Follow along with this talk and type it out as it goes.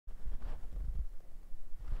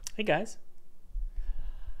Hey guys,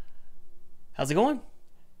 how's it going?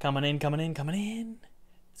 Coming in, coming in, coming in.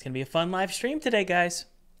 It's gonna be a fun live stream today, guys.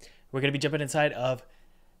 We're gonna be jumping inside of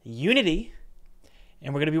Unity,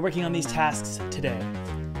 and we're gonna be working on these tasks today.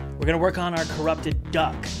 We're gonna work on our corrupted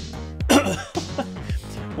duck.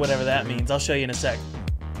 Whatever that means, I'll show you in a sec.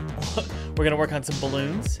 We're gonna work on some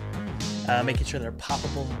balloons, making sure they're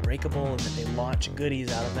poppable and breakable and that they launch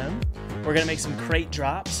goodies out of them. We're gonna make some crate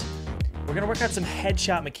drops. We're gonna work on some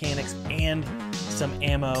headshot mechanics and some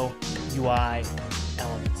ammo UI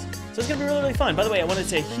elements. So it's gonna be really, really fun. By the way, I want to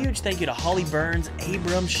say a huge thank you to Holly Burns,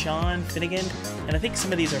 Abram, Sean, Finnegan, and I think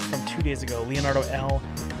some of these are from 2 days ago. Leonardo L,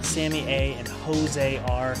 Sammy A, and Jose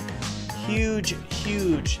R. Huge,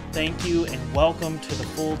 huge thank you and welcome to the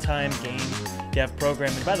full-time game dev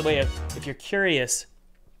program. And by the way, if you're curious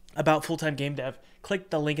about full-time game dev,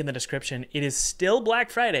 click the link in the description. It is still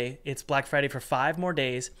Black Friday. It's Black Friday for 5 more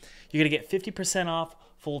days. You're gonna get 50% off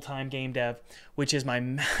full-time game dev, which is my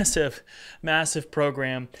massive, massive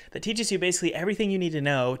program that teaches you basically everything you need to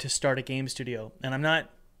know to start a game studio. And I'm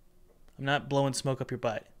not blowing smoke up your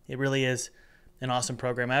butt. It really is an awesome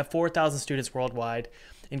program. I have 4,000 students worldwide,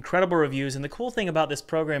 incredible reviews. And the cool thing about this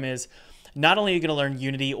program is not only are you gonna learn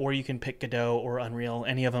Unity, or you can pick Godot or Unreal,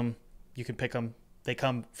 any of them, you can pick them. They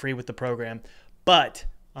come free with the program. But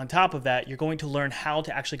on top of that, you're going to learn how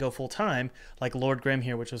to actually go full-time, like Lord Grimm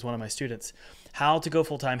here, which was one of my students. How to go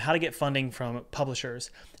full-time, how to get funding from publishers,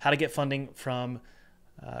 how to get funding from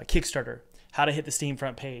Kickstarter, how to hit the Steam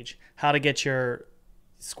front page, how to get your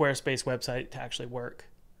Squarespace website to actually work.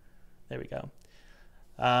 There we go.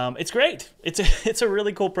 It's great. It's a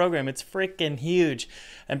really cool program. It's freaking huge.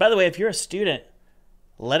 And by the way, if you're a student,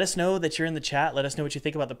 let us know that you're in the chat. Let us know what you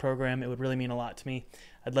think about the program. It would really mean a lot to me.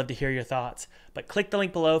 I'd love to hear your thoughts. But click the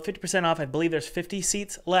link below, 50% off. I believe there's 50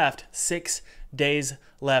 seats left, 6 days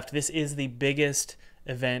left. This is the biggest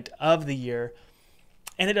event of the year.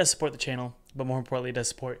 And it does support the channel, but more importantly, it does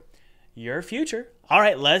support your future. All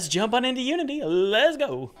right, let's jump on into Unity. Let's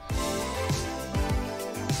go.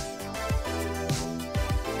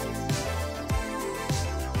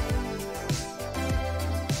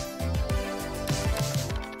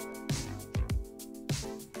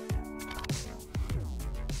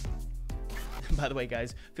 By the way,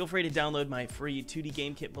 guys, feel free to download my free 2D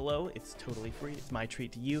game kit below. It's totally free. It's my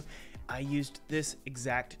treat to you. I used this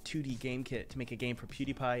exact 2D game kit to make a game for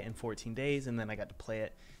PewDiePie in 14 days, and then I got to play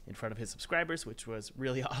it in front of his subscribers, which was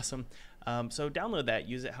really awesome. So download that.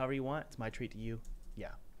 Use it however you want. It's my treat to you.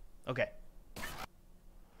 Yeah. Okay.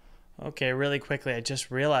 Okay, really quickly, I just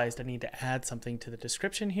realized I need to add something to the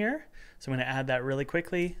description here. So I'm going to add that really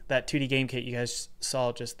quickly. That 2D game kit you guys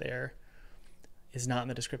saw just there is not in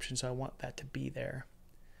the description, so I want that to be there.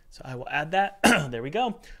 So I will add that. There we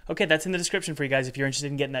go. Okay, that's in the description for you guys if you're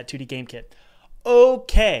interested in getting that 2D game kit.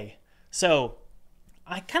 Okay, so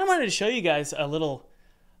I kind of wanted to show you guys a little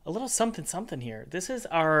something here. This is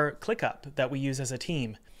our ClickUp that we use as a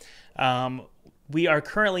team. We are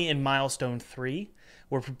currently in milestone 3.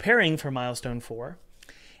 We're preparing for milestone 4.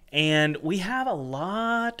 And we have a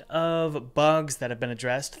lot of bugs that have been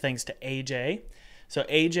addressed thanks to AJ. So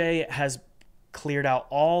AJ has cleared out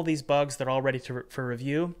all these bugs that are all ready for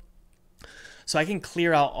review. So I can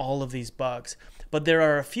clear out all of these bugs. But there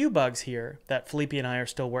are a few bugs here that Felipe and I are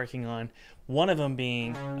still working on. One of them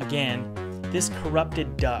being, again, this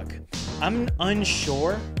corrupted duck. I'm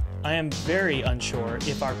unsure, I am very unsure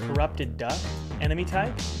if our corrupted duck enemy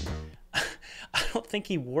type, I don't think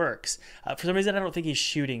he works. For some reason, I don't think he's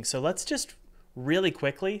shooting. So let's just really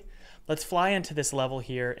quickly, let's fly into this level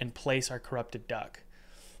here and place our corrupted duck.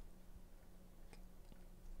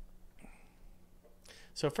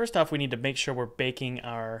 So first off, we need to make sure we're baking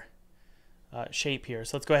our shape here.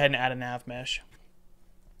 So let's go ahead and add a nav mesh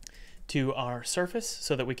to our surface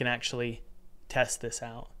so that we can actually test this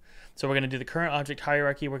out. So we're going to do the current object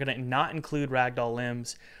hierarchy. We're going to not include ragdoll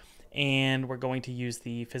limbs, and we're going to use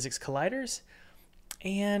the physics colliders,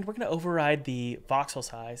 and we're going to override the voxel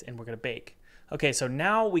size, and we're going to bake. Okay, so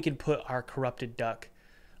now we can put our corrupted duck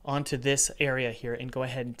onto this area here and go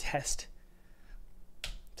ahead and test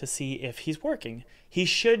to see if he's working. He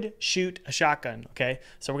should shoot a shotgun, okay?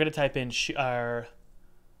 So we're gonna type in our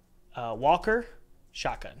Walker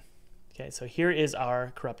shotgun. Okay, so here is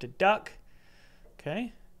our corrupted duck.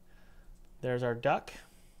 Okay, there's our duck.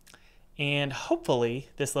 And hopefully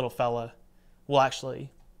this little fella will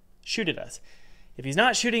actually shoot at us. If he's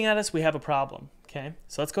not shooting at us, we have a problem, okay?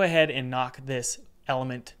 So let's go ahead and knock this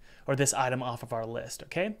element or this item off of our list,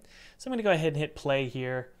 okay? So I'm gonna go ahead and hit play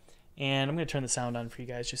here. And I'm going to turn the sound on for you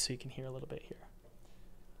guys just so you can hear a little bit here.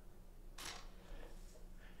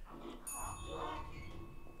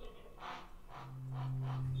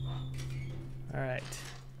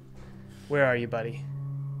 Where are you, buddy?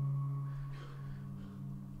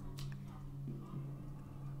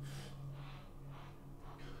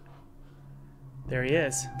 There he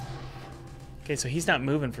is. Okay, so he's not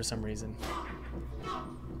moving for some reason.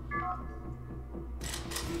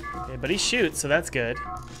 Okay, but he shoots, so that's good.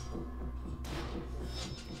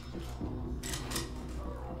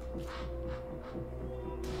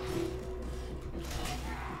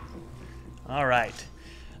 All right.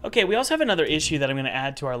 Okay, we also have another issue that I'm going to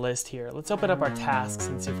add to our list here. Let's open up our tasks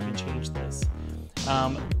and see if we can change this.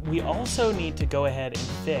 We also need to go ahead and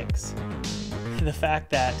fix the fact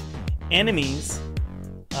that enemies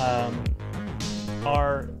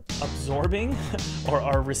are absorbing or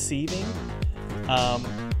are receiving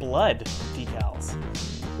blood decals,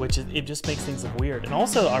 which is, it just makes things look weird. And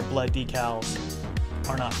also our blood decals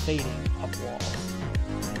are not fading up walls.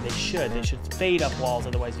 They should fade up walls,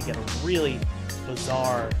 otherwise you get a really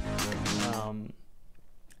bizarre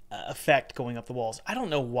effect going up the walls. I don't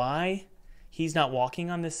know why he's not walking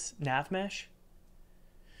on this nav mesh,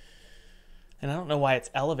 and I don't know why it's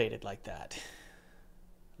elevated like that.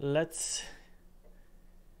 Let's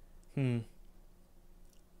maybe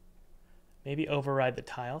override the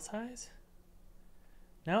tile size.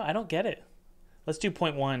 No, I don't get it. Let's do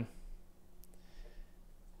 0.1.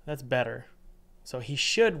 That's better. So he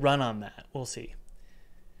should run on that. We'll see.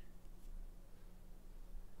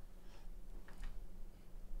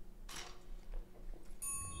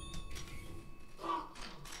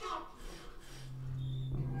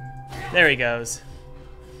 There he goes.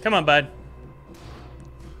 Come on, bud.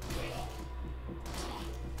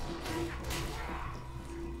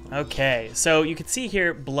 Okay, so you can see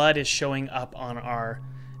here blood is showing up on our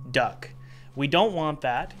duck. We don't want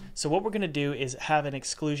that, so what we're going to do is have an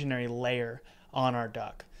exclusionary layer on our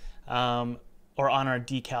duck, or on our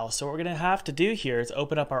decal. So what we're going to have to do here is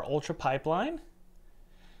open up our Ultra pipeline.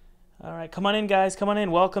 All right, come on in, guys. Come on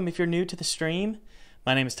in. Welcome if you're new to the stream.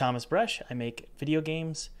 My name is Thomas Brush. I make video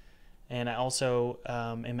games, and I also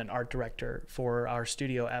am an art director for our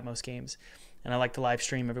studio, Atmos Games. And I like to live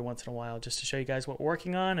stream every once in a while just to show you guys what we're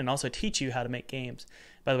working on and also teach you how to make games.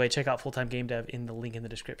 By the way, check out Full-Time Game Dev in the link in the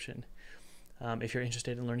description if you're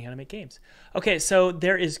interested in learning how to make games. Okay, so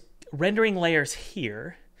there is rendering layers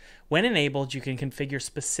here. When enabled, you can configure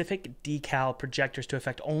specific decal projectors to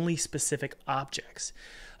affect only specific objects.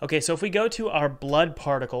 Okay, so if we go to our blood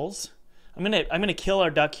particles, I'm gonna kill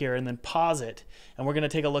our duck here and then pause it, and we're gonna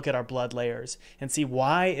take a look at our blood layers and see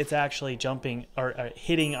why it's actually jumping or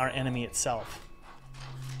hitting our enemy itself.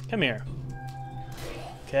 Come here.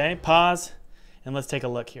 Okay, pause, and let's take a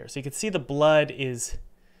look here. So you can see the blood is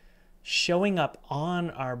showing up on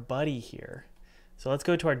our buddy here. So let's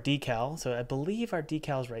go to our decal. So I believe our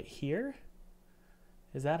decal is right here.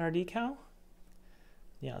 Is that our decal?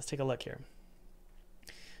 Yeah, let's take a look here.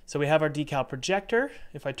 So we have our decal projector.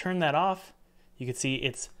 If I turn that off, you can see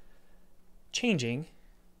it's changing,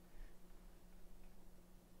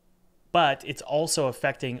 but it's also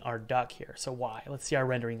affecting our duck here. So why? Let's see our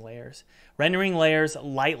rendering layers. Rendering layers,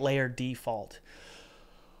 light layer default.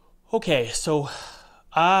 Okay, so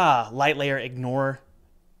light layer ignore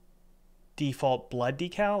default blood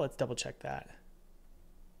decal. Let's double check that.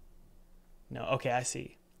 No, okay, I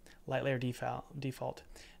see. Light layer default.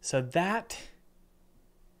 So that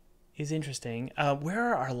is interesting. Where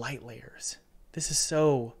are our light layers? This is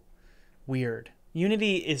so weird.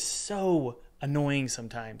 Unity is so annoying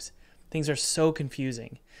sometimes. Things are so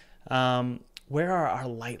confusing. Where are our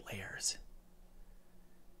light layers?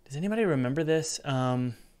 Does anybody remember this?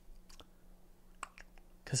 Because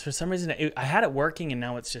for some reason I had it working and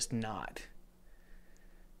now it's just not.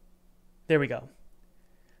 There we go.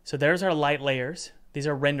 So there's our light layers. These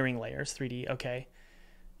are rendering layers, 3D, okay.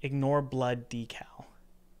 Ignore blood decal.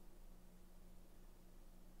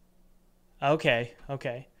 Okay,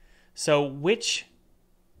 okay. So which,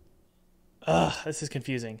 this is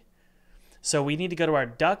confusing. So we need to go to our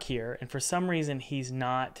duck here, and for some reason he's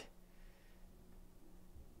not.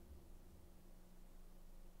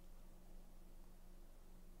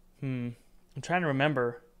 I'm trying to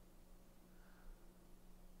remember.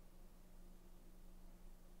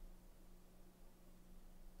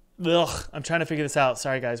 I'm trying to figure this out.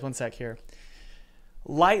 Sorry guys, one sec here.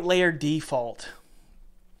 Light layer default.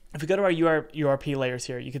 If we go to our URP layers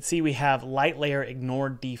here, you can see we have light layer ignore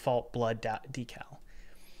default blood decal.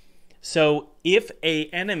 So if a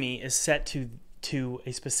enemy is set to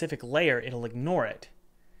a specific layer, it'll ignore it.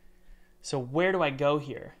 So where do I go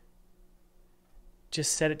here?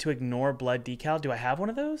 Just set it to ignore blood decal. Do I have one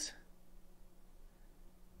of those?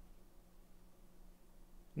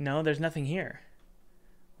 No, there's nothing here.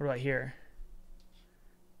 What about here?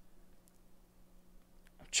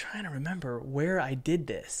 trying to remember where I did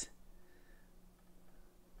this.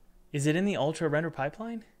 Is it in the Ultra render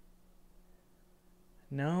pipeline?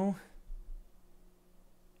 No.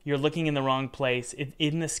 You're looking in the wrong place. It's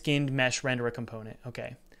in the skinned mesh renderer component.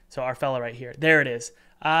 Okay. So our fella right here. There it is.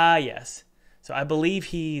 Ah, yes. So I believe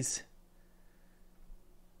he's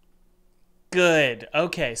good.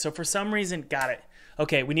 Okay. So for some reason, got it.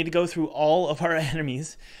 Okay. We need to go through all of our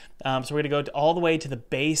enemies. So we're going to go all the way to the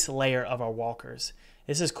base layer of our walkers.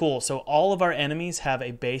 This is cool. So all of our enemies have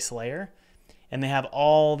a base layer, and they have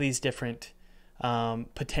all these different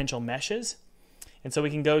potential meshes. And so we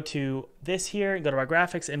can go to this here, go to our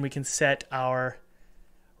graphics, and we can set our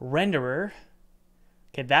renderer.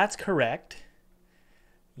 Okay, that's correct.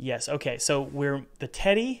 Yes, okay, so we're the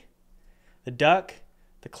teddy, the duck,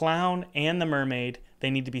 the clown, and the mermaid,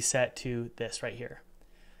 they need to be set to this right here.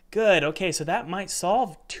 Good, okay, so that might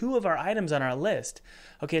solve 2 of our items on our list.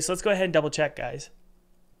 Okay, so let's go ahead and double check, guys.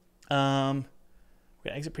 We're gonna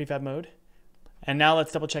exit prefab mode. And now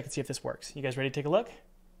let's double check and see if this works. You guys ready to take a look?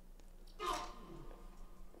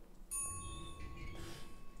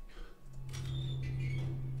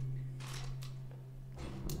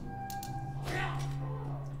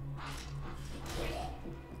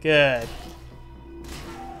 Good.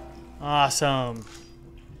 Awesome.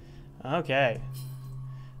 Okay.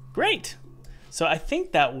 Great. So I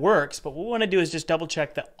think that works, but what we want to do is just double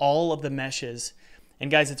check that all of the meshes, and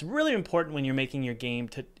guys, it's really important when you're making your game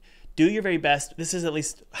to do your very best. This is at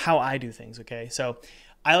least how I do things, okay? So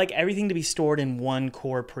I like everything to be stored in one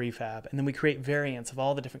core prefab, and then we create variants of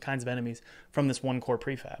all the different kinds of enemies from this one core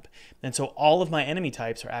prefab. And so all of my enemy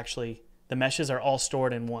types are actually, the meshes are all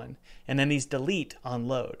stored in one, and then these delete on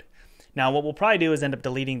load. Now what we'll probably do is end up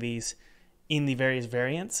deleting these in the various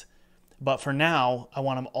variants, but for now I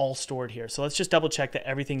want them all stored here. So let's just double check that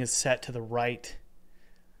everything is set to the right,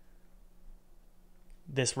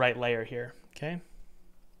 this right layer here, okay?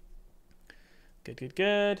 Good, good,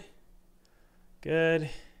 good. Good.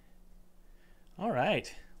 All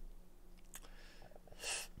right.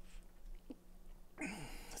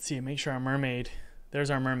 Let's see, make sure our mermaid, there's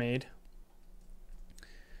our mermaid.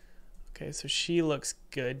 Okay, so she looks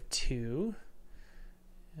good too.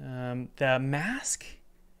 The mask,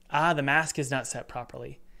 the mask is not set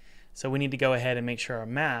properly. So we need to go ahead and make sure our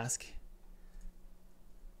mask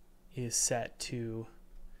is set to,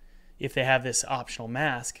 if they have this optional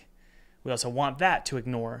mask, we also want that to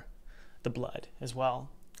ignore the blood as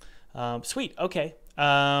well. Sweet, okay.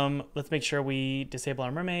 Let's make sure we disable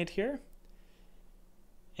our mermaid here.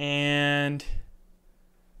 And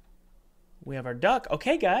we have our duck.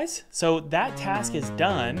 Okay, guys, so that task is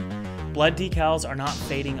done. Blood decals are not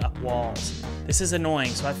fading up walls. This is annoying,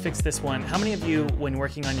 so I fixed this one. How many of you, when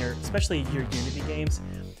working on your, especially your Unity games,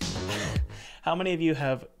 how many of you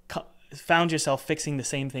have found yourself fixing the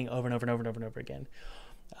same thing over and over and over and over and over again?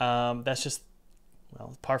 That's just,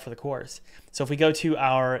 well, par for the course. So if we go to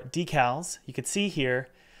our decals, you can see here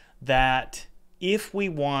that if we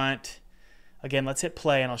want, again, let's hit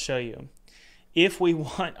play and I'll show you. If we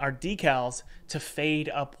want our decals to fade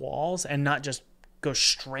up walls and not just go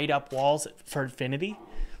straight up walls for infinity,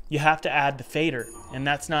 you have to add the fader, and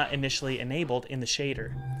that's not initially enabled in the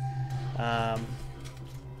shader.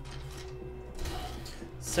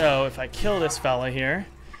 So if I kill this fella here,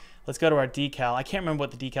 let's go to our decal. I can't remember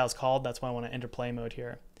what the decal is called. That's why I want to enter play mode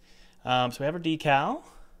here. So we have our decal,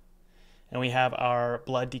 and we have our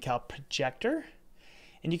blood decal projector.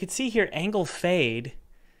 And you can see here, angle fade.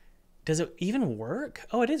 Does it even work?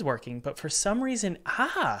 Oh, it is working, but for some reason,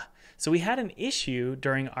 so we had an issue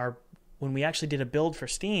during our, when we actually did a build for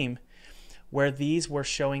Steam, where these were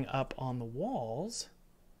showing up on the walls,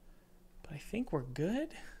 but I think we're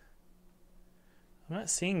good. I'm not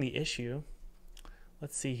seeing the issue.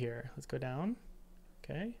 Let's see here. Let's go down.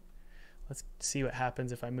 Okay. Let's see what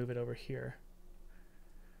happens if I move it over here.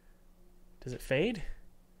 Does it fade?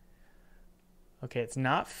 Okay, it's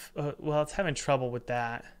not, well, it's having trouble with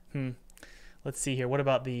that. Let's see here. What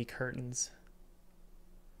about the curtains?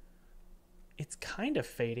 It's kind of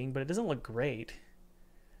fading, but it doesn't look great.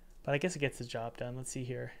 But I guess it gets the job done. Let's see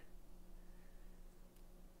here.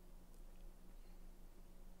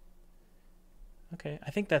 Okay,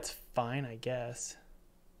 I think that's fine, I guess.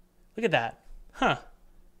 Look at that. Huh.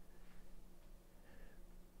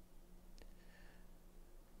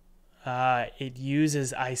 It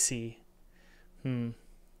uses IC.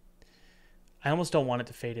 I almost don't want it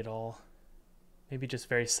to fade at all. Maybe just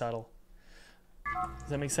very subtle. Does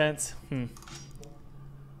that make sense?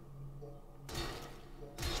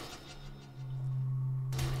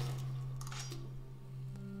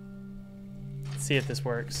 Let's see if this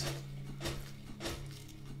works.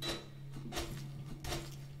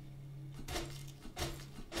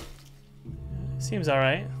 Seems all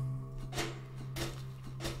right.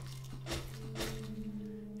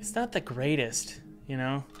 It's not the greatest, you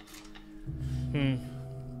know?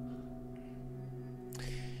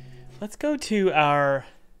 Let's go to our...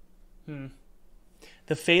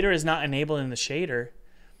 The fader is not enabled in the shader,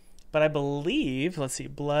 but I believe, let's see,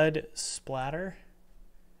 blood splatter.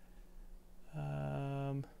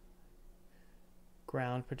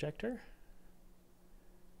 Ground projector.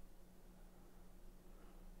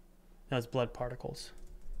 No, it's blood particles.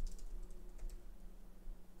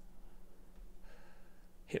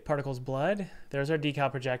 Hit particles blood. There's our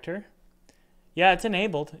decal projector. Yeah, it's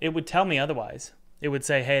enabled. It would tell me otherwise. It would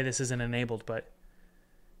say, hey, this isn't enabled, but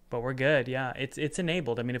we're good. Yeah, it's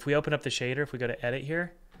enabled. I mean, if we open up the shader, if we go to edit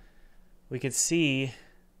here, we could see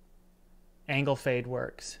angle fade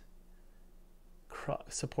works.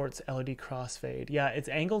 Supports LED crossfade. Yeah, it's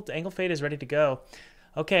angle fade is ready to go.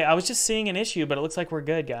 Okay, I was just seeing an issue, but it looks like we're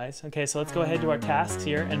good, guys. Okay, so let's go ahead to our tasks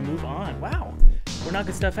here and move on. Wow, we're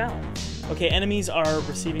knocking stuff out. Okay, enemies are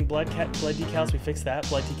receiving blood decals. We fixed that.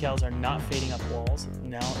 Blood decals are not fading up walls.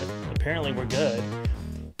 Now, apparently we're good.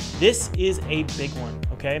 This is a big one,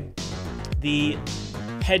 okay? The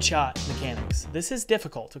headshot mechanics. This is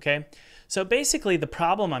difficult, okay? So basically the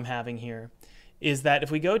problem I'm having here is that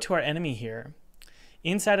if we go to our enemy here,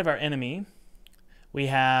 inside of our enemy, we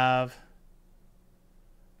have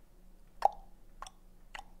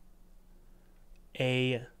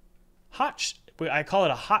a I call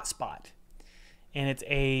it a hotspot, and it's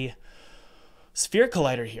a sphere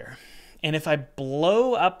collider here. And if I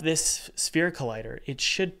blow up this sphere collider, it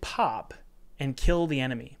should pop and kill the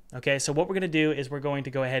enemy. Okay, so what we're going to do is we're going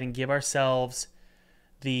to go ahead and give ourselves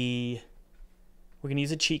we're going to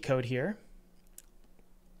use a cheat code here.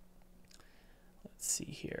 Let's see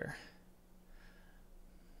here.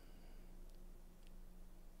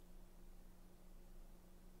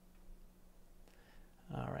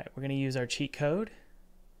 All right, we're going to use our cheat code.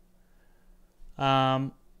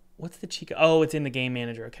 What's the cheat code? Oh, it's in the game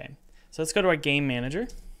manager. Okay. So let's go to our game manager,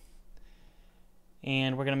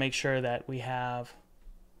 and we're going to make sure that we have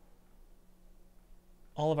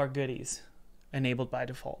all of our goodies enabled by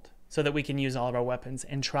default so that we can use all of our weapons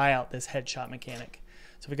and try out this headshot mechanic.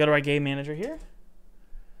 So if we go to our game manager here,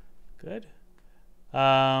 good.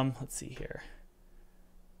 Let's see here.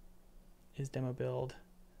 Is demo build,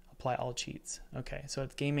 apply all cheats. Okay, so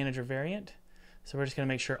it's game manager variant. So we're just going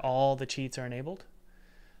to make sure all the cheats are enabled.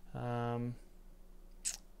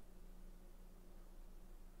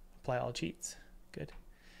 Apply all cheats. Good.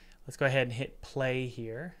 Let's go ahead and hit play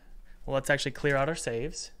here. Well, let's actually clear out our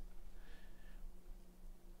saves.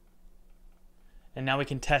 And now we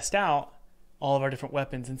can test out all of our different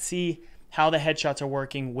weapons and see how the headshots are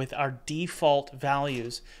working with our default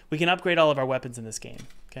values. We can upgrade all of our weapons in this game,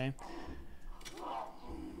 okay?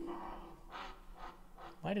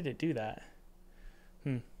 Why did it do that?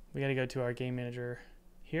 We got to go to our game manager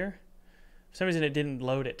here. For some reason it didn't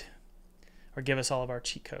load it or give us all of our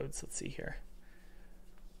cheat codes. Let's see here.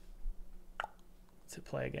 Let's hit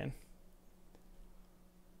play again.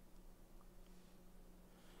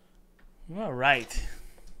 All right.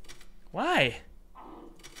 Why?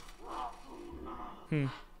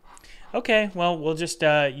 Okay, well, we'll just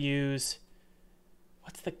use...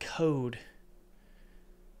 What's the code?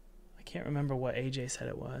 I can't remember what AJ said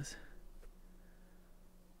it was.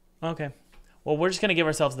 Okay. Well, we're just going to give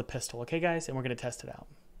ourselves the pistol, okay, guys? And we're going to test it out.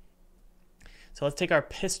 So let's take our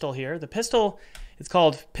pistol here. The pistol, it's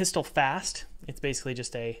called Pistol Fast. It's basically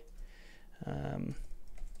just a...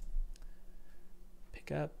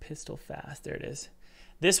 pick up Pistol Fast. There it is.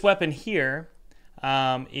 This weapon here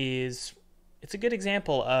it's a good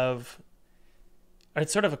example of... Or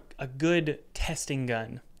it's sort of a good testing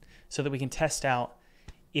gun so that we can test out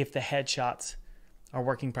if the headshots are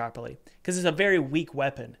working properly. Because it's a very weak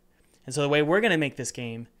weapon. And so the way we're going to make this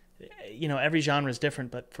game, you know, every genre is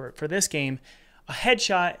different, but for this game, a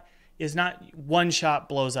headshot is not one shot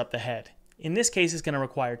blows up the head. In this case, it's going to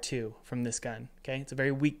require 2 from this gun, okay? It's a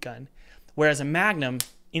very weak gun. Whereas a Magnum,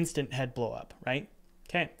 instant head blow up, right?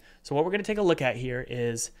 Okay, so what we're going to take a look at here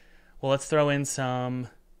is, well, let's throw in some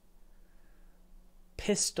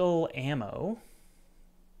pistol ammo.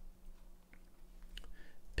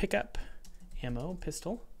 Pick up ammo,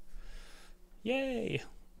 pistol. Yay!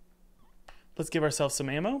 Let's give ourselves some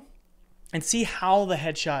ammo and see how the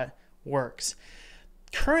headshot works.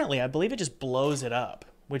 Currently, I believe it just blows it up,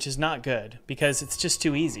 which is not good because it's just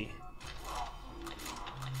too easy.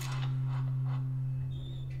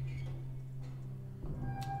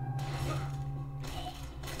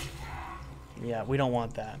 Yeah, we don't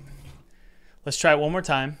want that. Let's try it one more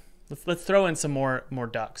time. Let's throw in some more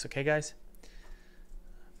ducks, okay, guys?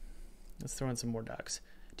 Let's throw in some more ducks.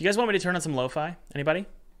 Do you guys want me to turn on some lo-fi? Anybody?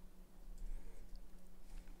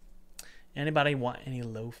 Anybody want any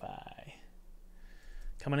lo-fi?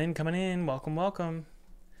 Coming in. Welcome, welcome.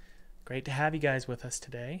 Great to have you guys with us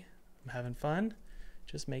today. I'm having fun,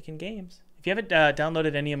 just making games. If you haven't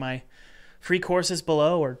downloaded any of my free courses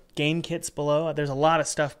below or game kits below, there's a lot of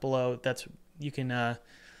stuff below that's you can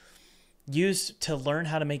use to learn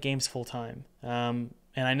how to make games full time.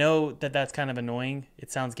 And I know that that's kind of annoying.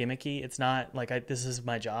 It sounds gimmicky. It's not like this is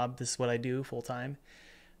my job. This is what I do full time.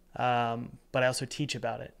 But I also teach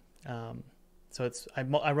about it. So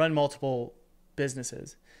I run multiple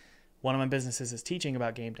businesses. One of my businesses is teaching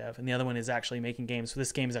about game dev, and the other one is actually making games. So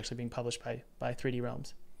this game is actually being published by 3D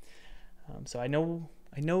Realms. So I know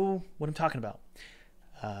what I'm talking about.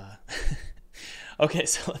 Okay,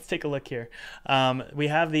 so let's take a look here. We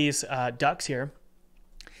have these ducks here.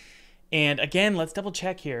 And again, let's double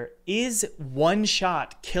check here. Is one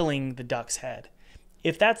shot killing the duck's head?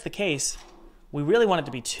 If that's the case, we really want it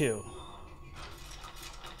to be 2.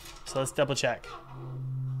 So let's double check.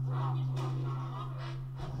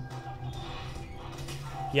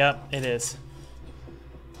 Yep, it is.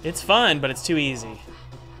 It's fun, but it's too easy.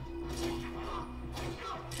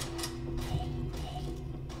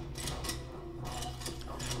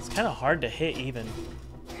 It's kind of hard to hit even.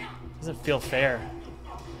 Doesn't feel fair.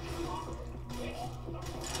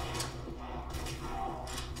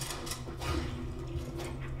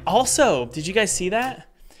 Also, did you guys see that?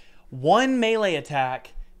 One melee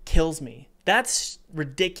attack kills me. That's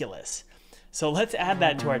ridiculous. So let's add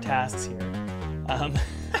that to our tasks here.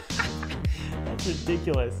 That's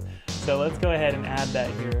ridiculous. So let's go ahead and add that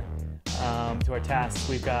here to our tasks.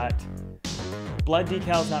 We've got blood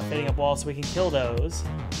decals not fading up walls, so we can kill those.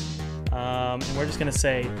 And we're just gonna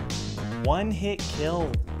say one hit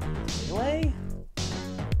kill melee?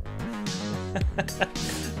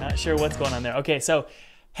 Not sure what's going on there. Okay, so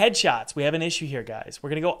headshots. We have an issue here, guys. We're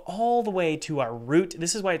gonna go all the way to our root.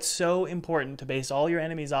 This is why it's so important to base all your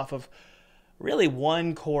enemies off of really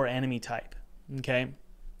one core enemy type. Okay.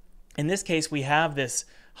 In this case, we have this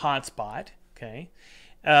hotspot. Okay.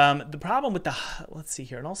 The problem with let's see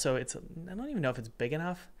here, and also I don't even know if it's big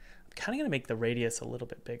enough. I'm kind of gonna make the radius a little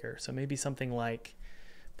bit bigger, so maybe something like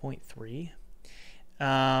 0.3.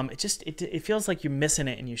 It feels like you're missing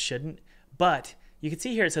it and you shouldn't. But you can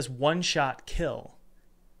see here it says one shot kill.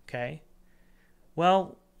 Okay.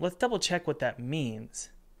 Well, let's double check what that means.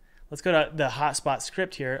 Let's go to the hotspot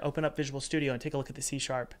script here, open up Visual Studio and take a look at the C#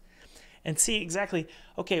 and see exactly,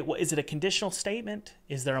 okay, is it a conditional statement?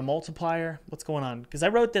 Is there a multiplier? What's going on? Because I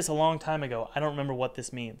wrote this a long time ago. I don't remember what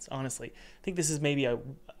this means, honestly. I think this is maybe I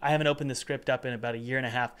haven't opened the script up in about 1.5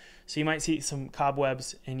 years. So you might see some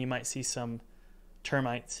cobwebs and you might see some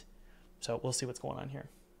termites. So we'll see what's going on here.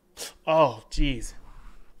 Oh, geez.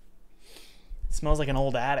 It smells like an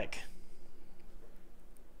old attic.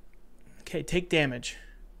 Okay, take damage.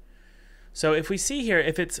 So if we see here,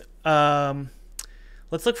 if it's,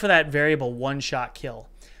 let's look for that variable one-shot kill.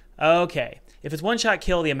 Okay, if it's one-shot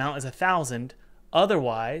kill, the amount is 1,000.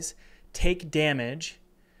 Otherwise, take damage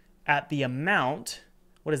at the amount.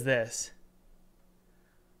 What is this?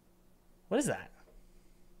 What is that?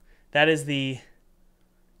 That is the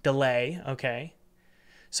delay, okay.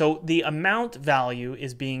 So the amount value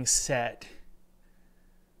is being set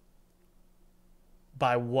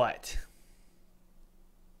by what?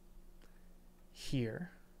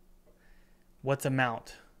 Here. What's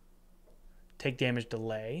amount? Take damage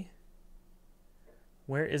delay.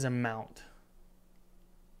 Where is amount?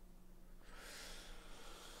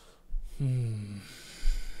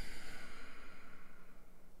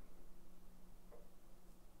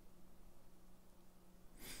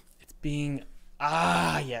 It's being,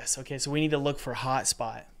 yes. Okay, so we need to look for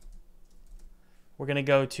hotspot. We're going to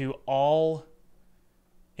go to all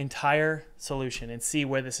entire solution and see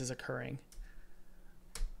where this is occurring.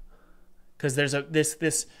 Because there's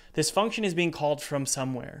this function is being called from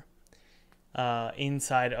somewhere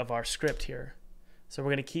inside of our script here. So we're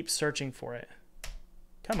going to keep searching for it.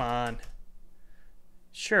 Come on.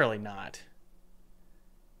 Surely not.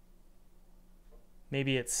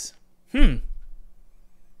 Maybe it's, well,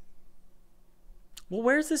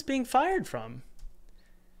 where's this being fired from?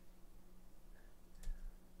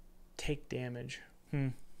 Take damage.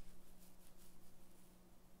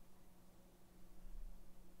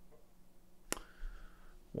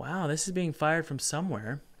 Wow, this is being fired from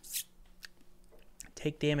somewhere.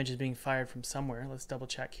 Take damage is being fired from somewhere. Let's double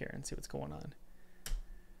check here and see what's going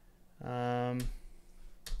on.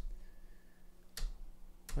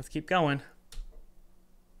 Let's keep going.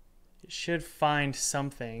 It should find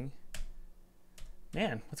something.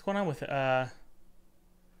 Man, what's going on with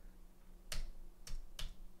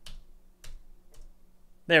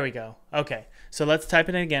There we go. Okay, so let's type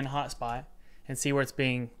it in again, hotspot, and see where it's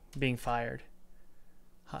being fired.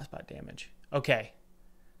 Hotspot damage. Okay.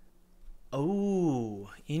 Oh,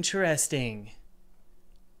 interesting.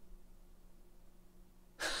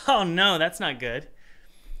 Oh no, that's not good.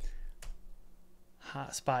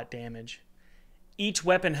 Hotspot damage. Each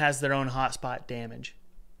weapon has their own hotspot damage.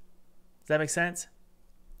 Does that make sense?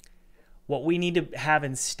 What we need to have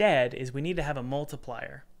instead is we need to have a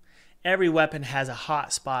multiplier. Every weapon has a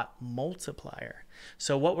hotspot multiplier.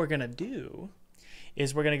 So what we're going to do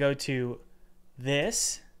is we're going to go to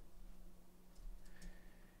this,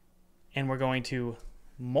 and we're going to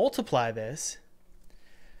multiply this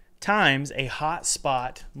times a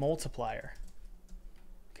hotspot multiplier.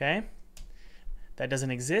 Okay? That doesn't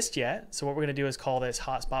exist yet, so what we're going to do is call this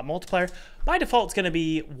hotspot multiplier. By default, it's going to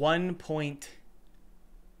be 1 point.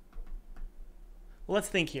 Well, let's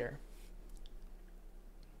think here.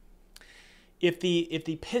 If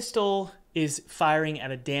the pistol is firing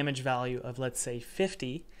at a damage value of, let's say,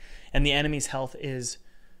 50, and the enemy's health is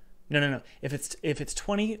no. If it's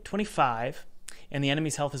 25 and the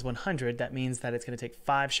enemy's health is 100, that means that it's going to take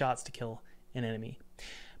 5 shots to kill an enemy.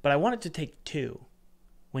 But I want it to take 2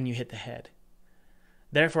 when you hit the head.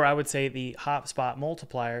 Therefore, I would say the hotspot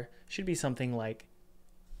multiplier should be something like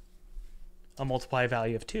a multiply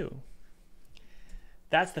value of 2.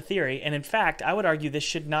 That's the theory. And in fact, I would argue this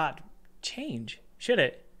should not change, should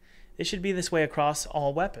it? It should be this way across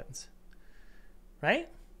all weapons, right?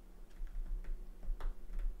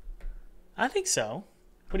 I think so.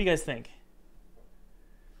 What do you guys think?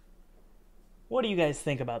 What do you guys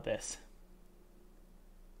think about this?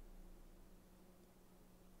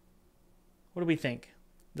 What do we think?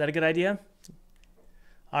 Is that a good idea?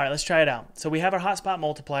 All right, let's try it out. So we have our hotspot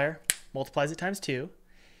multiplier, multiplies it times 2.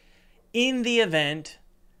 In the event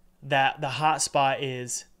that the hotspot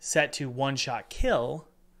is set to one-shot kill,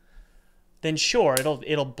 then sure,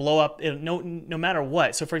 it'll blow up no matter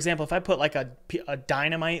what. So for example, if I put like a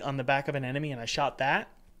dynamite on the back of an enemy and I shot that,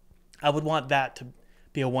 I would want that to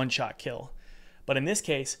be a one-shot kill. But in this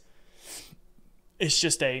case, it's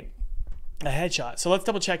just a headshot. So let's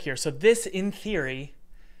double check here. So this, in theory,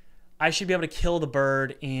 I should be able to kill the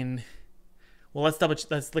bird in, well, let's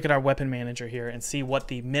look at our weapon manager here and see what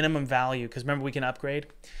the minimum value, because remember we can upgrade.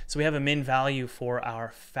 So we have a min value for our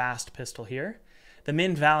fast pistol here. The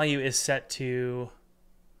min value is set to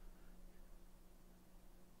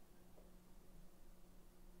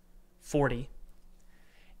 40,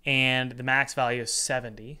 and the max value is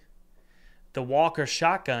 70. The Walker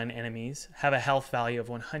shotgun enemies have a health value of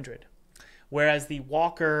 100, whereas the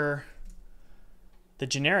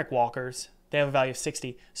generic Walkers, they have a value of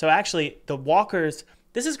 60. So actually, the Walkers,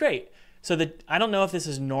 this is great. So I don't know if this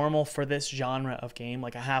is normal for this genre of game,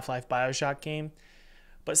 like a Half-Life BioShock game,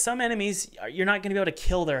 but some enemies, you're not going to be able to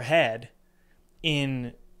kill their head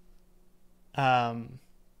in one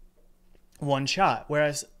shot,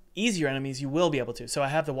 whereas easier enemies you will be able to. So I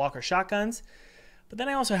have the Walker shotguns, but then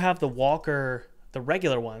I also have the Walker, the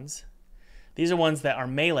regular ones. These are ones that are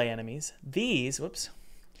melee enemies. These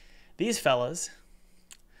fellas,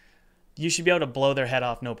 you should be able to blow their head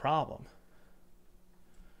off no problem.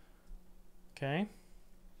 Okay,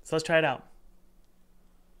 so let's try it out.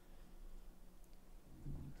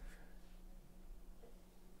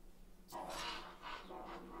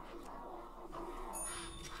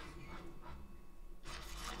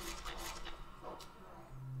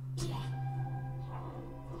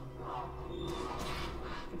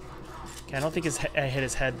 Okay, I don't think I hit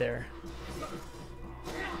his head there.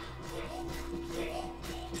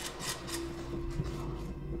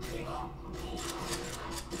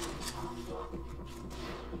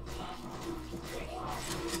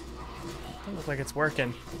 Doesn't look like it's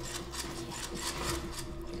working.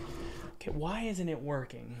 Okay, why isn't it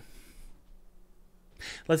working?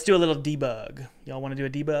 Let's do a little debug. Y'all want to do a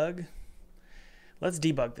debug? Let's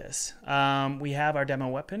debug this. We have our demo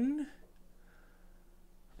weapon.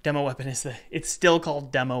 Demo weapon it's still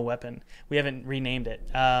called demo weapon. We haven't renamed it.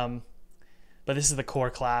 But this is the core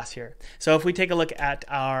class here. So if we take a look at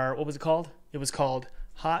our, what was it called? It was called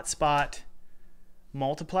hotspot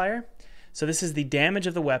multiplier. So this is the damage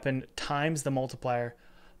of the weapon times the multiplier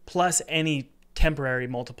plus any temporary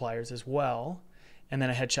multipliers as well. And then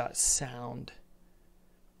a headshot sound.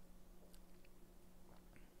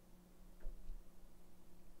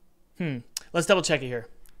 Let's double check it here.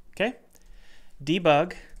 Okay.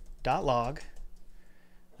 Debug.log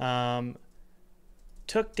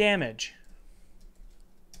took damage.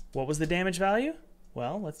 What was the damage value?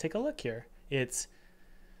 Well, let's take a look here. It's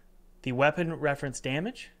the weapon reference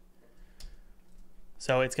damage.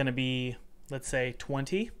 So it's going to be, let's say,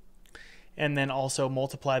 20. and then also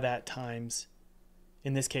multiply that times,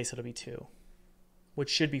 in this case, it'll be 2, which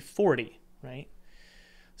should be 40, right?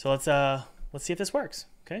 So let's see if this works,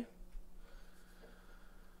 okay?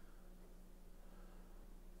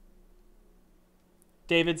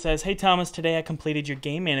 David says, hey, Thomas, today I completed your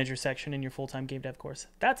game manager section in your full-time game dev course.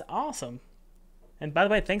 That's awesome. And by the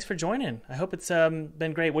way, thanks for joining. I hope it's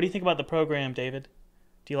been great. What do you think about the program, David?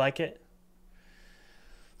 Do you like it?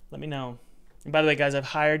 Let me know. And by the way, guys, I've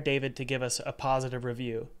hired David to give us a positive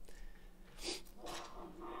review.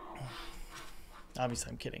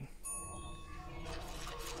 Obviously, I'm kidding.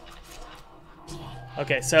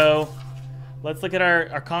 Okay, so let's look at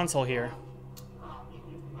our console here.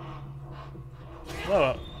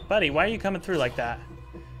 Whoa, buddy, why are you coming through like that?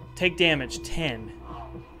 Take damage, 10.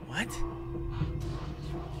 What?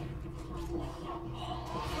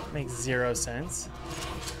 Makes 0 sense.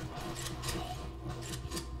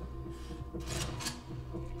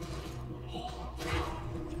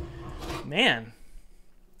 Man.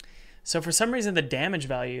 So for some reason the damage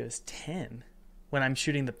value is 10 when I'm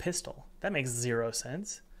shooting the pistol. That makes 0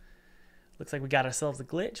 sense. Looks like we got ourselves a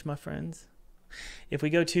glitch, my friends. If we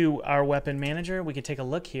go to our weapon manager, we can take a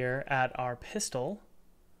look here at our pistol.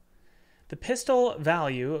 The pistol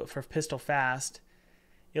value for pistol fast,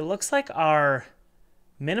 it looks like our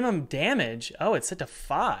minimum damage, oh, it's set to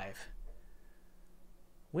 5.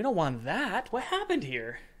 We don't want that. What happened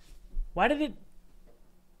here? Why did it...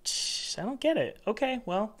 I don't get it. Okay,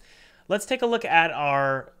 well, let's take a look at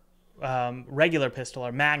our regular pistol,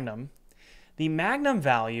 our Magnum. The Magnum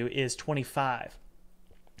value is 25.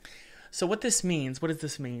 So what this means, what does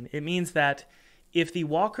this mean? It means that if the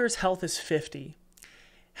walker's health is 50,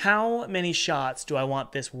 how many shots do I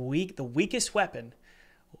want this the weakest weapon,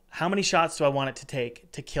 how many shots do I want it to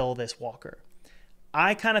take to kill this walker?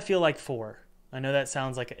 I kind of feel like 4. I know that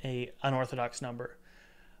sounds like an unorthodox number,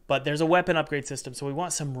 but there's a weapon upgrade system, so we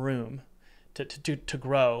want some room to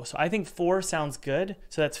grow. So I think 4 sounds good.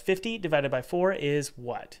 So that's 50 divided by 4 is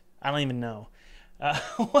what? I don't even know.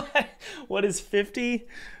 What is 50?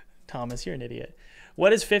 Thomas, you're an idiot.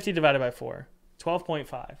 What is 50 divided by 4?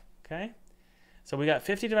 12.5, okay? So we got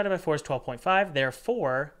 50 divided by 4 is 12.5.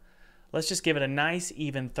 Therefore, let's just give it a nice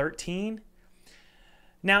even 13.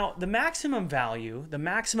 Now, the maximum value, the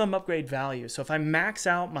maximum upgrade value, so if I max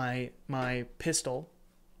out my pistol,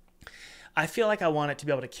 I feel like I want it to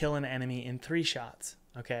be able to kill an enemy in 3 shots,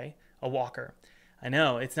 okay? A walker. I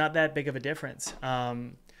know, it's not that big of a difference,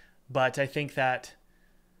 but I think that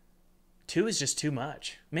 2 is just too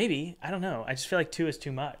much. Maybe, I don't know. I just feel like 2 is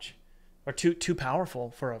too much, or too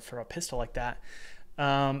powerful for a pistol like that.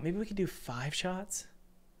 Maybe we could do 5 shots.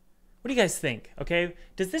 What do you guys think? Okay,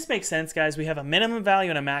 does this make sense, guys? We have a minimum value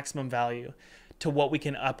and a maximum value to what we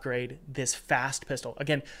can upgrade this fast pistol.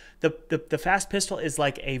 Again, the fast pistol is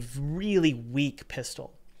like a really weak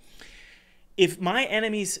pistol. If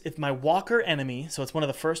my walker enemy, so it's one of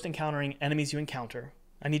the first encountering enemies you encounter.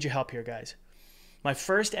 I need your help here, guys. My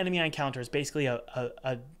first enemy I encounter is basically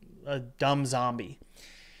a dumb zombie.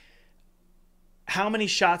 How many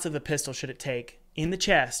shots of the pistol should it take in the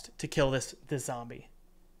chest to kill this zombie?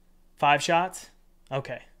 5 shots?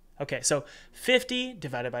 Okay. Okay, so 50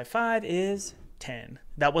 divided by 5 is 10.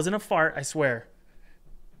 That wasn't a fart, I swear.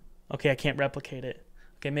 Okay, I can't replicate it.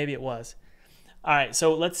 Okay, maybe it was. All right,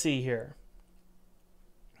 so let's see here.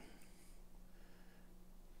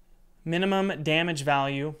 Minimum damage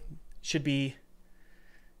value should be...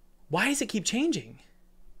 Why does it keep changing?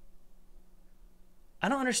 I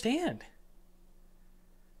don't understand.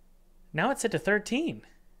 Now it's set to 13.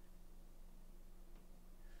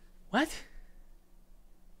 What?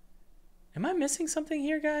 Am I missing something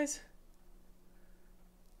here, guys?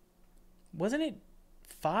 Wasn't it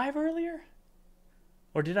 5 earlier?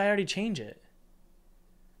 Or did I already change it?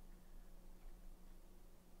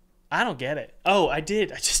 I don't get it. Oh, I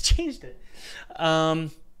did. I just changed it.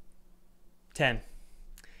 10.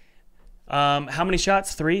 How many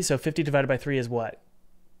shots? 3. So 50 divided by 3 is what?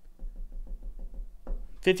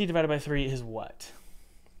 50 divided by 3 is what?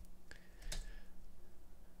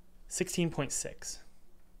 16.6.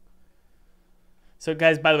 So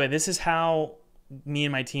guys, by the way, this is how me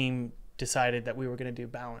and my team decided that we were going to do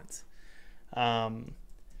balance.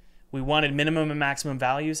 We wanted minimum and maximum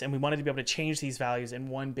values, and we wanted to be able to change these values in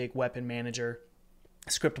one big weapon manager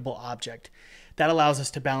scriptable object. That allows us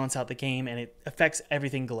to balance out the game, and it affects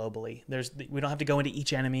everything globally. We don't have to go into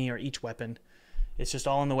each enemy or each weapon. It's just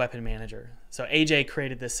all in the weapon manager. So AJ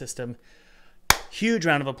created this system. Huge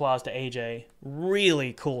round of applause to AJ.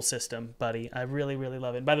 Really cool system, buddy. I really, really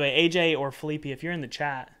love it. By the way, AJ or Felipe, if you're in the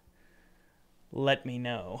chat, let me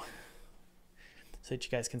know so that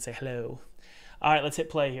you guys can say hello. All right, let's hit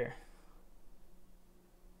play here.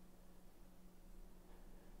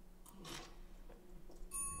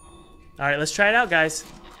 All right, let's try it out, guys.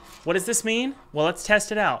 What does this mean? Well, let's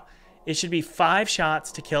test it out. It should be 5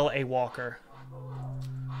 shots to kill a walker.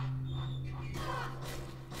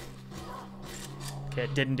 Okay,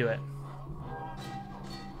 it didn't do it.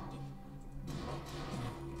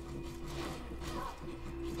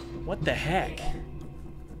 What the heck?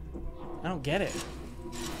 I don't get it.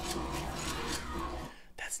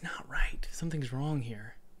 That's not right. Something's wrong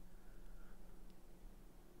here.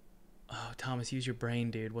 Oh, Thomas, use your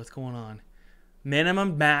brain, dude. What's going on?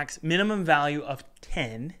 Minimum value of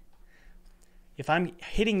 10. If I'm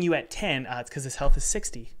hitting you at 10, it's because his health is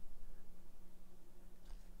 60.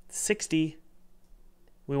 60.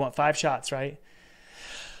 We want 5 shots, right?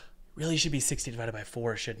 Really should be 60 divided by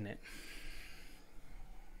 4, shouldn't it?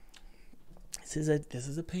 This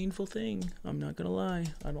is a painful thing. I'm not gonna lie.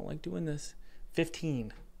 I don't like doing this.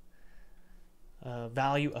 15.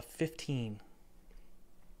 Value of 15.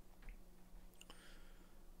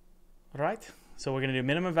 All right. So we're gonna do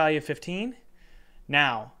minimum value of 15.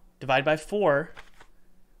 Now divide by 4,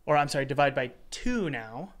 or I'm sorry, divide by 2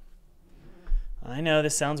 now. I know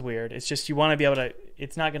this sounds weird. It's just you want to be able to.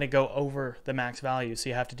 It's not gonna go over the max value, so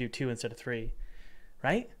you have to do 2 instead of 3,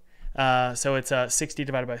 right? So it's 60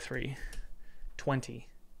 divided by 3. 20.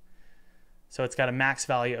 So it's got a max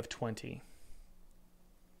value of 20.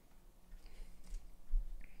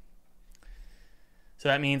 So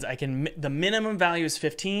that means I can, the minimum value is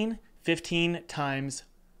 15. 15 times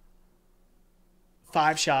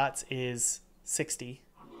 5 shots is 60.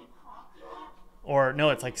 Or no,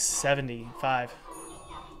 it's like 75.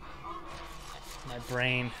 My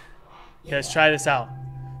brain. Okay, let's try this out.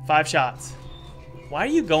 5 shots. Why are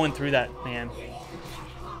you going through that, man?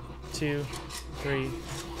 2, 3,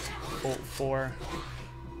 4,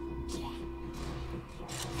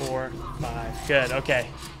 5. Good. Okay.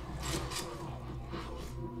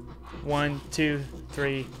 1, 2,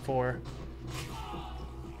 3, 4.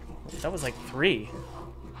 That was like 3.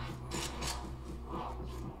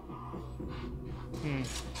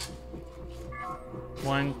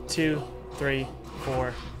 1, 2, 3,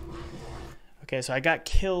 4. Okay, so I got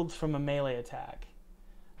killed from a melee attack.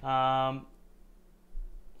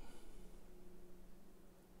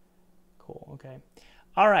 Cool. Okay.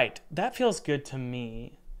 All right. That feels good to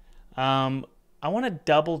me. I want to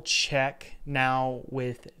double check now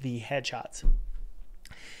with the headshots.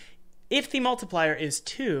 If the multiplier is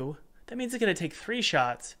 2, that means it's going to take 3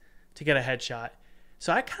 shots to get a headshot.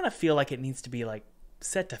 So I kind of feel like it needs to be like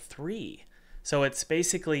set to 3. So it's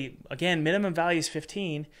basically, again, minimum value is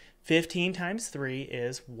 15. 15 times 3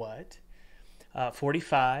 is what?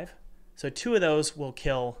 45. So 2 of those will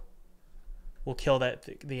kill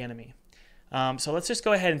the enemy. So let's just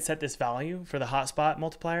go ahead and set this value for the hotspot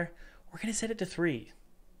multiplier. We're going to set it to 3.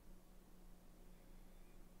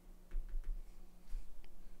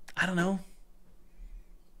 I don't know.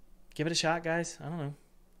 Give it a shot, guys. I don't know.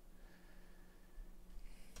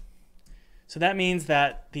 So that means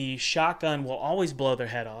that the shotgun will always blow their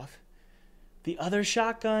head off. The other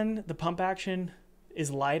shotgun, the pump action,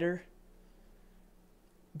 is lighter.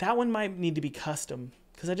 That one might need to be custom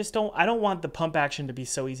because I don't want the pump action to be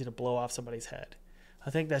so easy to blow off somebody's head. I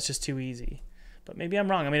think that's just too easy. But maybe I'm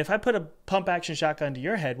wrong. I mean, if I put a pump action shotgun to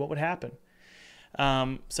your head, what would happen?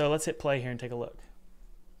 So let's hit play here and take a look.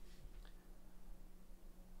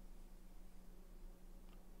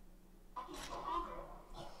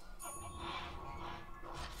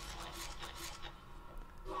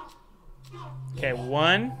 Okay,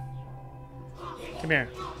 1. Come here.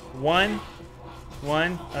 1.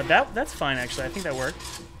 1. That's fine, actually. I think that worked.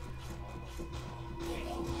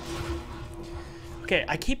 Okay,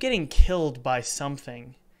 I keep getting killed by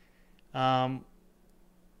something.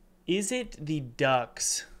 Is it the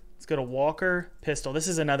ducks? Let's go to Walker Pistol. This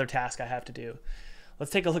is another task I have to do.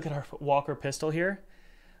 Let's take a look at our Walker Pistol here.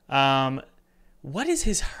 What is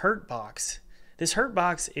his hurt box? This hurt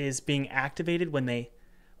box is being activated when they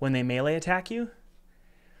melee attack you.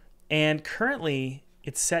 And currently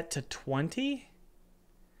it's set to 20.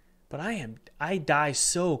 But I die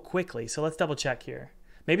so quickly. So let's double check here.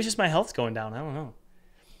 Maybe it's just my health's going down. I don't know.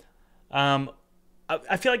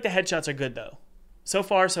 I feel like the headshots are good though. So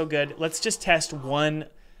far, so good. Let's just test one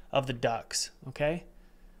of the ducks, okay?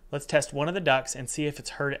 Let's test one of the ducks and see if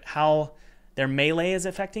it's hurt, how their melee is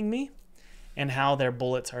affecting me and how their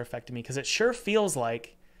bullets are affecting me. Because it sure feels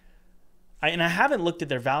like, and I haven't looked at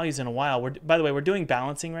their values in a while. By the way, we're doing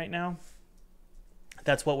balancing right now.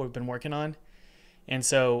 That's what we've been working on. And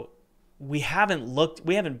so we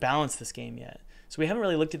haven't balanced this game yet. So we haven't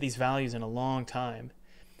really looked at these values in a long time.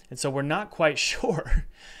 And so we're not quite sure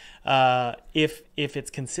if it's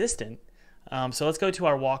consistent. So let's go to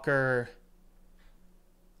our Walker.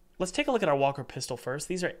 let's take a look at our Walker pistol first.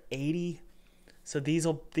 These are 80, so these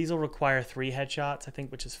will require 3 headshots, I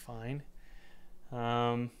think, which is fine.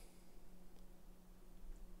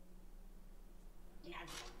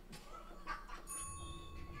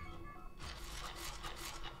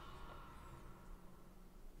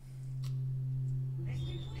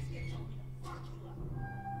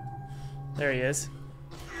 There he is.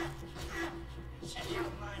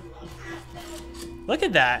 Look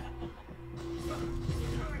at that.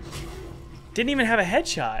 Didn't even have a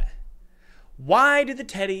headshot. Why do the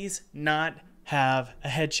teddies not have a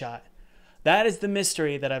headshot? That is the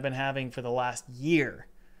mystery that I've been having for the last year.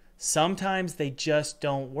 Sometimes they just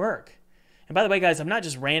don't work. And by the way, guys, I'm not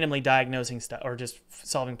just randomly diagnosing stuff or just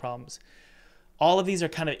solving problems. All of these are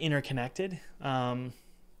kind of interconnected. So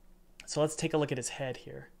let's take a look at his head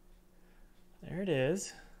here. There it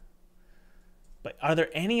is. But are there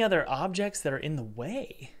any other objects that are in the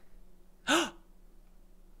way?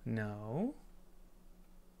 No.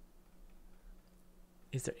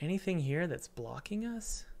 Is there anything here that's blocking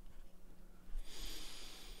us?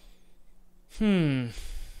 I'm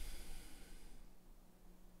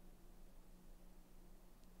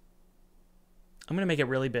going to make it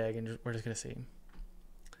really big and we're just going to see.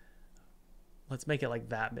 Let's make it like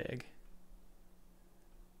that big.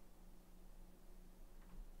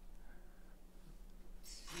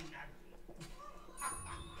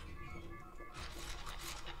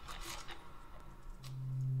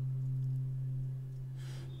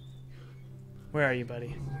 Where are you,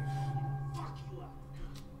 buddy?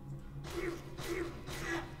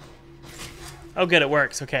 Oh, good, it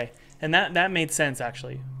works. Okay. And that made sense,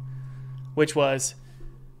 actually. Which was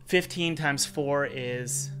 15 times 4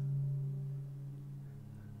 is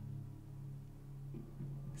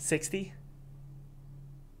 60?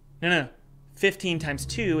 No. 15 times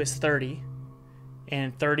 2 is 30.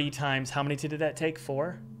 And 30 times, how many did that take?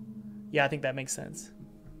 4? Yeah, I think that makes sense.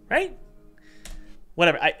 Right?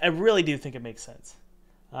 Whatever. I really do think it makes sense.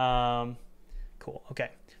 Cool. Okay.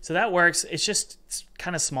 So that works. It's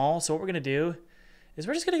kind of small. So what we're going to do is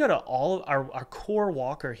we're just going to go to all of our core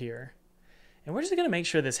walker here. And we're just going to make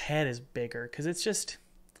sure this head is bigger because it's just,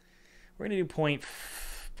 we're going to do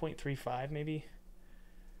 0.35 maybe.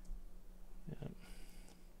 Yeah.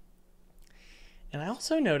 And I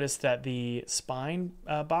also noticed that the spine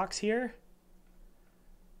box here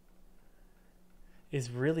is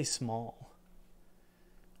really small.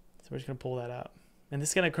 So we're just going to pull that out. And this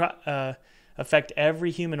is going to affect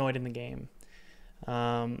every humanoid in the game.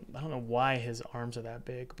 I don't know why his arms are that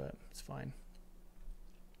big, but it's fine.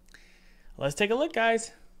 Let's take a look,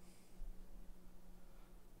 guys.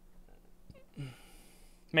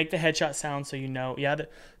 Make the headshot sound so you know. Yeah,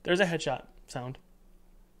 there's a headshot sound.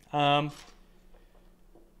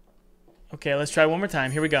 Okay, let's try one more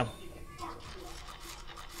time. Here we go.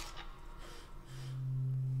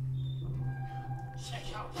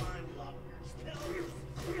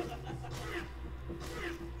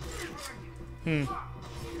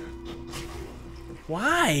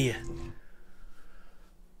 Why?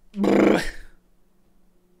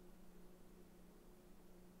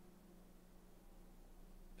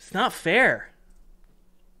 It's not fair.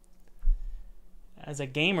 As a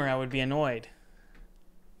gamer, I would be annoyed.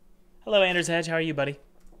 Hello, Anders Hedge. How are you, buddy?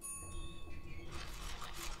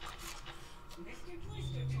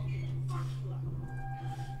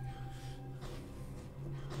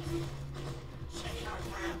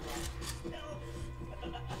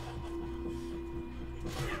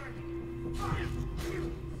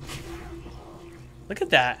 Look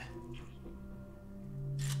at that.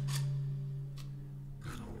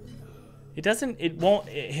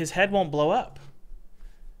 His head won't blow up.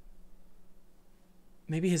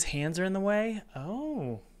 Maybe his hands are in the way?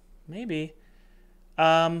 Oh, maybe.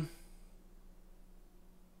 We're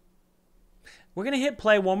going to hit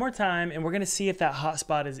play one more time, and we're going to see if that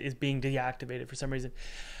hotspot is being deactivated for some reason.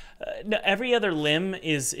 No, every other limb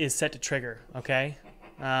is set to trigger, okay?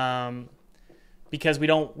 Because we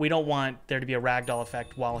don't want there to be a ragdoll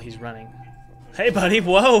effect while he's running. Hey, buddy,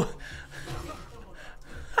 whoa!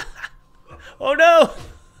 Oh, no!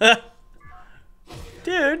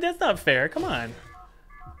 Dude, that's not fair. Come on.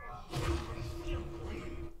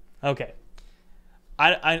 Okay.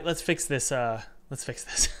 Let's fix this. Let's fix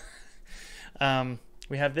this.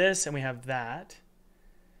 We have this and we have that.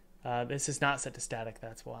 This is not set to static,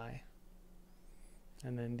 that's why.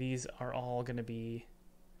 And then these are all going to be...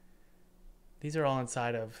 These are all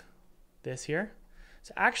inside of this here.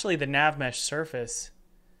 So actually the nav mesh surface,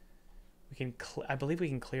 I believe we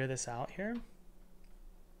can clear this out here.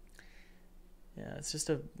 Yeah, it's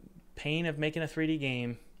just a pain of making a 3D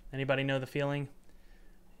game. Anybody know the feeling?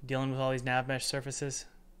 Dealing with all these nav mesh surfaces?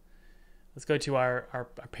 Let's go to our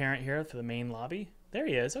parent here for the main lobby. There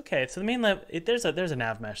he is. Okay, so the main there's a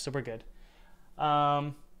nav mesh, so we're good.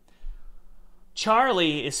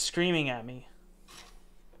 Charlie is screaming at me.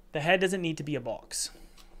 The head doesn't need to be a box.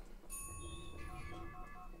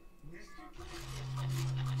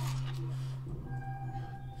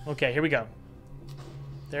 Okay, here we go.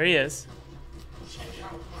 There he is.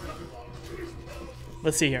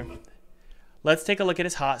 Let's see here. Let's take a look at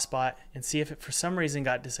his hotspot and see if it for some reason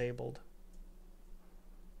got disabled.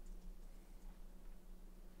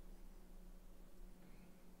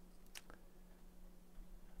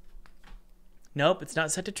 Nope, it's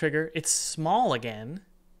not set to trigger. It's small again.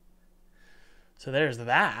 So there's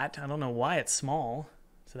that. I don't know why it's small.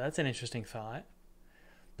 So that's an interesting thought.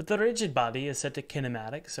 But the rigid body is set to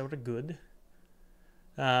kinematic, so we're good.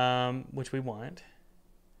 Which we want.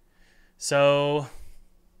 So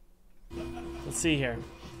let's see here.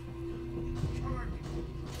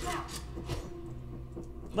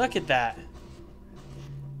 Look at that.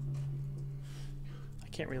 I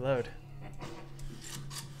can't reload.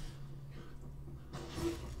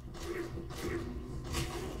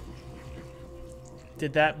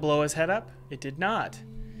 Did that blow his head up? It did not.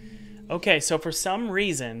 Okay, so for some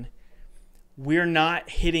reason, we're not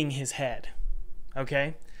hitting his head.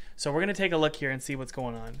 Okay? So we're going to take a look here and see what's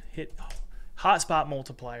going on. Hit hotspot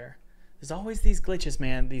multiplier. There's always these glitches,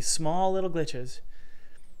 man. These small little glitches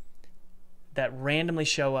that randomly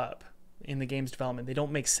show up in the game's development. They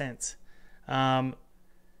don't make sense.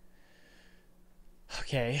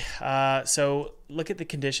 Okay, so look at the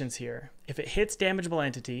conditions here. If it hits damageable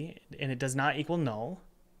entity and it does not equal null,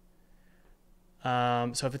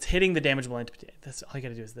 so if it's hitting the damageable entity, that's all you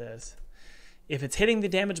gotta do is this. If it's hitting the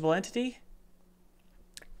damageable entity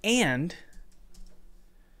and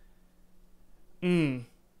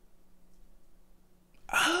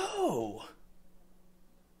oh,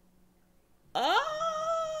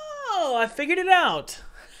 I figured it out.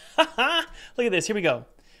 Look at this. Here we go.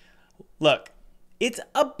 Look. It's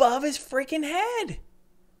above his freaking head.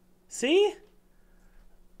 See?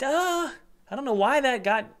 Duh. I don't know why that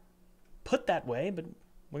got put that way, but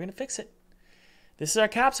we're going to fix it. This is our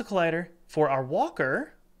capsule collider for our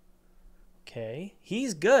walker. Okay.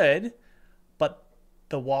 He's good, but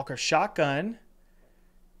the walker shotgun.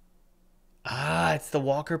 It's the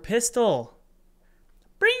walker pistol.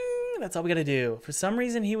 Bring! That's all we got to do. For some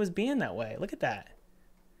reason, he was being that way. Look at that.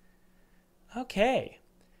 Okay.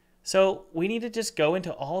 So we need to just go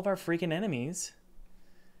into all of our freaking enemies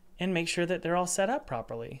and make sure that they're all set up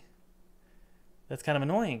properly. That's kind of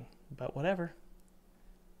annoying, but whatever.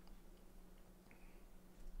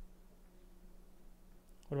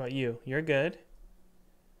 What about you? You're good.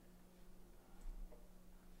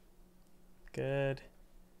 Good.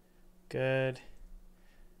 Good.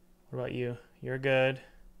 What about you? You're good.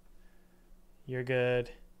 You're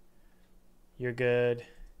good. You're good.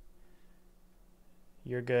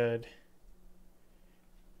 You're good.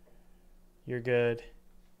 You're good.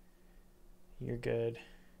 You're good.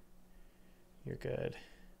 You're good.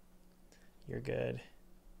 You're good.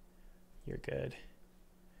 You're good.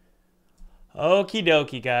 Okie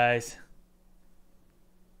dokie, guys.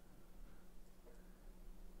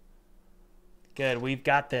 Good, we've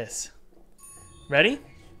got this. Ready?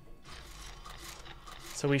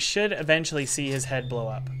 So we should eventually see his head blow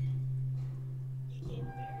up.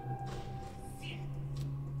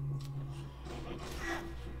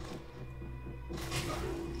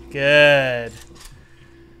 Good.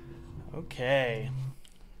 Okay.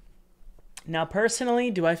 Now,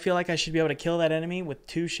 personally, do I feel like I should be able to kill that enemy with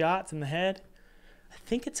 2 shots in the head? I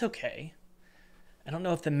think it's okay. I don't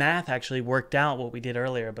know if the math actually worked out what we did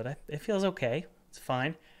earlier, but it feels okay. It's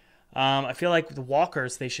fine. I feel like the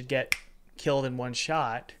walkers, they should get killed in 1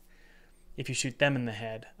 shot if you shoot them in the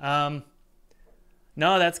head. No,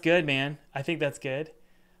 that's good, man. I think that's good.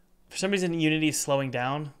 For some reason, Unity is slowing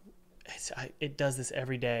down. It does this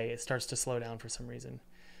every day. It starts to slow down for some reason.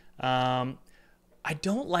 I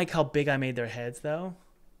don't like how big I made their heads, though.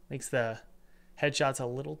 Makes the headshots a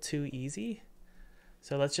little too easy.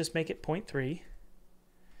 So let's just make it 0.3.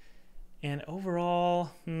 And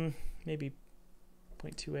overall, maybe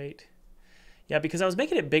 0.28. Yeah, because I was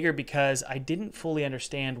making it bigger because I didn't fully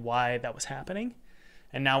understand why that was happening.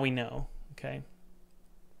 And now we know. Okay.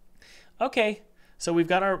 Okay. So we've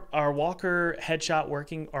got our walker headshot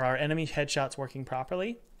working, or our enemy headshots working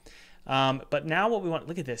properly. But now what we want,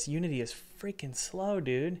 look at this. Unity is freaking slow,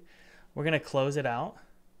 dude. We're going to close it out.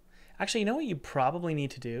 Actually, you know what you probably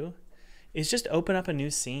need to do? Is just open up a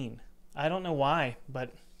new scene. I don't know why,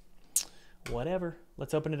 but whatever.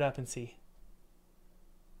 Let's open it up and see.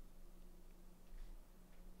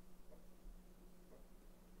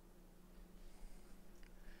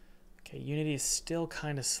 Okay, Unity is still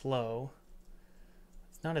kind of slow.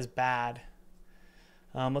 It's not as bad.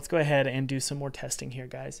 Let's go ahead and do some more testing here,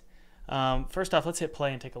 guys. First off, let's hit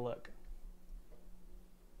play and take a look.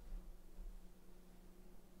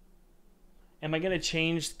 Am I going to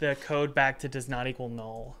change the code back to does not equal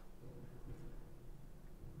null?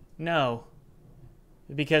 No,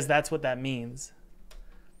 because that's what that means.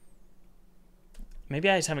 Maybe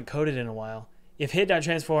I just haven't coded in a while. If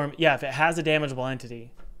hit.transform, yeah, if it has a damageable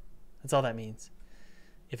entity, that's all that means.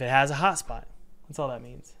 If it has a hotspot, that's all that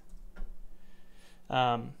means.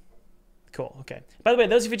 Cool, okay. By the way,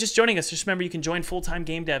 those of you just joining us, just remember you can join Full-Time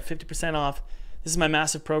Game Dev, 50% off. This is my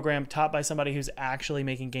massive program taught by somebody who's actually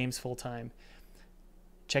making games full-time.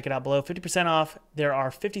 Check it out below, 50% off. There are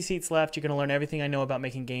 50 seats left. You're going to learn everything I know about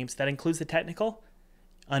making games. That includes the technical,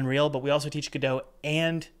 Unreal, but we also teach Godot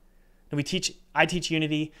and I teach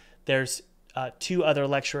Unity. There's 2 other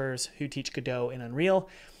lecturers who teach Godot and Unreal.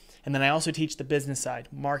 And then I also teach the business side,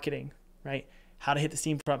 marketing, right? How to hit the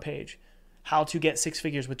Steam front page. How to get 6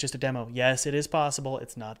 figures with just a demo. Yes, it is possible.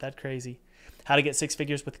 It's not that crazy. How to get 6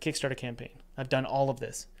 figures with a Kickstarter campaign. I've done all of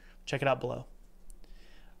this. Check it out below.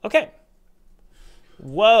 Okay.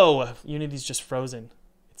 Whoa, Unity's just frozen.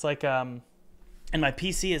 It's like, and my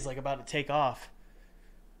PC is like about to take off.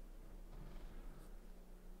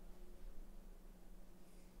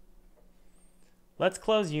 Let's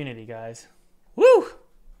close Unity, guys. Woo!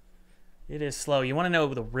 It is slow. You want to know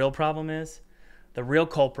what the real problem is? The real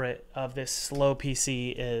culprit of this slow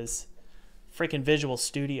PC is freaking Visual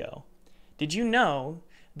Studio. Did you know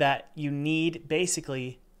that you need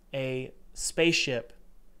basically a spaceship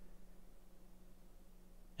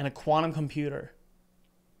and a quantum computer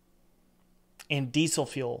and diesel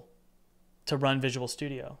fuel to run Visual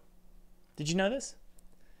Studio? Did you know this?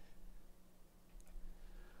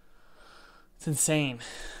 It's insane.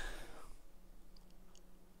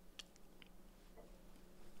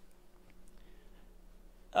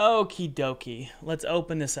 Okie dokie. Let's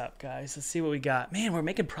open this up, guys. Let's see what we got. Man, we're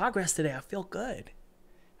making progress today. I feel good.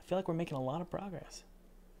 I feel like we're making a lot of progress.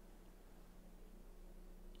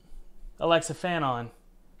 Alexa, fan on.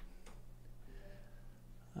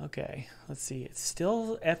 Okay, let's see. It's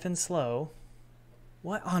still effing slow.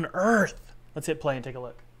 What on earth? Let's hit play and take a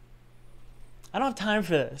look. I don't have time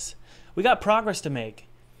for this. We got progress to make.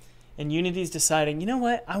 And Unity's deciding, you know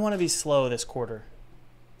what? I want to be slow this quarter.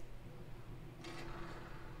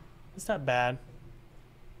 It's not bad.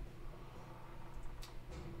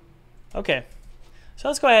 Okay, so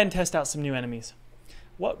let's go ahead and test out some new enemies.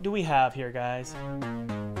 What do we have here, guys?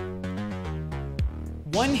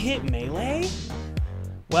 One hit melee?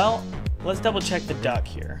 Well, let's double check the duck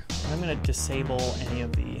here. I'm gonna disable any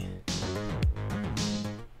of the,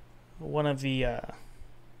 one of the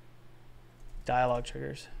dialogue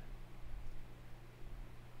triggers.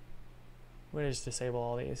 We'll just disable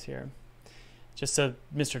all these here, just so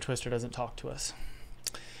Mr. Twister doesn't talk to us.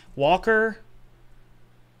 Walker,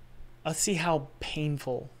 let's see how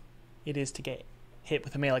painful it is to get hit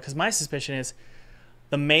with a melee, because my suspicion is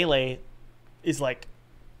the melee is like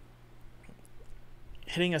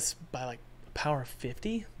hitting us by like a power of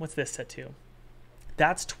 50. What's this set to?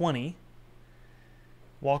 That's 20.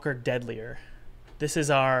 Walker deadlier. This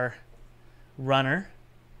is our runner.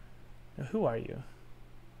 Now, who are you?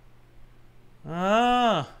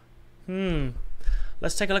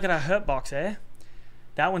 Let's take a look at our hurt box, eh?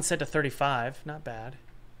 That one's set to 35. Not bad.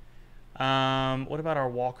 What about our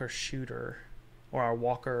Walker shooter or our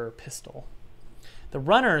Walker pistol? The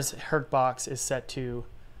runner's hurt box is set to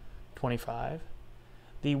 25.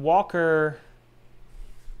 The Walker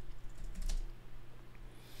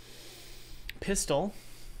pistol,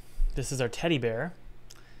 this is our teddy bear.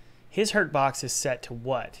 His hurt box is set to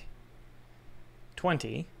what?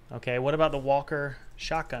 20. Okay, what about the Walker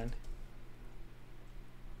shotgun?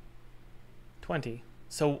 20.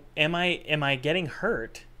 So am I getting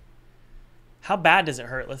hurt? How bad does it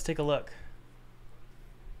hurt? Let's take a look.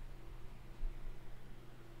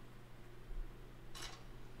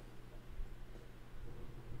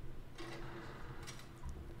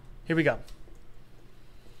 Here we go.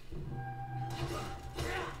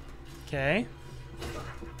 Okay.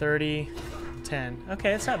 30, 10.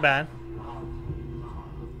 Okay, it's not bad.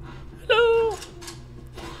 Hello.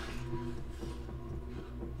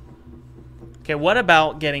 Okay, what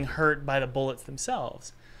about getting hurt by the bullets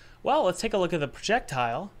themselves? Well, let's take a look at the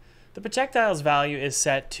projectile. The projectile's value is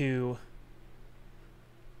set to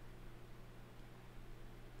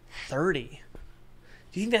 30.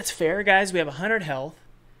 Do you think that's fair, guys? We have 100 health.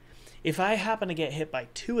 If I happen to get hit by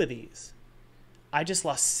 2 of these, I just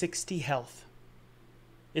lost 60 health.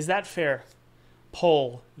 Is that fair?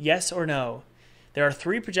 Poll, yes or no? There are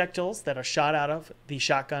 3 projectiles that are shot out of the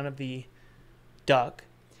shotgun of the duck.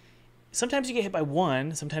 Sometimes you get hit by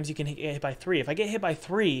 1. Sometimes you can get hit by 3. If I get hit by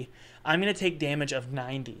 3, I'm going to take damage of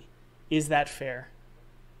 90. Is that fair?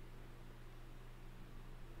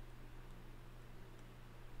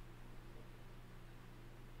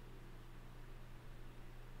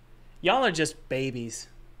 Y'all are just babies.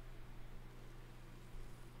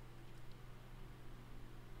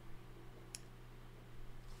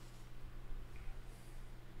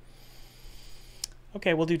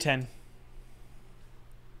 Okay, we'll do 10.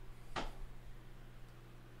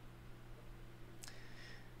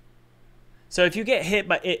 So if you get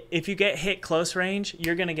hit close range,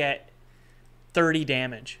 you're gonna get 30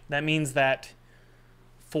 damage. That means that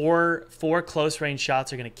four close range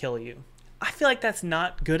shots are gonna kill you. I feel like that's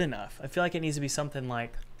not good enough. I feel like it needs to be something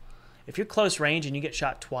like, if you're close range and you get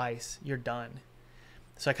shot twice, you're done.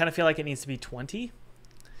 So I kind of feel like it needs to be 20.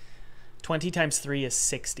 20 times 3 is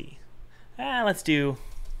 60. Let's do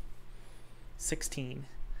 16.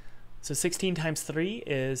 So 16 times 3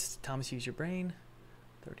 is, Thomas, use your brain,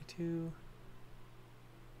 32.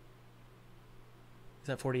 Is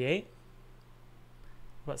that 48?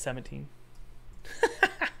 What about 17?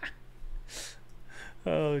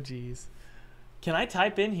 Oh, geez. Can I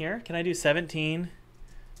type in here? Can I do 17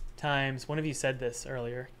 times, one of you said this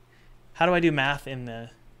earlier. How do I do math in the,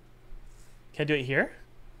 can I do it here?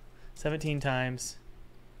 17 times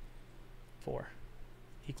 4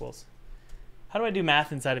 equals. How do I do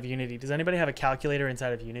math inside of Unity? Does anybody have a calculator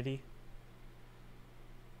inside of Unity?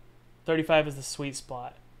 35 is the sweet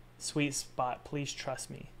spot. Sweet spot, please trust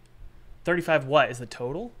me. 35 what is the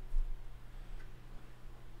total?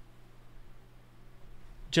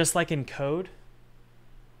 Just like in code?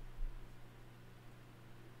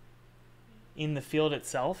 In the field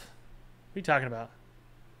itself? What are you talking about?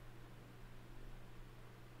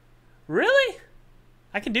 Really?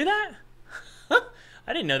 I can do that?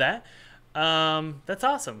 I didn't know that. That's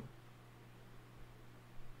awesome.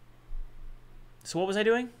 So what was I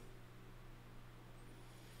doing?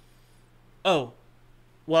 Oh,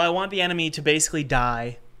 well, I want the enemy to basically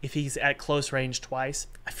die if he's at close range twice.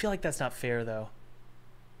 I feel like that's not fair, though.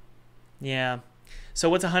 Yeah. So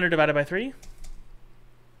what's 100 divided by 3?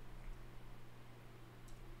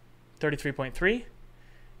 33.3.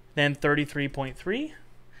 Then 33.3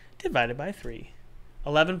 divided by 3.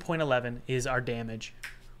 11.11 is our damage.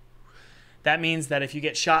 That means that if you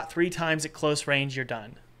get shot 3 times at close range, you're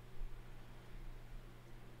done.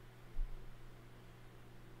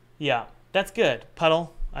 Yeah, that's good.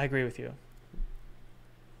 Puddle, I agree with you.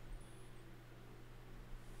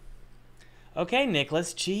 Okay,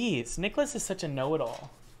 Nicholas. Jeez, Nicholas is such a know-it-all.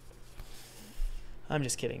 I'm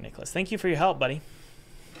just kidding, Nicholas. Thank you for your help, buddy.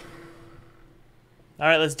 All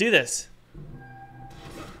right, let's do this.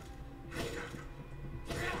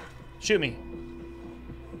 Shoot me.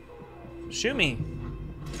 Shoot me.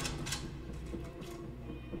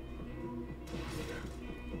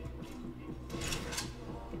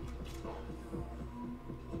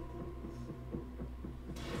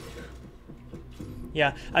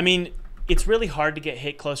 Yeah, I mean, it's really hard to get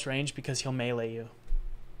hit close range because he'll melee you.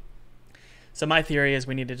 So my theory is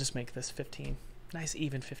we need to just make this 15. Nice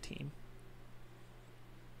even 15.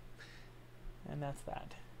 And that's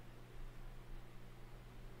that.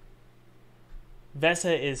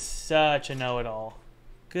 Vesa is such a know-it-all.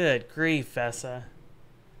 Good grief, Vesa.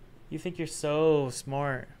 You think you're so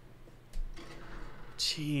smart.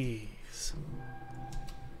 Jeez.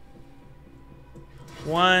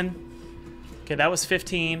 1. Okay, that was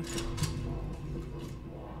 15.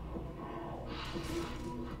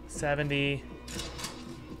 70.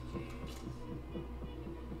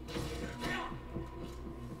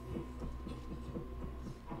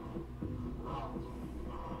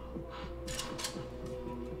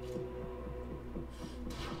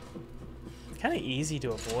 Kind of easy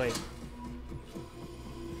to avoid.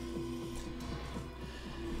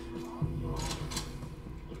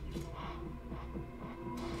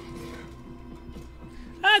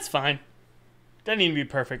 That's fine. Doesn't need to be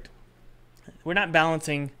perfect. We're not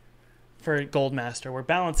balancing for Gold Master. We're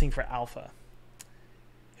balancing for Alpha.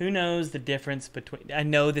 Who knows the difference between... I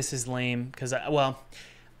know this is lame because, well,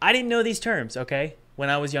 I didn't know these terms, okay,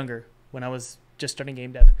 when I was younger, when I was just starting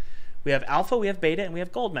game dev. We have Alpha, we have Beta, and we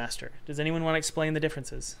have Gold Master. Does anyone want to explain the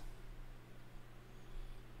differences?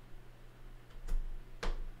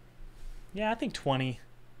 Yeah, I think 20.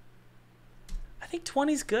 I think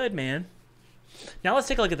 20's good, man. Now let's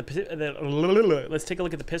take a look at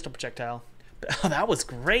the pistol projectile. Oh, that was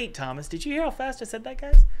great, Thomas. Did you hear how fast I said that,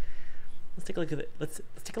 guys? Let's take a look at it. Let's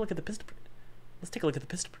take a look at the pistol. Let's take a look at the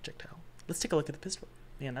pistol projectile. Let's take a look at the pistol.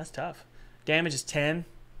 Man, that's tough. Damage is 10.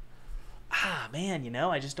 Ah, man, you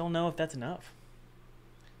know, I just don't know if that's enough.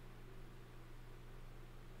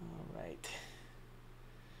 All right.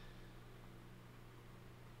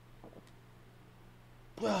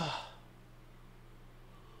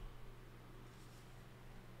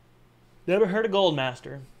 Never heard of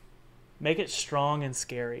Goldmaster. Make it strong and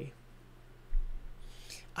scary.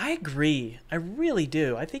 I agree. I really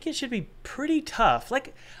do. I think it should be pretty tough.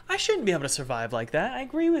 Like, I shouldn't be able to survive like that. I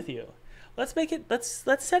agree with you. Let's make it, let's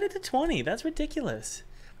set it to 20. That's ridiculous.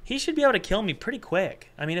 He should be able to kill me pretty quick.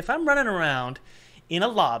 I mean, if I'm running around in a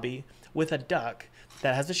lobby with a duck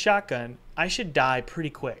that has a shotgun, I should die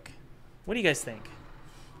pretty quick. What do you guys think?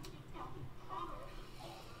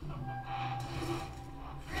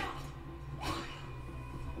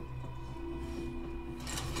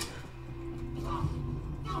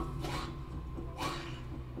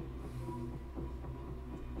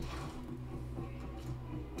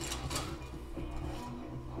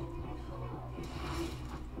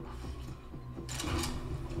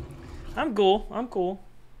 I'm cool. I'm cool.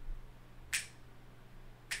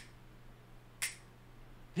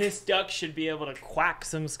 This duck should be able to quack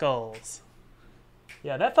some skulls.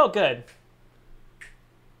 Yeah, that felt good.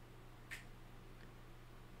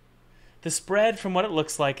 The spread, from what it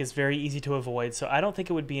looks like, is very easy to avoid, so I don't think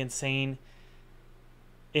it would be insane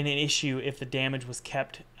in an issue if the damage was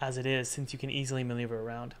kept as it is, since you can easily maneuver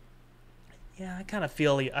around. Yeah, I kind of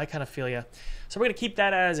feel you. So we're going to keep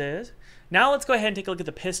that as is. Now let's go ahead and take a look at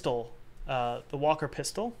the pistol. The Walker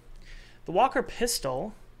pistol. The Walker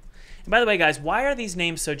pistol. And by the way, guys, why are these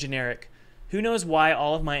names so generic? Who knows why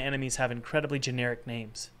all of my enemies have incredibly generic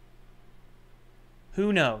names?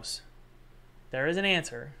 Who knows? There is an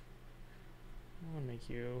answer. I'm going to make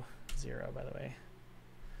you 0, by the way.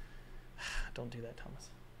 Don't do that, Thomas.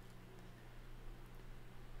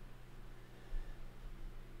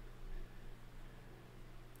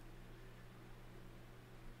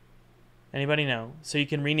 Anybody know? So you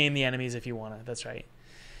can rename the enemies if you want to. That's right.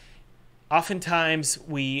 Oftentimes,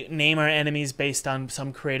 we name our enemies based on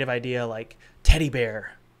some creative idea like teddy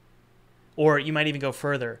bear. Or you might even go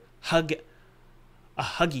further. A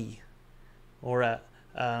Huggy. Or a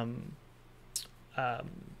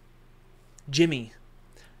Jimmy.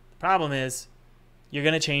 The problem is, you're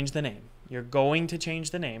going to change the name. You're going to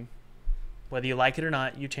change the name. Whether you like it or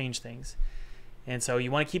not, you change things. And so you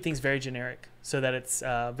want to keep things very generic so that it's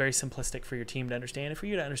very simplistic for your team to understand and for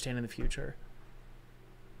you to understand in the future.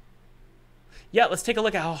 Yeah, let's take a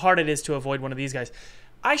look at how hard it is to avoid one of these guys.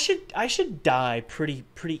 I should die pretty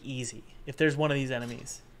easy if there's one of these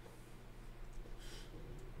enemies.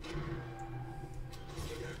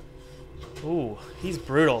 Ooh, he's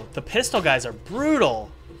brutal. The pistol guys are brutal.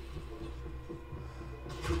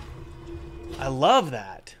 I love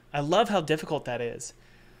that. I love how difficult that is.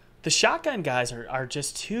 The shotgun guys are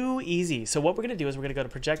just too easy. So what we're going to do is we're going to go to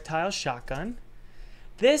projectile shotgun.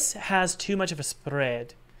 This has too much of a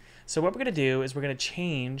spread. So what we're going to do is we're going to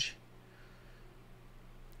change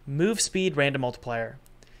move speed random multiplier.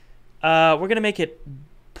 We're going to make it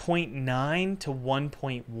 0.9 to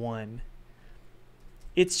 1.1.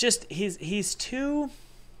 It's just it's too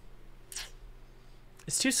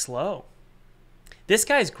slow. This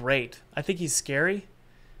guy's great. I think he's scary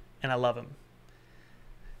and I love him.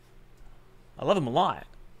 I love him a lot.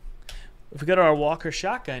 If we go to our Walker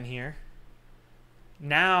shotgun here,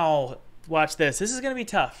 now watch this. This is going to be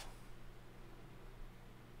tough.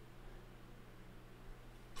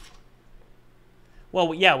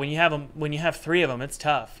 Well, yeah, when you have 3 of them, it's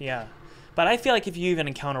tough. Yeah, but I feel like if you even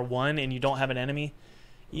encounter one and you don't have an enemy,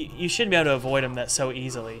 you shouldn't be able to avoid them that so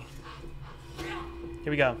easily.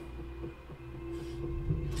 Here we go.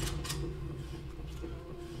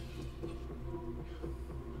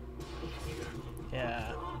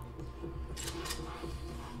 Yeah.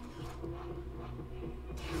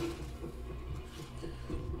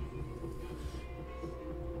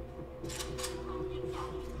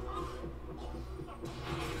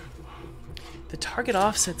 The target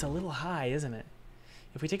offset's a little high, isn't it?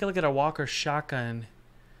 If we take a look at our Walker shotgun,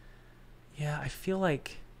 yeah, I feel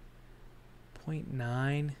like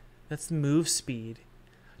 0.9. That's the move speed.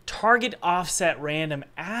 Target offset random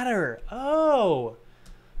adder. Oh,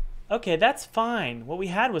 okay, that's fine. What we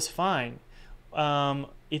had was fine.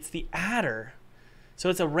 It's the adder. So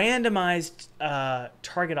it's a randomized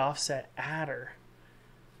target offset adder.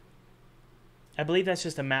 I believe that's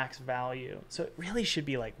just a max value. So it really should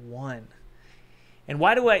be like 1. And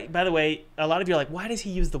why do I, by the way, a lot of you are like, why does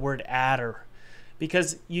he use the word adder?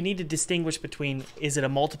 Because you need to distinguish between, is it a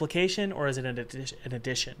multiplication or is it an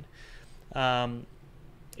addition?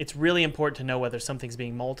 It's really important to know whether something's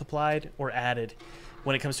being multiplied or added.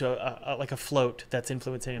 when it comes to like a float that's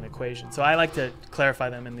influencing an equation. So I like to clarify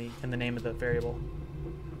them in the name of the variable.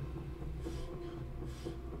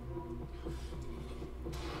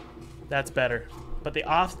 That's better. But the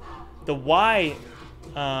y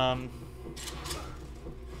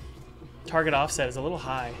target offset is a little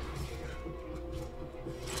high.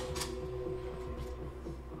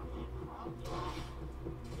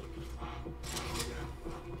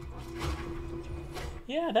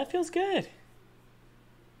 Yeah, that feels good.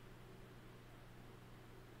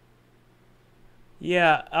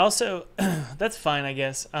 Yeah, also, that's fine, I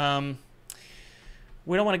guess.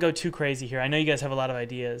 We don't want to go too crazy here. I know you guys have a lot of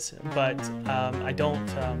ideas, but I don't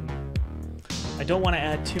want to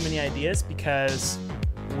add too many ideas because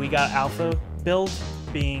we got alpha build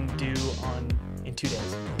being due in 2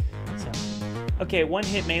 days. So, okay, one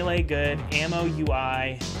hit melee, good. Ammo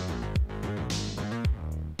UI.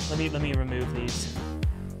 Let me remove these.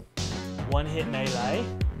 One hit melee.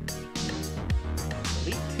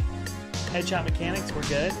 Elite. Headshot mechanics, we're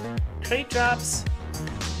good. Crate drops.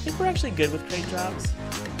 I think we're actually good with crate drops.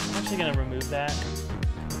 I'm actually gonna remove that.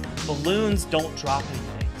 Balloons don't drop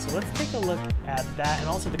anything. So let's take a look at that. And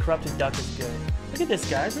also the corrupted duck is good. Look at this,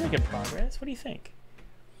 guys. Really good progress. What do you think?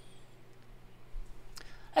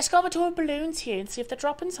 Let's go over to our balloons here and see if they're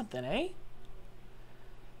dropping something, eh?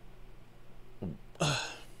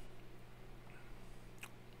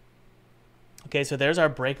 Okay, so there's our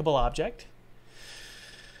breakable object.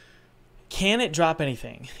 Can it drop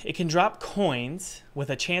anything? It can drop coins with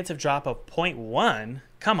a chance of drop of 0.1.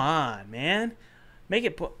 Come on, man. Make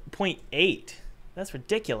it 0.8. That's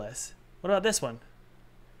ridiculous. What about this one?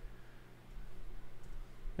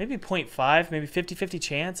 Maybe 0.5, maybe 50-50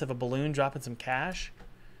 chance of a balloon dropping some cash.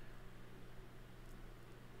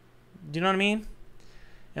 Do you know what I mean?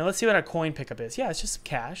 Now let's see what our coin pickup is. Yeah, it's just some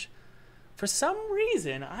cash. For some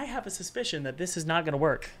reason, I have a suspicion that this is not going to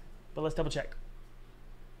work. But let's double check.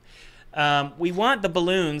 We want the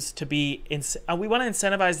balloons to be... we want to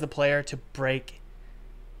incentivize the player to break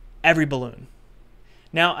every balloon.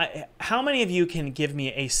 Now, how many of you can give me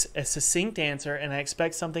a succinct answer, and I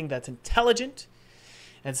expect something that's intelligent,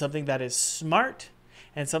 and something that is smart,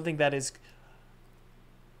 and something that is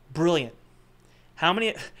brilliant? How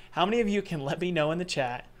many of you can let me know in the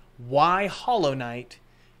chat why Hollow Knight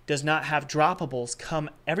does not have droppables come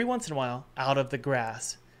every once in a while out of the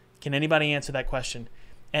grass? Can anybody answer that question?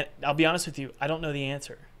 And I'll be honest with you, I don't know the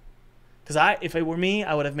answer. Because if it were me,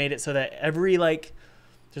 I would have made it so that every, like,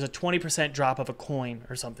 there's a 20% drop of a coin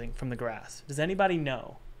or something from the grass. Does anybody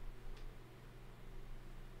know?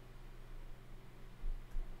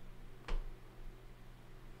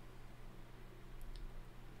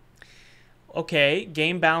 Okay,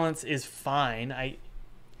 game balance is fine.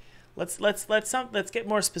 Let's get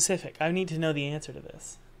more specific. I need to know the answer to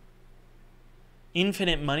this.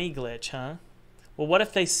 Infinite money glitch, huh? Well, what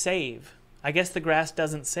if they save? I guess the grass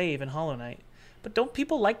doesn't save in Hollow Knight. But don't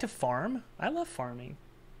people like to farm? I love farming.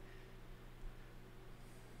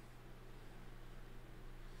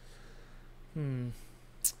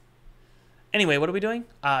 Anyway, what are we doing?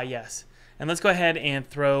 Yes. And let's go ahead and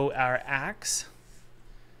throw our axe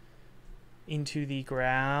into the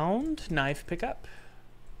ground. Knife pickup.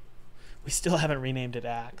 We still haven't renamed it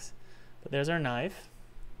axe. But there's our knife.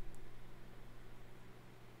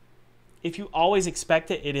 If you always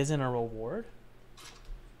expect it, it isn't a reward.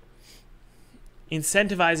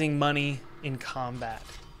 Incentivizing money in combat.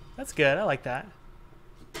 That's good. I like that.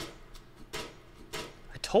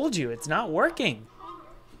 I told you, it's not working.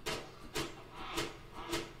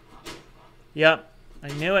 Yep, I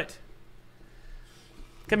knew it.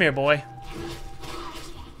 Come here, boy.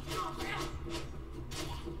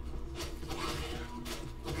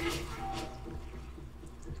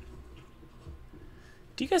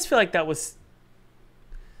 Do you guys feel like that was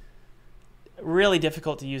really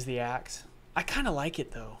difficult to use the axe? I kind of like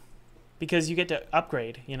it, though, because you get to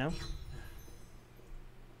upgrade, you know?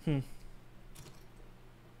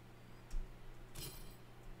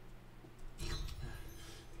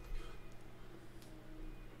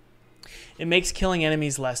 It makes killing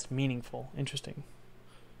enemies less meaningful. Interesting.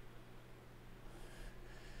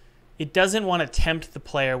 It doesn't want to tempt the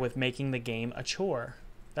player with making the game a chore.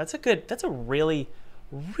 That's a really,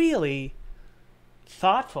 really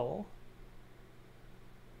thoughtful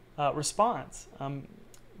response.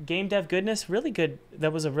 Game dev goodness, really good.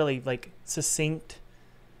 That was a really, like, succinct,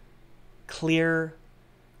 clear,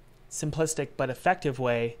 simplistic, but effective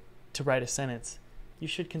way to write a sentence. You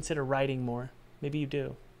should consider writing more. Maybe you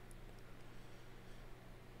do.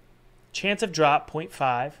 Chance of drop,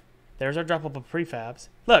 0.5. There's our droppable prefabs.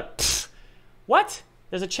 Look, what?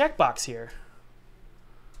 There's a checkbox here.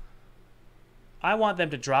 I want them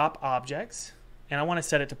to drop objects, and I want to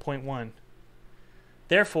set it to 0.1.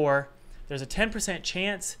 Therefore, there's a 10%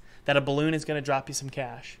 chance that a balloon is going to drop you some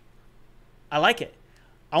cash. I like it.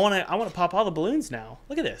 I want to pop all the balloons now.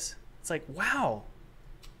 Look at this. It's like, wow.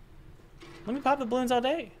 Let me pop the balloons all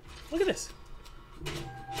day. Look at this.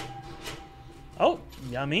 Oh,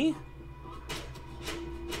 yummy.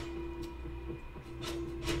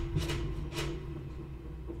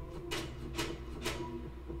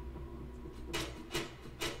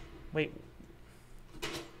 Wait.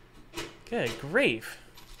 Good grief.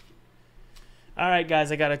 All right,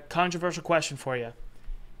 guys, I got a controversial question for you.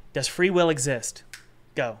 Does free will exist?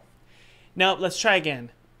 Go. Now, let's try again.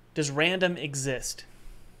 Does random exist?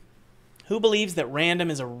 Who believes that random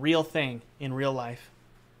is a real thing in real life?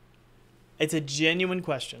 It's a genuine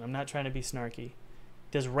question. I'm not trying to be snarky.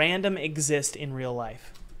 Does random exist in real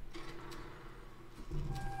life?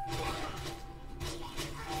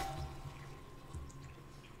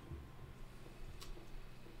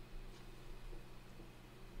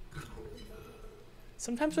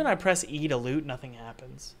 Sometimes when I press E to loot, nothing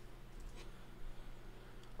happens.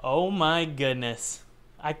 Oh my goodness.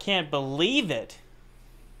 I can't believe it.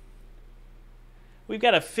 We've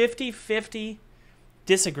got a 50-50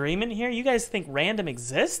 disagreement here. You guys think random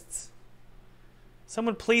exists?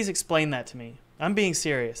 Someone please explain that to me. I'm being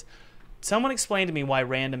serious. Someone explain to me why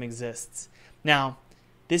random exists. Now,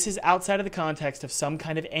 this is outside of the context of some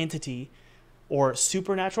kind of entity or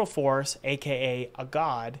supernatural force, aka a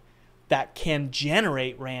god, that can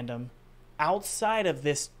generate random outside of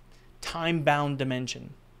this time-bound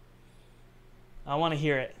dimension. I want to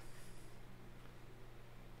hear it.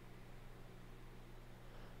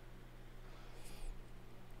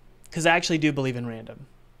 Because I actually do believe in random.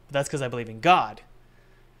 But that's because I believe in God.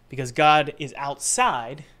 Because God is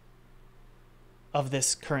outside of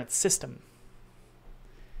this current system.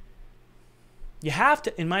 You have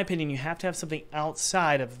to, in my opinion, you have to have something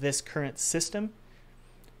outside of this current system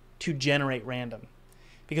to generate random.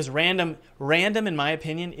 Because random, in my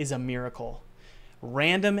opinion, is a miracle.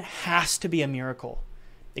 Random has to be a miracle.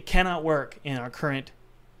 It cannot work in our current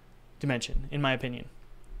dimension, in my opinion.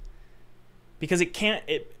 Because it can't,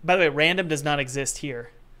 by the way, random does not exist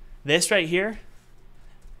here. This right here,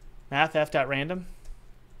 mathf.random,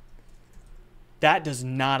 that does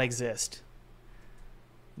not exist.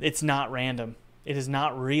 It's not random. It is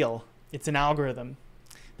not real. It's an algorithm.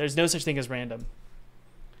 There's no such thing as random.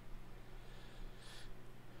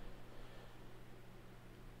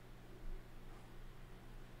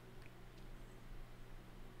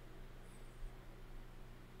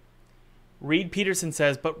 Reed Peterson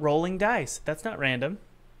says, but rolling dice, that's not random.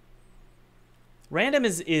 Random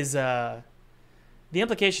is the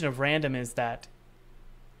implication of random is that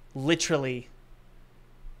literally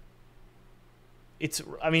it's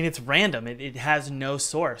random. It has no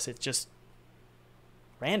source. It's just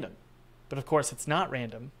random. But of course it's not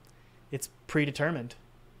random. It's predetermined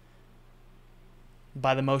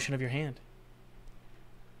by the motion of your hand.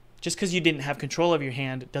 Just because you didn't have control of your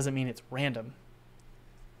hand doesn't mean it's random.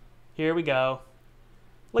 Here we go.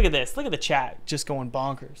 Look at this. Look at the chat just going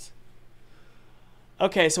bonkers.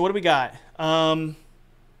 Okay, so what do we got? Yeah,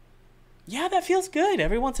 that feels good.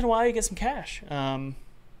 Every once in a while you get some cash. I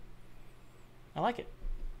like it.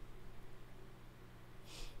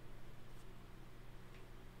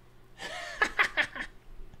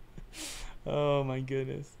 Oh my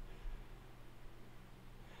goodness.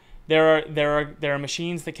 There are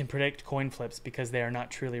machines that can predict coin flips because they are not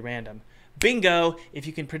truly random. Bingo! If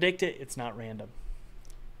you can predict it, it's not random.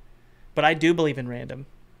 But I do believe in random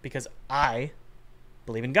because I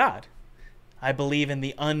believe in God. I believe in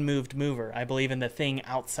the unmoved mover. I believe in the thing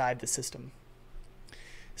outside the system.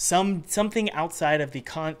 Something outside of the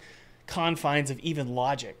confines of even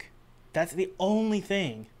logic. That's the only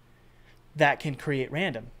thing that can create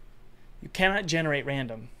random. You cannot generate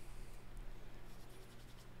random.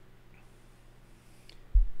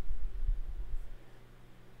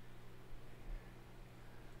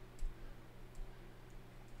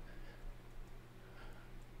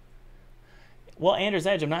 Well, Anders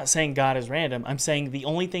Edge, I'm not saying God is random. I'm saying the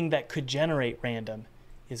only thing that could generate random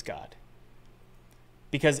is God.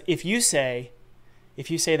 Because if you say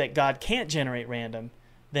that God can't generate random,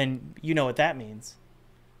 then you know what that means.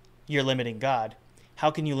 You're limiting God. How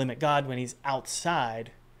can you limit God when he's outside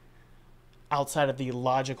of the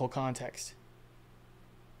logical context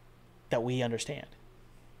that we understand?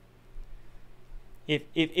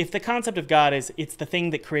 If the concept of God is it's the thing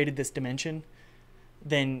that created this dimension,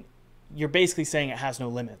 then you're basically saying it has no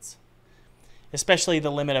limits, especially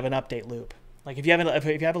the limit of an update loop. Like if you have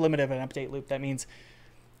a limit of an update loop, that means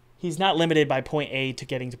he's not limited by point A to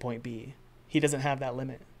getting to point B. He doesn't have that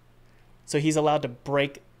limit. So he's allowed to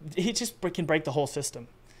break, he just can break the whole system.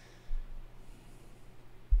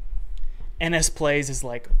 NS Plays is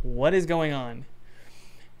like, what is going on?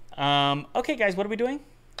 Okay, guys, what are we doing?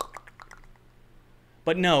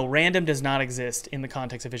 But no, random does not exist in the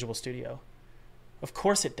context of Visual Studio. Of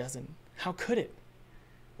course it doesn't. How could it?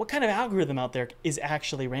 What kind of algorithm out there is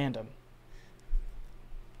actually random?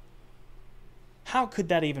 How could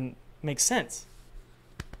that even make sense?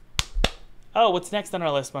 Oh, what's next on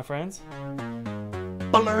our list, my friends?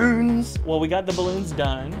 Balloons! Well, we got the balloons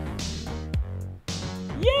done.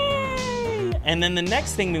 Yay! And then the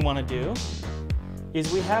next thing we want to do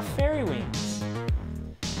is we have fairy wings.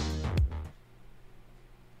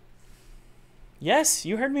 Yes,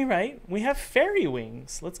 you heard me right. We have fairy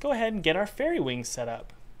wings. Let's go ahead and get our fairy wings set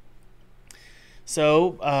up.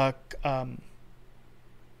 So,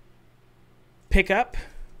 pick up,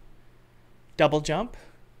 double jump.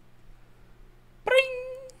 Bring!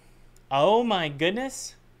 Oh my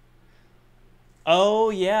goodness. Oh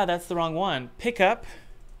yeah, that's the wrong one. Pick up,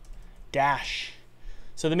 dash.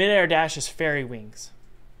 So the midair dash is fairy wings.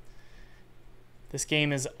 This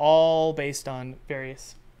game is all based on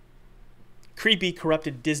various creepy,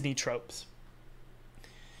 corrupted Disney tropes.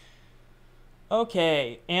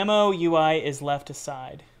 Okay, ammo UI is left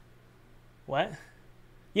aside. What?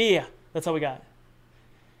 Yeah, that's all we got.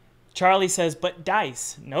 Charlie says, but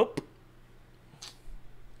dice. Nope.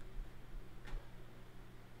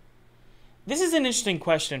 This is an interesting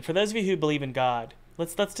question. For those of you who believe in God,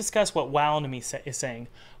 let's discuss what Wownemy is saying.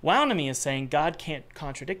 Wownemy is saying God can't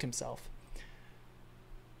contradict himself.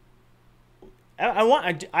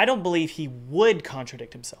 I don't believe he would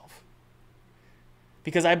contradict himself,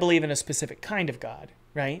 because I believe in a specific kind of God,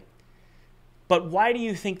 right? But why do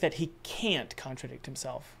you think that he can't contradict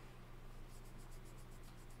himself?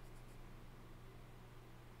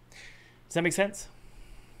 Does that make sense?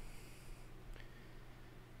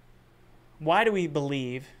 Why do we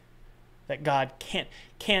believe that God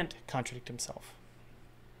can't contradict himself?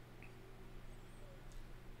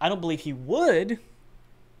 I don't believe he would,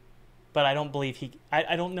 but I don't believe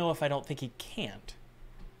I don't know if I don't think he can't.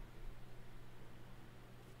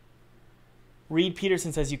 Reed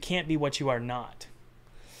Peterson says you can't be what you are not.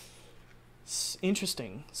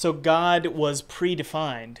 Interesting. So God was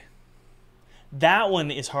predefined. That one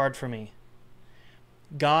is hard for me.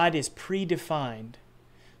 God is predefined.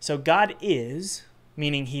 So God is,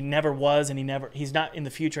 meaning he never was and he's not in the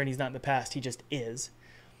future and he's not in the past. He just is.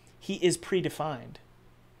 He is predefined.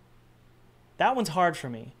 That one's hard for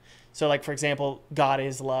me. So like, for example, God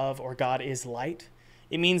is love or God is light.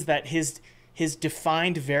 It means that his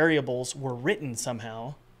defined variables were written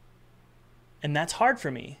somehow. And that's hard for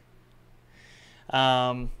me.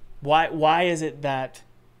 Why is it that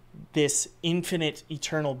this infinite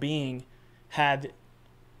eternal being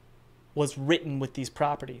was written with these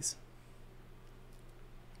properties?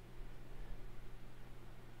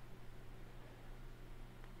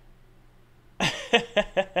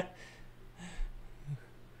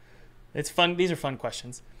 It's fun. These are fun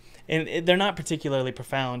questions. And they're not particularly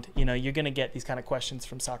profound. You know, you're going to get these kind of questions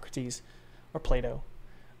from Socrates or Plato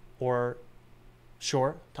or,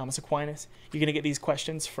 sure, Thomas Aquinas. You're going to get these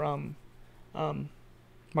questions from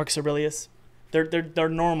Marcus Aurelius. They're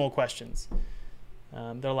normal questions.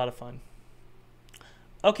 They're a lot of fun.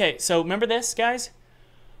 Okay, so remember this, guys?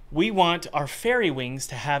 We want our fairy wings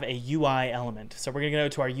to have a UI element. So we're going to go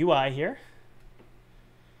to our UI here.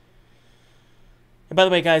 And by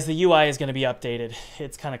the way, guys, the UI is going to be updated.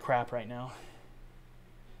 It's kind of crap right now.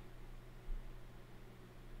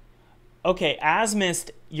 Okay,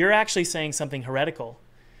 Asmist, you're actually saying something heretical.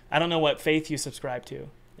 I don't know what faith you subscribe to,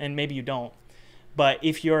 and maybe you don't. But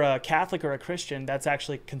if you're a Catholic or a Christian, that's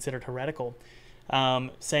actually considered heretical.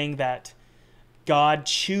 Saying that God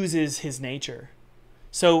chooses his nature.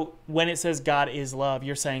 So when it says God is love,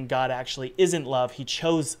 you're saying God actually isn't love. He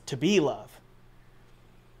chose to be love.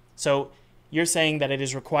 So you're saying that it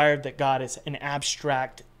is required that God is an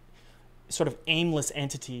abstract, sort of aimless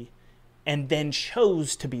entity and then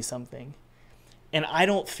chose to be something. And I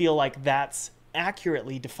don't feel like that's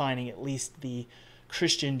accurately defining at least the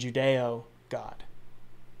Christian Judeo God.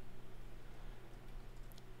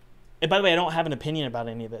 And by the way, I don't have an opinion about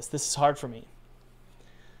any of this. This is hard for me.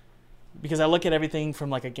 Because I look at everything from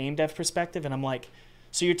like a game dev perspective and I'm like,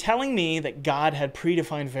 so you're telling me that God had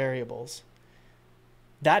predefined variables.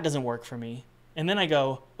 That doesn't work for me. And then I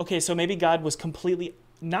go, okay, so maybe God was completely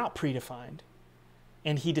not predefined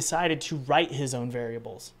and he decided to write his own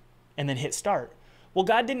variables and then hit start. Well,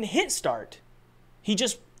 God didn't hit start. He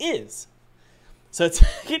just is. So it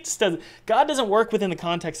just doesn't, God doesn't work within the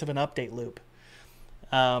context of an update loop.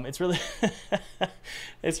 It's really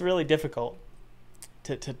it's really difficult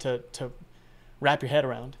to wrap your head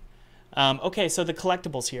around. Okay, so the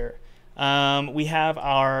collectibles here. We have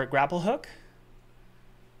our grapple hook.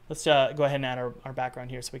 Let's go ahead and add our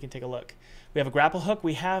background here so we can take a look. We have a grapple hook.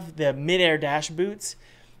 We have the midair dash boots.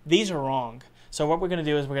 These are wrong. So what we're going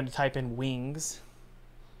to do is we're going to type in wings.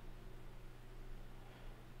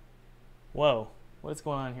 Whoa, what's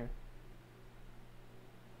going on here?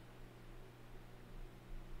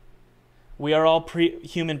 We are all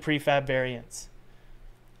human prefab variants.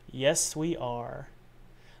 Yes, we are.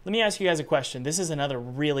 Let me ask you guys a question. This is another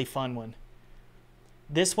really fun one.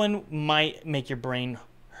 This one might make your brain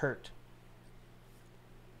hurt.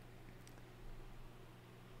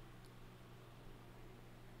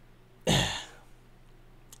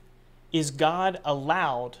 Is God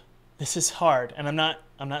allowed? This is hard, and I'm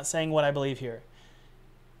not saying what I believe here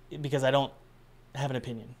because I don't have an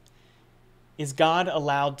opinion. Is God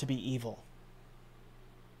allowed to be evil?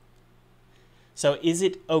 So is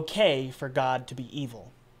it okay for God to be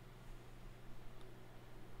evil?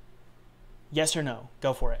 Yes or no?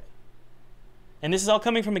 Go for it. And this is all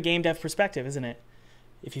coming from a game dev perspective, isn't it?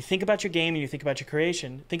 If you think about your game and you think about your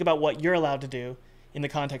creation, think about what you're allowed to do in the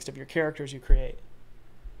context of your characters you create.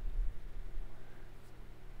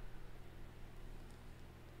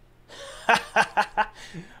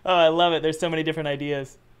 Oh, I love it. There's so many different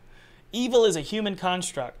ideas. Evil is a human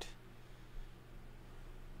construct.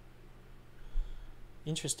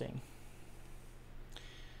 Interesting.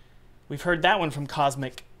 We've heard that one from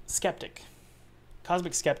Cosmic Skeptic.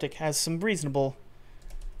 Cosmic Skeptic has some reasonable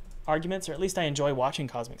arguments, or at least I enjoy watching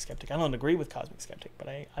Cosmic Skeptic. I don't agree with Cosmic Skeptic, but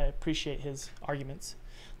I appreciate his arguments.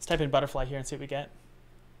 Let's type in butterfly here and see what we get.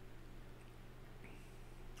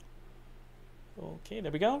 Okay,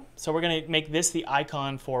 there we go. So we're going to make this the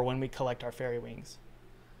icon for when we collect our fairy wings.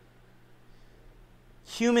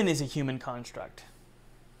 Human is a human construct.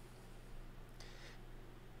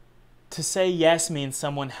 To say yes means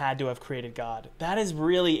someone had to have created God. That is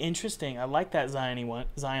really interesting. I like that Zion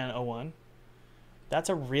 01. That's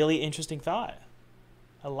a really interesting thought.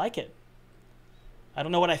 I like it. I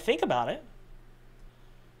don't know what I think about it.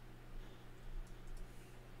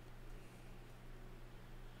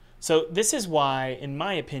 So this is why, in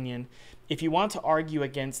my opinion, if you want to argue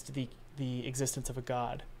against the existence of a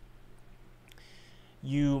God,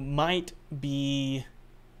 you might be...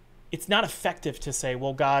 It's not effective to say,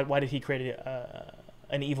 well, God, why did he create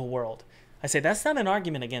an evil world? I say that's not an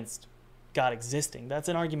argument against God existing. That's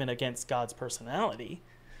an argument against God's personality.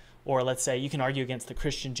 Or let's say you can argue against the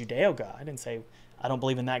Christian Judeo God and say, I don't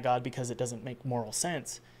believe in that God because it doesn't make moral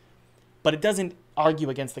sense. But it doesn't argue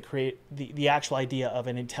against the actual idea of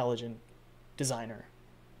an intelligent designer.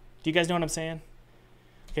 Do you guys know what I'm saying?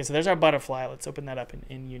 Okay, so there's our butterfly. Let's open that up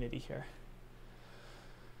in Unity here.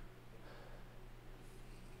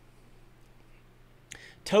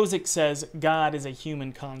 Tozik says God is a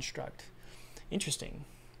human construct. Interesting.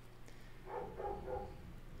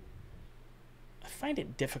 I find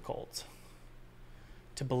it difficult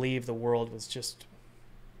to believe the world was just...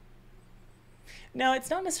 Now, it's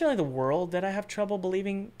not necessarily the world that I have trouble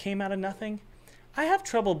believing came out of nothing. I have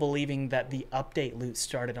trouble believing that the update loop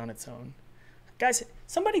started on its own. Guys,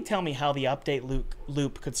 somebody tell me how the update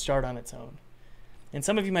loop could start on its own. And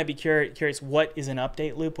some of you might be curious, what is an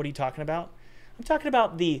update loop? What are you talking about? I'm talking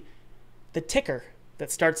about the ticker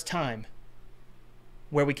that starts time,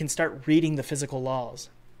 where we can start reading the physical laws.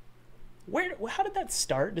 How did that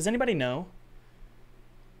start? Does anybody know?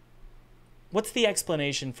 What's the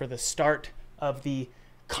explanation for the start of the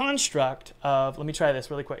construct of... Let me try this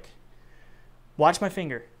really quick. Watch my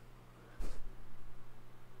finger.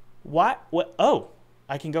 What? Oh,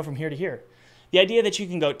 I can go from here to here. The idea that you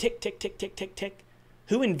can go tick, tick, tick, tick, tick, tick.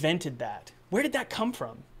 Who invented that? Where did that come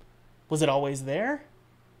from? Was it always there?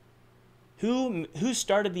 Who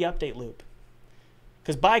started the update loop?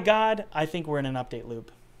 Because by God, I think we're in an update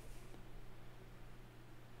loop.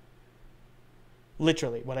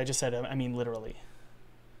 Literally, what I just said, I mean literally.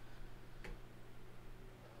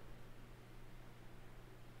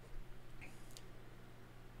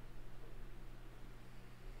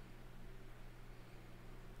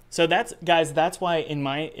 So that's, guys, that's why in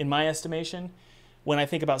my estimation, when I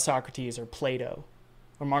think about Socrates or Plato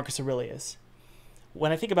or Marcus Aurelius,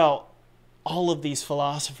 when I think about all of these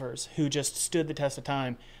philosophers who just stood the test of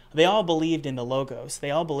time, they all believed in the logos.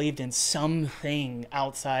 They all believed in something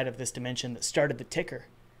outside of this dimension that started the ticker.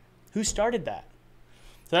 Who started that?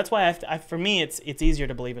 So that's why, for me, it's easier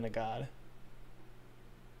to believe in a God.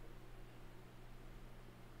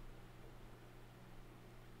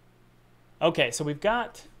 Okay, so we've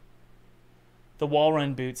got the wall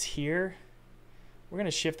run boots here. We're going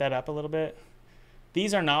to shift that up a little bit.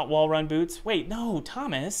 These are not wall run boots. Wait, no,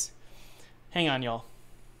 Thomas. Hang on, y'all.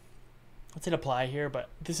 Let's hit apply here, but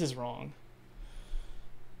this is wrong.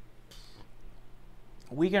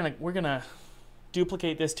 We're gonna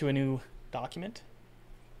duplicate this to a new document.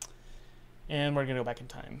 And we're gonna go back in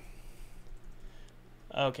time.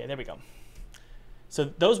 Okay, there we go. So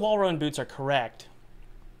those wall run boots are correct.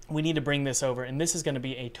 We need to bring this over, and this is gonna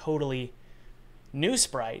be a totally new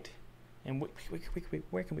sprite. And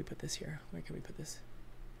where can we put this here? Where can we put this?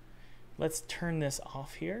 Let's turn this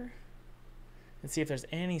off here and see if there's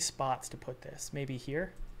any spots to put this. Maybe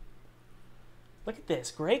here. Look at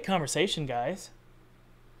this. Great conversation, guys.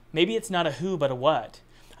 Maybe it's not a who, but a what.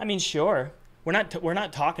 I mean, sure. We're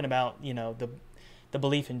not talking about, you know, the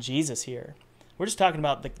belief in Jesus here. We're just talking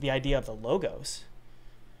about the idea of the logos.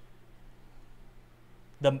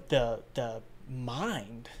 The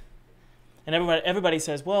mind. And everybody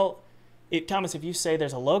says, well, Thomas, if you say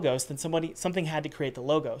there's a logos, then something had to create the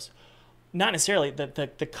logos. Not necessarily.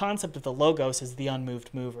 The concept of the logos is the unmoved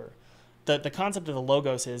mover. The concept of the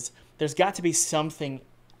logos is there's got to be something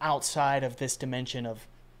outside of this dimension of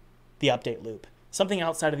the update loop. Something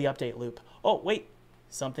outside of the update loop. Oh, wait.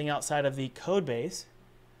 Something outside of the code base,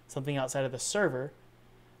 something outside of the server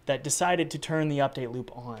that decided to turn the update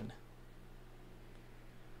loop on.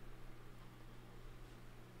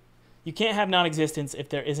 You can't have non-existence if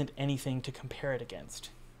there isn't anything to compare it against.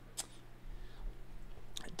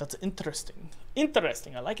 That's interesting.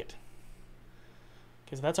 Interesting, I like it.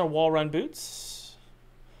 Okay, so that's our wall run boots.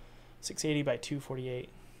 680 by 248.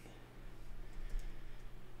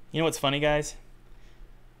 You know what's funny, guys?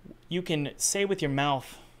 You can say with your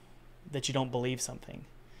mouth that you don't believe something,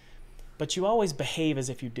 but you always behave as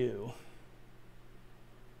if you do.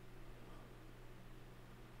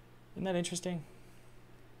 Isn't that interesting?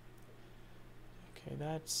 Okay,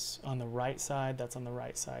 that's on the right side, that's on the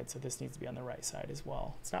right side, so this needs to be on the right side as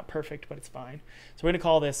well. It's not perfect, but it's fine. So we're going to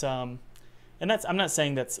call this, and I'm not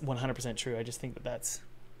saying that's 100% true, I just think that that's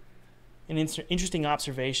an interesting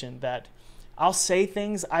observation that I'll say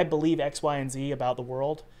things, I believe X, Y, and Z about the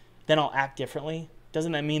world, then I'll act differently.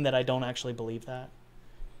 Doesn't that mean that I don't actually believe that?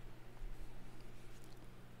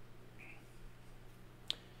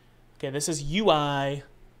 Okay, this is UI.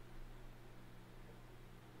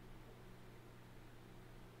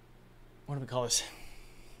 What do we call this?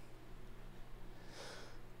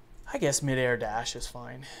 I guess midair dash is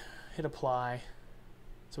fine. Hit apply.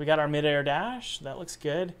 So we got our midair dash. That looks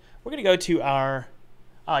good. We're going to go to our...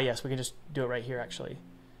 Oh, yes, we can just do it right here, actually.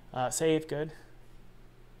 Save, good.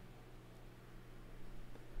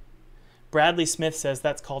 Bradley Smith says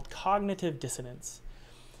that's called cognitive dissonance.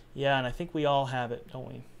 Yeah, and I think we all have it, don't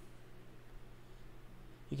we?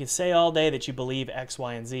 You can say all day that you believe X,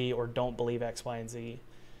 Y, and Z or don't believe X, Y, and Z.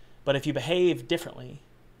 But if you behave differently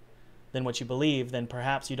than what you believe, then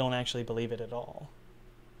perhaps you don't actually believe it at all.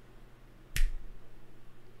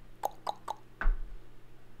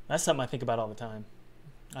 That's something I think about all the time.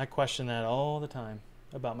 I question that all the time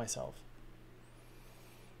about myself.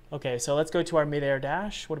 Okay, so let's go to our midair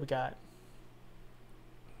dash. What do we got?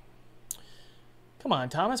 Come on,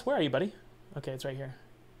 Thomas. Where are you, buddy? Okay, it's right here.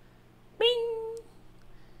 Bing!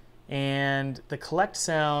 And the collect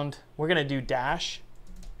sound, we're going to do dash.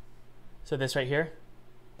 So this right here.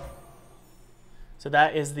 So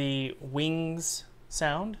that is the wings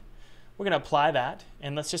sound. We're going to apply that,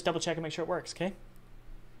 and let's just double check and make sure it works, okay?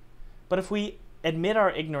 But if we admit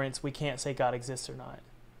our ignorance, we can't say God exists or not.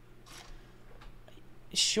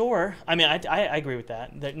 Sure. I mean, I agree with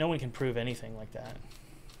that. That no one can prove anything like that.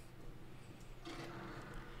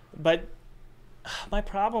 But my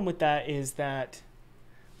problem with that is that,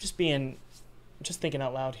 just thinking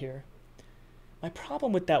out loud here, my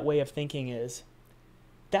problem with that way of thinking is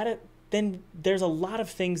that then there's a lot of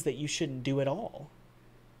things that you shouldn't do at all.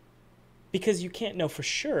 Because you can't know for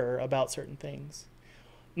sure about certain things.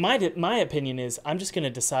 My opinion is I'm just going to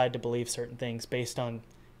decide to believe certain things based on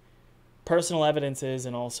personal evidences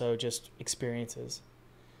and also just experiences.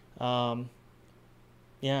 Yeah.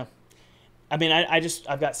 I mean,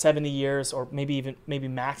 I've got 70 years or maybe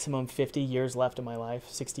maximum 50 years left in my life,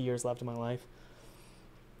 60 years left in my life.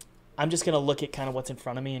 I'm just going to look at kind of what's in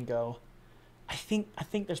front of me and go, I think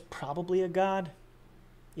there's probably a God.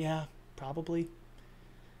 Yeah, probably.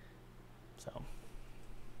 So,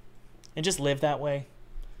 and just live that way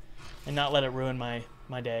and not let it ruin my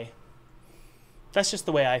day. That's just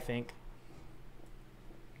the way I think.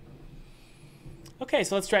 Okay,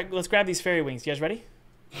 so let's grab these fairy wings. You guys ready?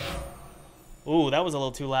 Ooh, that was a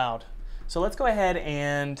little too loud. So let's go ahead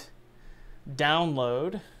and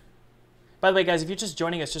download. By the way, guys, if you're just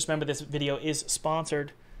joining us, just remember this video is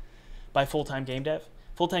sponsored by Full Time Game Dev.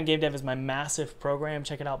 Full Time Game Dev is my massive program.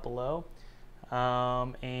 Check it out below.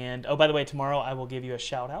 And oh, by the way, tomorrow I will give you a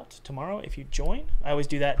shout out. Tomorrow, if you join, I always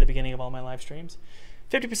do that at the beginning of all my live streams.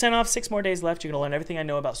 50% off, 6 more days left. You're going to learn everything I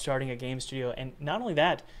know about starting a game studio. And not only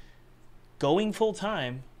that, going full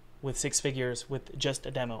time with 6 figures with just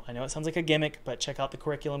a demo. I know it sounds like a gimmick, but check out the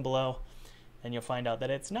curriculum below and you'll find out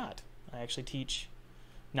that it's not. I actually teach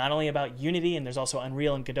not only about Unity, and there's also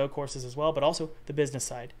Unreal and Godot courses as well, but also the business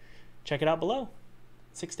side. Check it out below.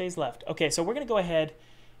 6 days left. Okay, so we're going to go ahead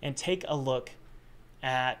and take a look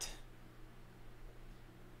at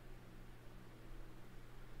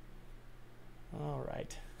all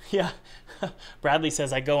right. Yeah. Bradley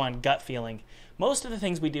says, I go on gut feeling. Most of the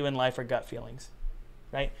things we do in life are gut feelings,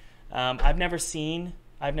 right? I've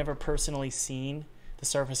never personally seen the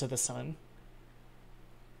surface of the sun.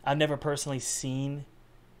 I've never personally seen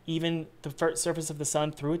even the surface of the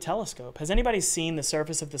sun through a telescope. Has anybody seen the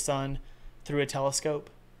surface of the sun through a telescope?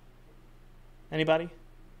 Anybody?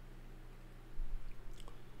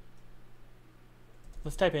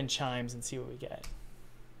 Let's type in chimes and see what we get.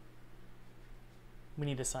 We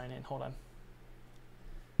need to sign in. Hold on.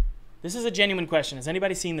 This is a genuine question. Has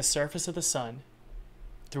anybody seen the surface of the sun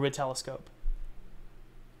through a telescope?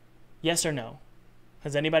 Yes or no?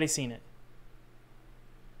 Has anybody seen it?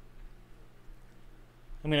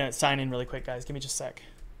 I'm going to sign in really quick, guys. Give me just a sec.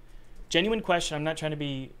 Genuine question. I'm not trying to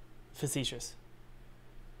be facetious.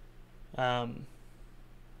 No.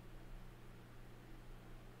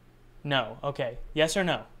 Okay. Yes or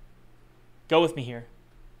no? Go with me here.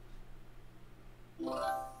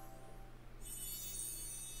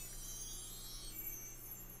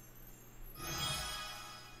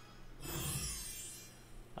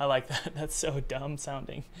 I like that. That's so dumb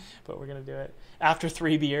sounding, but we're going to do it. After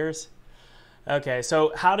 3 beers. Okay,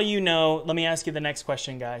 so how do you know? Let me ask you the next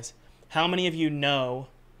question, guys. How many of you know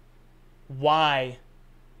why?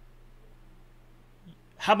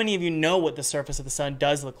 How many of you know what the surface of the sun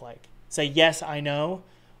does look like? Say, yes, I know,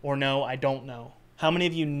 or no, I don't know. How many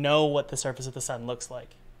of you know what the surface of the sun looks like?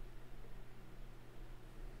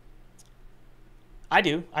 I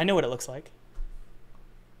do. I know what it looks like.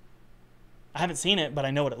 I haven't seen it, but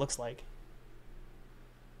I know what it looks like.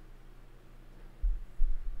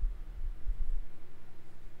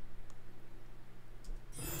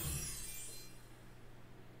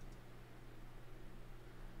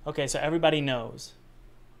 Okay, so everybody knows.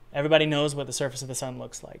 Everybody knows what the surface of the sun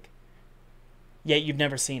looks like. Yet you've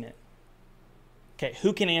never seen it. Okay,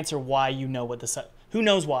 who can answer why you know what the sun... Who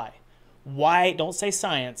knows why? Why? Don't say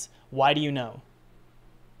science. Why do you know?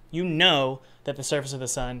 You know that the surface of the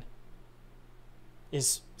sun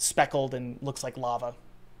is speckled and looks like lava.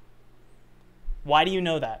 Why do you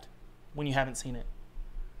know that when you haven't seen it?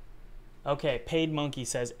 Okay, Paid Monkey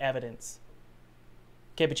says evidence.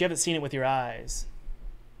 Okay, but you haven't seen it with your eyes.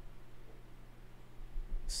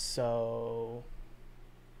 So...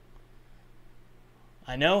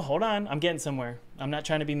 I know, hold on, I'm getting somewhere. I'm not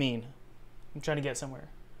trying to be mean. I'm trying to get somewhere.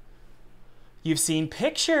 You've seen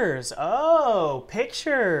pictures. Oh,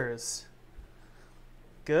 pictures.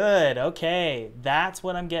 Good, okay. That's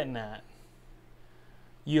what I'm getting at.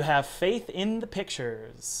 You have faith in the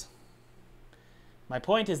pictures. My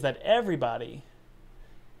point is that everybody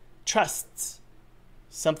trusts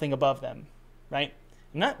something above them, right?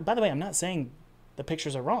 By the way, I'm not saying the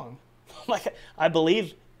pictures are wrong. Like, I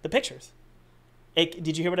believe the pictures.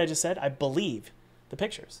 Did you hear what I just said? I believe the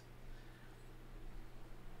pictures.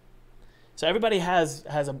 So everybody has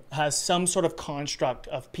some sort of construct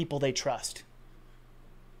of people they trust,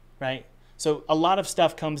 right? So a lot of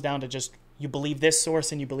stuff comes down to just you believe this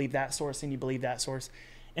source and you believe that source and you believe that source.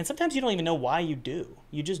 And sometimes you don't even know why you do.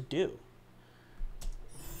 You just do.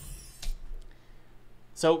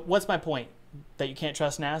 So what's my point? That you can't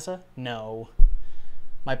trust NASA? No.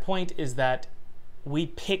 My point is that we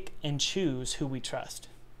pick and choose who we trust.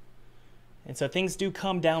 And so things do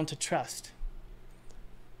come down to trust.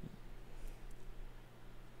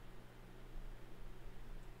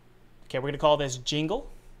 Okay, we're going to call this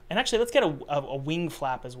jingle. And actually, let's get a wing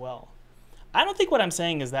flap as well. I don't think what I'm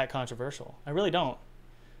saying is that controversial. I really don't.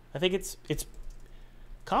 I think it's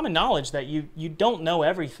common knowledge that you don't know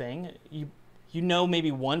everything. You know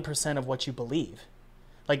maybe 1% of what you believe.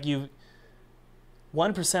 Like 1%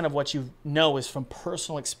 of what you know is from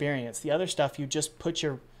personal experience. The other stuff, you just put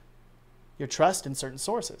your trust in certain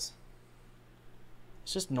sources.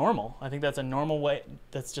 It's just normal. I think that's a normal way.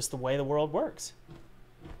 That's just the way the world works.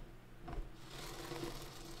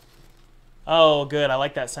 Oh, good. I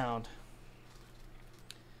like that sound.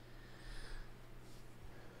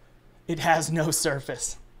 It has no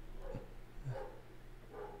surface.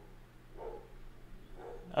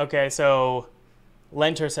 Okay, so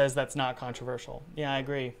Lenter says that's not controversial. Yeah, I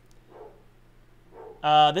agree.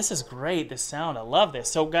 This is great, this sound. I love this.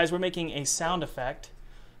 So, guys, we're making a sound effect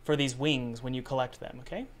for these wings when you collect them,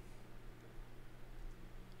 okay?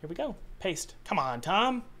 Here we go. Paste. Come on,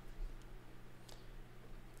 Tom.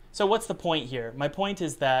 So what's the point here? My point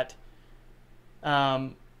is that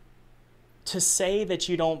to say that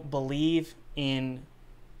you don't believe in,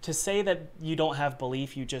 to say that you don't have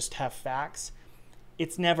belief, you just have facts,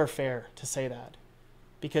 it's never fair to say that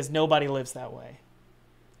because nobody lives that way.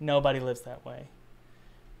 Nobody lives that way.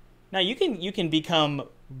 Now you can become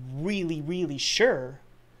really, really sure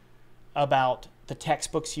about the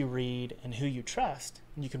textbooks you read and who you trust.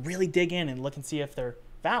 And you can really dig in and look and see if they're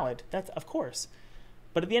valid. That's of course.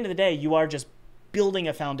 But at the end of the day, you are just building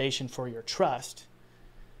a foundation for your trust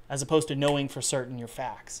as opposed to knowing for certain your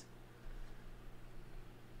facts.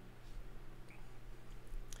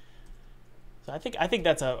 So I think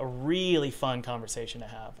that's a really fun conversation to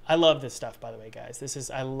have. I love this stuff, by the way, guys.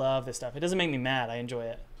 I love this stuff. It doesn't make me mad. I enjoy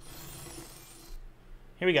it.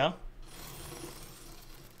 Here we go.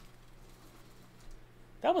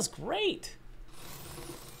 That was great.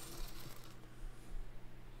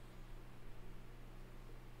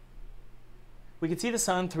 We can see the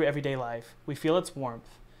sun through everyday life. We feel its warmth.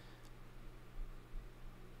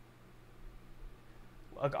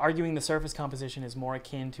 Arguing the surface composition is more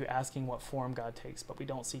akin to asking what form God takes, but we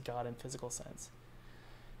don't see God in physical sense.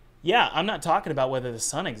 Yeah, I'm not talking about whether the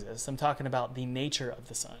sun exists. I'm talking about the nature of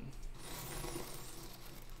the sun.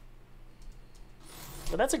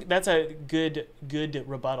 But that's a good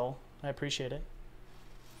rebuttal. I appreciate it.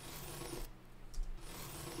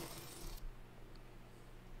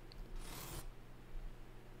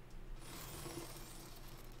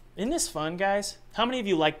 Isn't this fun, guys? How many of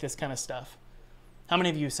you like this kind of stuff? How many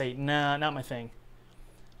of you say, nah, not my thing?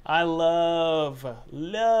 I love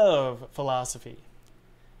philosophy.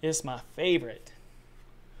 It's my favorite.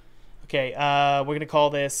 Okay, we're going to call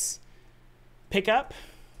this pickup.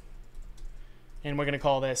 And we're going to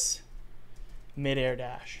call this midair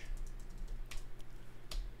dash.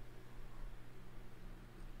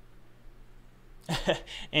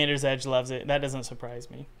 Anders Edge loves it. That doesn't surprise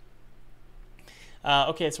me.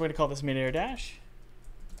 Okay, so we're going to call this midair dash.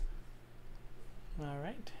 All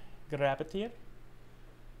right, grab it here.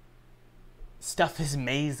 Stuff is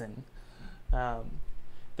amazing.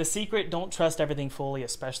 The secret, don't trust everything fully,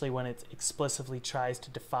 especially when it explicitly tries to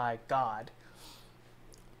defy God.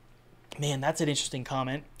 Man, that's an interesting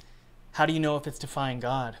comment. How do you know if it's defying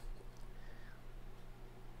God?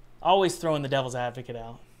 Always throwing the devil's advocate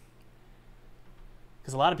out.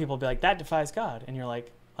 Because a lot of people will be like, that defies God. And you're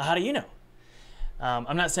like, well, how do you know?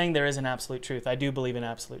 I'm not saying there is an absolute truth. I do believe in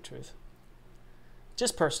absolute truth.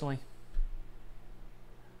 Just personally.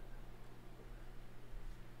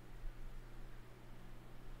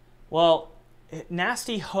 Well,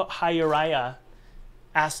 Nasty Hayuraya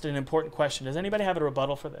asked an important question. Does anybody have a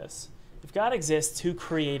rebuttal for this? If God exists, who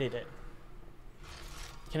created it?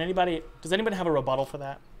 Does anybody have a rebuttal for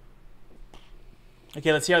that?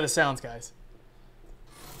 Okay, let's see how this sounds, guys.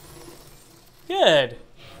 Good.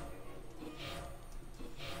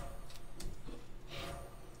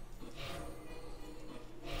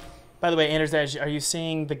 By the way, Anders Edge, are you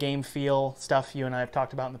seeing the game feel stuff you and I have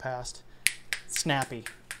talked about in the past? Snappy.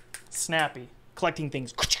 Snappy. Collecting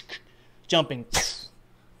things. Jumping.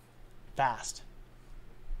 Fast.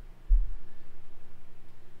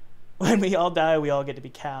 When we all die, we all get to be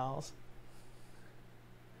cows.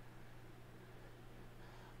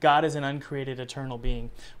 God is an uncreated eternal being.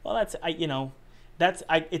 Well, it's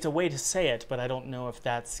a way to say it, but I don't know if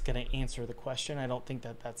that's going to answer the question. I don't think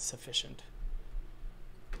that that's sufficient.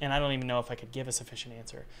 And I don't even know if I could give a sufficient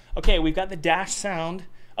answer. Okay, we've got the dash sound.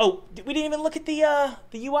 Oh, we didn't even look at the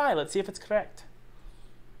UI. Let's see if it's correct.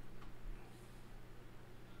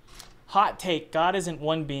 Hot take, God isn't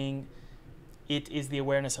one being. It is the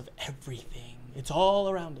awareness of everything. It's all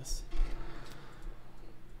around us.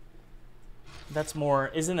 That's more,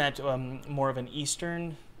 isn't that more of an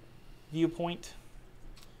Eastern viewpoint?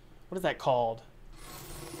 What is that called?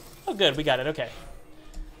 Oh, good, we got it, okay.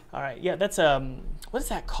 All right, yeah, that's, what is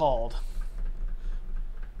that called?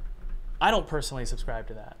 I don't personally subscribe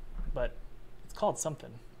to that, but it's called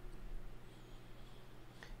something.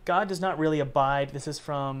 God does not really abide, this is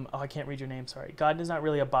from, oh, I can't read your name, sorry. God does not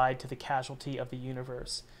really abide to the casualty of the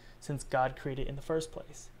universe since God created it in the first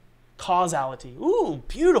place. Causality, ooh,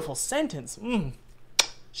 beautiful sentence.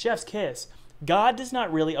 Chef's kiss. God does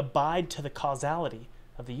not really abide to the causality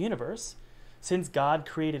of the universe since God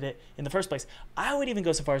created it in the first place. I would even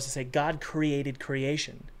go so far as to say God created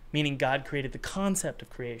creation, meaning God created the concept of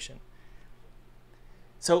creation.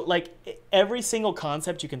 So like every single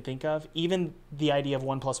concept you can think of, even the idea of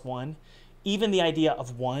 1 plus 1, even the idea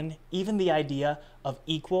of 1, even the idea of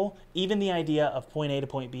equal, even the idea of point A to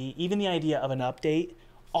point B, even the idea of an update,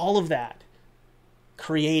 all of that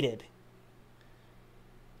created.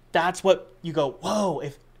 That's what you go, whoa,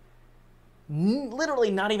 if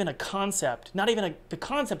literally not even a concept, not even the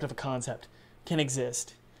concept of a concept can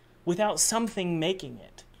exist without something making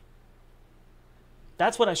it.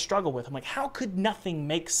 That's what I struggle with. I'm like, how could nothing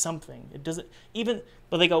make something? It doesn't even,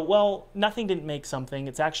 but they go, well, nothing didn't make something.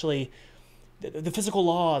 It's actually the physical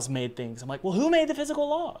laws made things. I'm like, well, who made the physical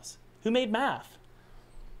laws? Who made math?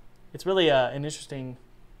 It's really an interesting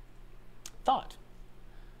thought.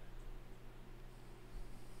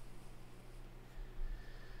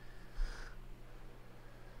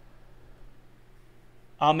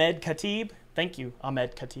 Ahmed Khatib. Thank you,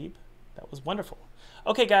 Ahmed Khatib. That was wonderful.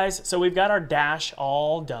 Okay, guys, so we've got our dash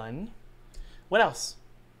all done. What else?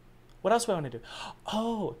 What else do we want to do?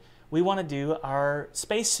 Oh, we want to do our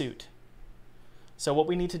spacesuit. So what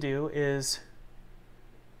we need to do is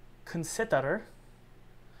consider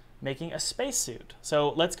making a spacesuit.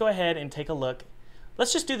 So let's go ahead and take a look.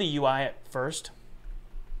 Let's just do the UI at first.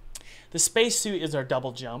 The spacesuit is our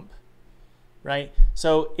double jump, right?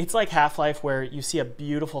 So it's like Half-Life where you see a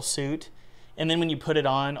beautiful suit, and then when you put it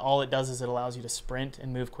on, all it does is it allows you to sprint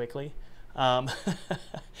and move quickly. I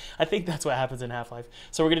think that's what happens in Half-Life.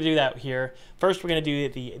 So we're going to do that here. First, we're going to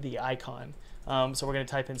do the icon. So we're going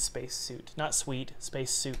to type in spacesuit, not suite,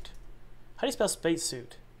 spacesuit. How do you spell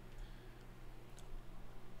spacesuit?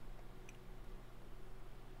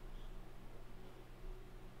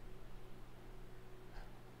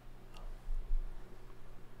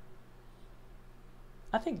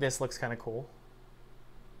 I think this looks kind of cool.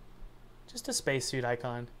 Just a spacesuit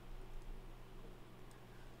icon.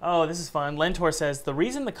 Oh, this is fun. Lentor says, the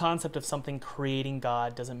reason the concept of something creating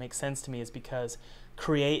God doesn't make sense to me is because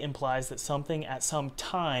create implies that something at some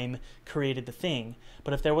time created the thing.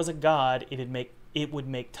 But if there was a God, it would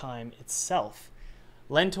make time itself.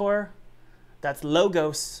 Lentor, that's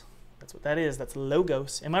logos. That's what that is. That's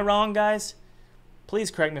logos. Am I wrong, guys?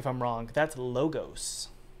 Please correct me if I'm wrong. That's logos.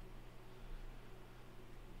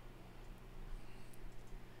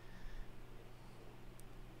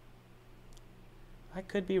 I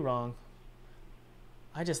could be wrong.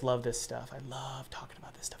 I just love this stuff. I love talking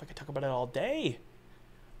about this stuff. I could talk about it all day.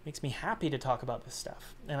 Makes me happy to talk about this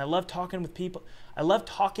stuff. And I love talking with people. I love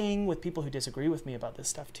talking with people who disagree with me about this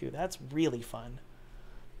stuff too. That's really fun.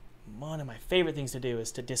 One of my favorite things to do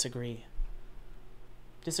is to disagree.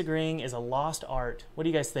 Disagreeing is a lost art. What do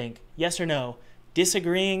you guys think? Yes or no?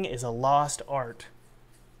 Disagreeing is a lost art.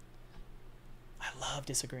 I love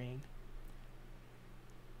disagreeing.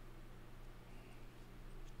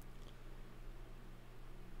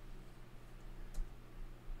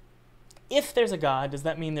 If there's a God, does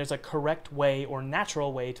that mean there's a correct way or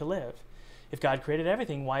natural way to live? If God created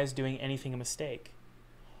everything, why is doing anything a mistake?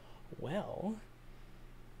 Well,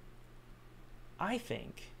 I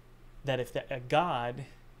think that if a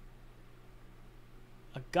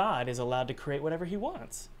God is allowed to create whatever he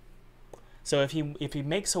wants. So if he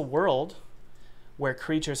makes a world where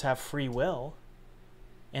creatures have free will,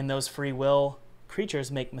 and those free will creatures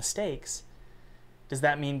make mistakes, does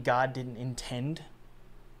that mean God didn't intend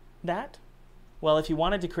that? Well, if he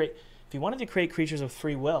wanted to create creatures with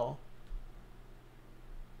free will,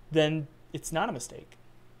 then it's not a mistake.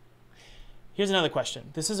 Here's another question.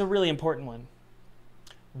 This is a really important one.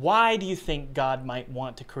 Why do you think God might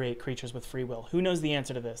want to create creatures with free will? Who knows the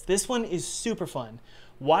answer to this? This one is super fun.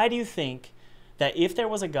 Why do you think that if there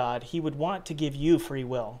was a God, he would want to give you free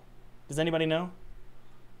will? Does anybody know?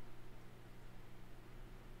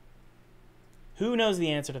 Who knows the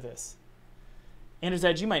answer to this? Anders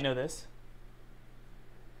Edge, you might know this.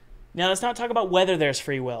 Now, let's not talk about whether there's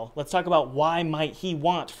free will. Let's talk about why might he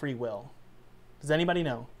want free will. Does anybody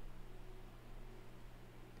know?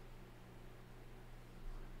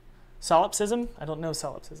 Solipsism? I don't know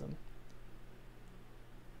solipsism.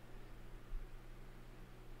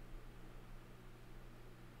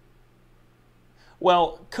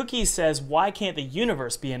 Well, Cookies says, why can't the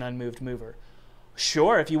universe be an unmoved mover?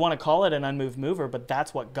 Sure, if you want to call it an unmoved mover, but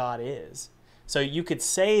that's what God is. So you could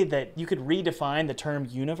say that you could redefine the term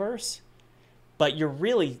universe, but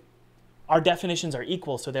our definitions are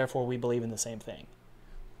equal, so therefore we believe in the same thing.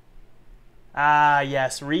 Ah,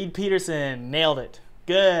 yes, Reed Peterson, nailed it.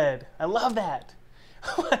 Good, I love that.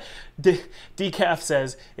 Decaf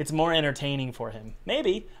says it's more entertaining for him.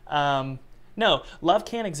 Maybe. No, love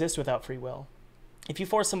can't exist without free will. If you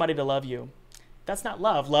force somebody to love you, that's not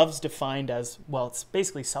love. Love's defined as, well, it's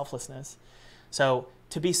basically selflessness. So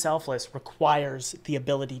to be selfless requires the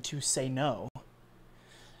ability to say no.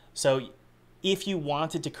 So if you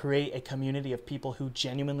wanted to create a community of people who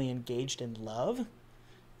genuinely engaged in love,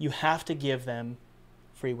 you have to give them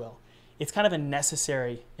free will. It's kind of a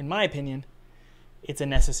necessary, in my opinion, it's a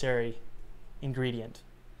necessary ingredient.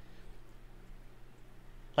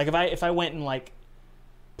 Like if I went and like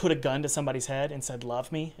put a gun to somebody's head and said,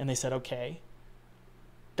 love me, and they said, okay,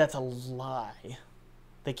 that's a lie.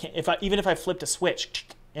 They can't, even if I flipped a switch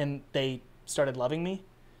and they started loving me,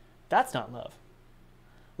 that's not love.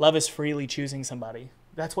 Love is freely choosing somebody.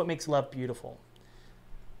 That's what makes love beautiful.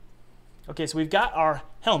 Okay, so we've got our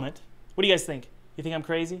helmet. What do you guys think? You think I'm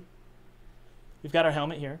crazy? We've got our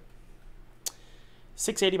helmet here.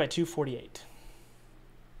 680 by 248.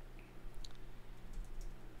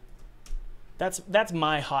 That's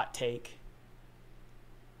my hot take.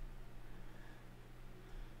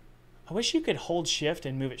 I wish you could hold shift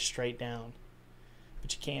and move it straight down,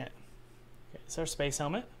 but you can't. Okay, it's our space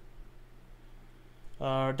helmet.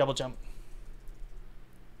 Double jump.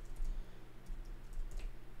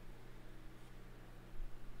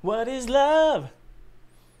 What is love?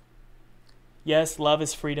 Yes, love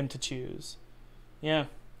is freedom to choose. Yeah.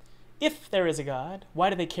 If there is a God, why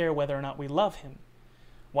do they care whether or not we love him?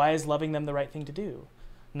 Why is loving them the right thing to do?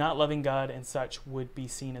 Not loving God and such would be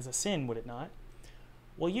seen as a sin, would it not?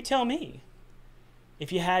 Well, you tell me.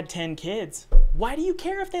 If you had 10 kids, why do you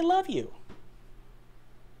care if they love you?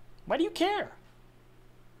 Why do you care?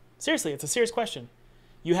 Seriously, it's a serious question.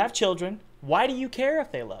 You have children. Why do you care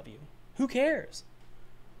if they love you? Who cares?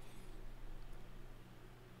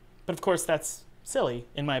 But of course, that's silly,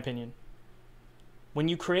 in my opinion. When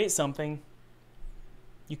you create something,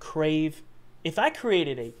 you crave. If I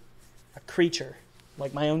created a creature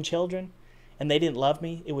like my own children and they didn't love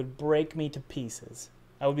me, it would break me to pieces.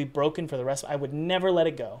 I would be broken for the rest. I would never let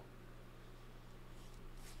it go.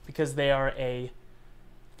 Because they are a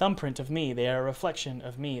thumbprint of me. They are a reflection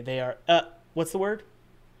of me. They are, what's the word?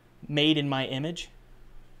 Made in my image.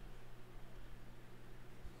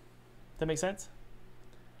 Does that make sense?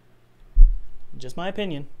 Just my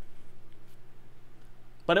opinion.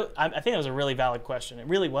 But I think it was a really valid question. It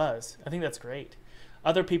really was. I think that's great.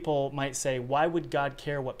 Other people might say, why would God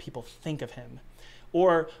care what people think of him?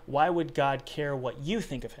 Or why would God care what you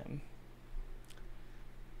think of him?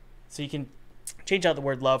 So you can change out the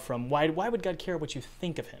word love from why would God care what you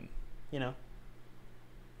think of him? You know?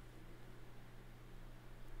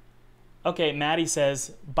 Okay, Maddie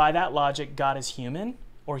says, by that logic, God is human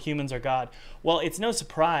or humans are God. Well, it's no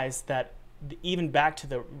surprise that even back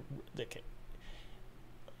to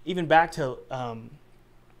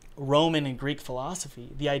Roman and Greek philosophy,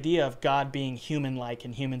 the idea of God being human-like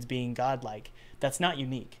and humans being God-like, that's not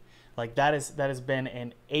unique. Like that has been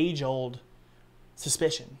an age-old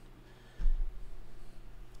suspicion.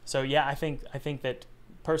 So yeah, I think that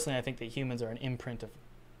personally, I think that humans are an imprint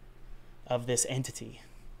of this entity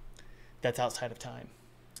that's outside of time.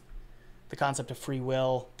 The concept of free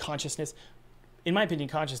will, consciousness. In my opinion,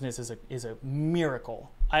 consciousness is a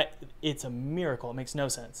miracle. It's a miracle. It makes no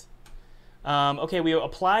sense. Okay, we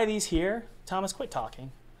apply these here. Thomas, quit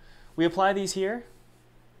talking. We apply these here.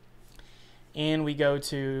 And we go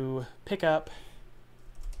to pick up.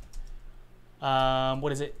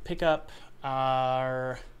 What is it? Pick up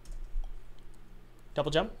our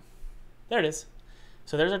double jump. There it is.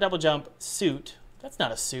 So there's our double jump suit. That's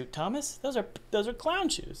not a suit, Thomas. Those are clown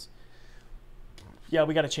shoes. Yeah,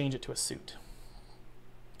 we got to change it to a suit.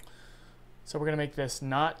 So we're going to make this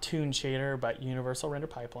not Toon Shader, but Universal Render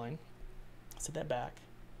Pipeline. Set that back.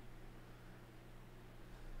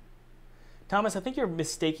 Thomas, I think you're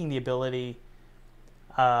mistaking the ability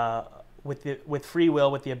with free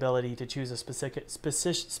will, with the ability to choose a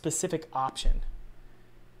specific option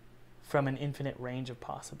from an infinite range of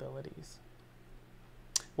possibilities.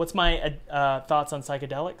 What's my thoughts on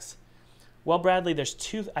psychedelics? Well, Bradley,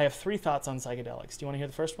 I have 3 thoughts on psychedelics. Do you want to hear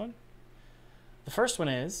the first one? The first one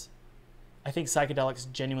is, I think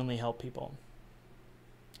psychedelics genuinely help people.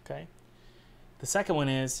 Okay. The second one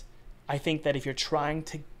is, I think that if you're trying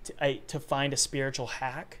to find a spiritual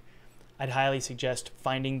hack, I'd highly suggest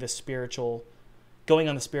going on the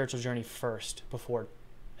spiritual journey first before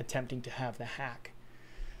attempting to have the hack.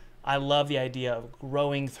 I love the idea of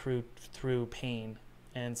growing through pain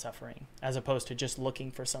and suffering, as opposed to just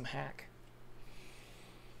looking for some hack.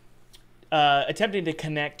 Attempting to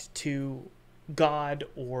connect to God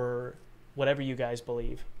or whatever you guys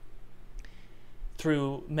believe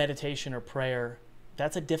through meditation or prayer,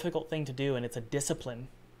 that's a difficult thing to do, and it's a discipline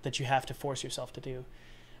that you have to force yourself to do.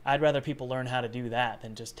 I'd rather people learn how to do that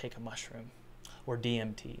than just take a mushroom or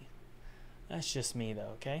DMT. That's just me,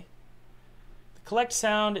 though, okay? Collect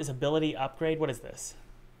sound is ability upgrade. What is this?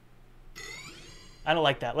 I don't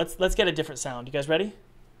like that. Let's get a different sound. You guys ready?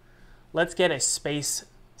 Let's get a space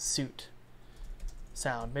suit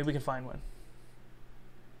sound. Maybe we can find one.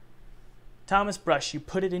 Thomas Brush, you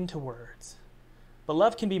put it into words. But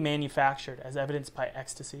love can be manufactured, as evidenced by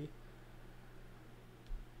ecstasy.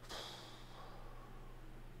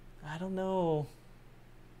 I don't know.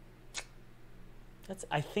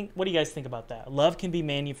 I think, what do you guys think about that? Love can be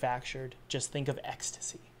manufactured. Just think of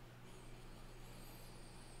ecstasy.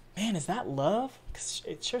 Man, is that love? 'Cause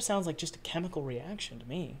it sure sounds like just a chemical reaction to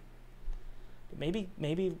me. But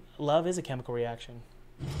maybe love is a chemical reaction.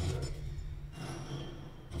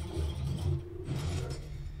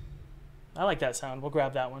 I like that sound. We'll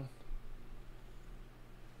grab that one.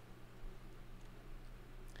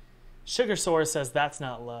 Sugar Source says that's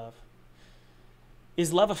not love.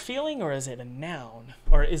 Is love a feeling or is it a noun?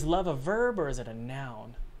 Or is love a verb or is it a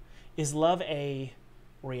noun? Is love a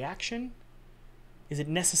reaction? Is it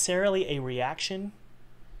necessarily a reaction?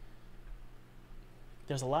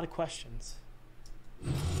 There's a lot of questions.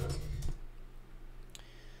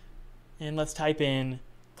 And let's type in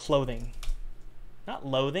clothing. Not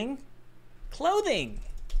loathing. Clothing.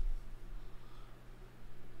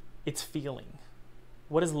 It's feeling.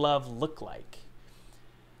 What does love look like?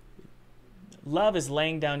 Love is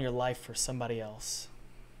laying down your life for somebody else.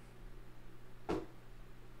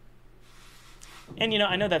 And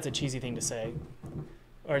I know that's a cheesy thing to say,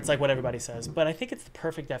 or it's like what everybody says, but I think it's the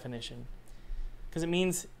perfect definition because it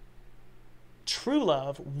means true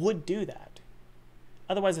love would do that.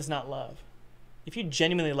 Otherwise, it's not love. If you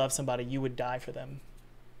genuinely love somebody, you would die for them.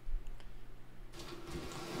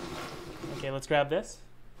 Okay, let's grab this.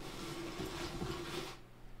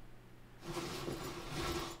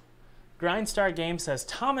 Grindstar Game says,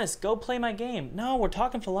 Thomas, go play my game. No, we're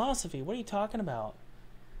talking philosophy. What are you talking about?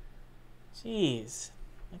 Jeez.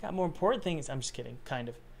 I got more important things. I'm just kidding, kind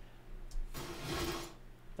of.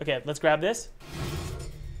 Okay, let's grab this.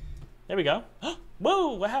 There we go.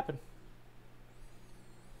 Whoa, what happened?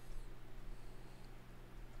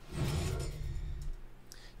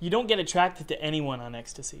 You don't get attracted to anyone on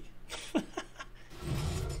ecstasy.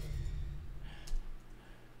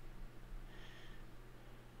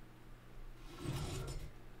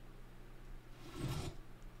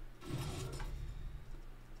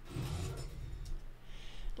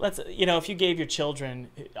 If you gave your children,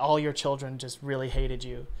 all your children just really hated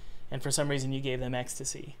you, and for some reason you gave them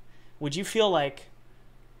ecstasy, would you feel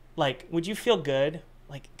would you feel good?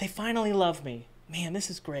 Like, they finally love me. Man,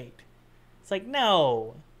 this is great. It's like,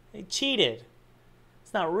 no, they cheated.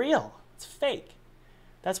 It's not real. It's fake.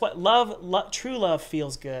 That's what true love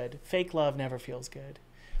feels good. Fake love never feels good.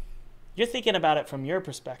 You're thinking about it from your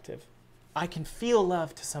perspective. I can feel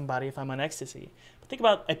love to somebody if I'm on ecstasy. But think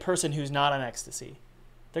about a person who's not on ecstasy.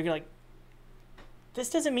 They're like, this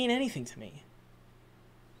doesn't mean anything to me.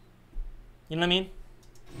 You know what I mean?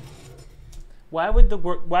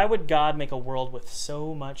 Why would God make a world with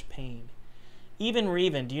so much pain? Even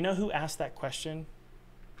Reven, do you know who asked that question?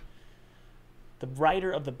 The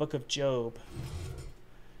writer of the book of Job.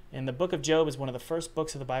 And the book of Job is one of the first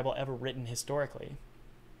books of the Bible ever written historically.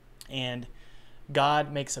 And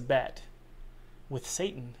God makes a bet with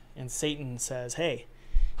Satan. And Satan says, hey,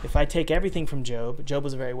 if I take everything from Job, Job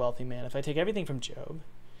was a very wealthy man. If I take everything from Job,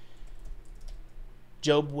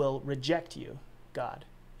 Job will reject you, God.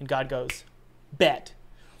 And God goes, bet.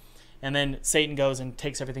 And then Satan goes and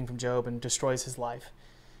takes everything from Job and destroys his life.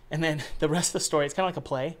 And then the rest of the story, it's kind of like a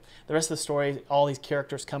play. The rest of the story, all these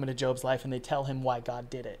characters come into Job's life and they tell him why God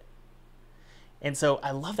did it. And so I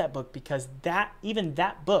love that book because even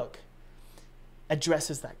that book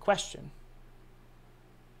addresses that question.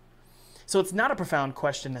 So it's not a profound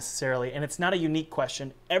question necessarily, and it's not a unique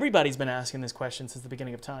question. Everybody's been asking this question since the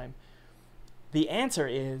beginning of time. The answer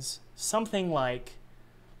is something like,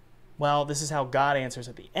 well, this is how God answers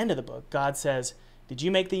at the end of the book. God says, did you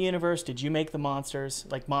make the universe? Did you make the monsters,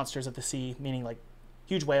 like monsters of the sea, meaning like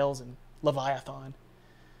huge whales and Leviathan?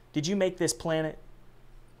 Did you make this planet?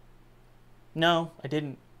 No, I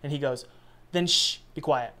didn't. And he goes, then shh, be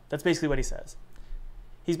quiet. That's basically what he says.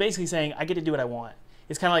 He's basically saying, I get to do what I want.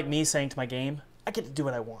 It's kind of like me saying to my game, I get to do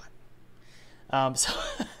what I want. So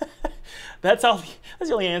that's the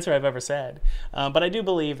only answer I've ever said. But I do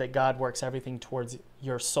believe that God works everything towards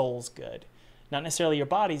your soul's good. Not necessarily your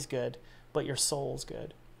body's good, but your soul's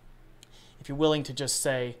good. If you're willing to just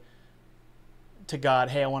say to God,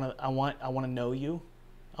 hey, I want to know you.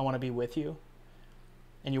 I want to be with you.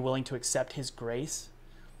 And you're willing to accept his grace,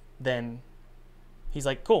 then he's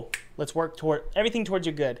like, cool, let's work toward everything towards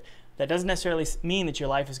your good. That doesn't necessarily mean that your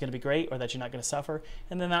life is going to be great or that you're not going to suffer,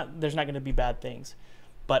 and then there's not going to be bad things.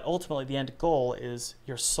 But ultimately, the end goal is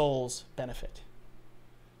your soul's benefit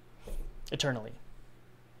eternally.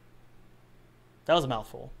 That was a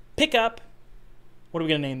mouthful. Pick up. What are we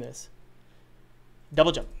going to name this?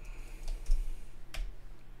 Double jump.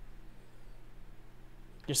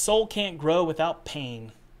 Your soul can't grow without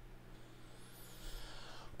pain.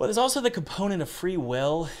 But there's also the component of free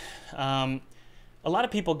will. A lot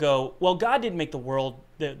of people go, well, God didn't make the world,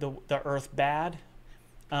 the earth bad.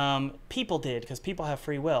 People did, because people have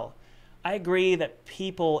free will. I agree that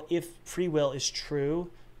people, if free will is true,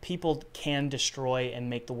 people can destroy and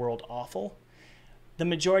make the world awful. The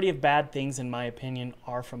majority of bad things, in my opinion,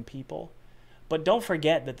 are from people. But don't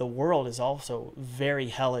forget that the world is also very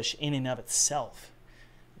hellish in and of itself,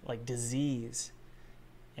 like disease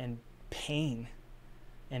and pain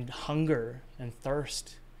and hunger and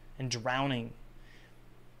thirst and drowning.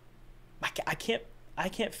 I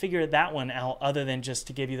can't figure that one out other than just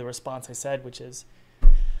to give you the response I said, which is,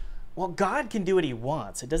 well, God can do what he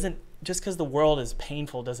wants. It doesn't, just because the world is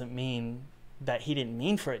painful doesn't mean that he didn't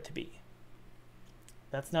mean for it to be.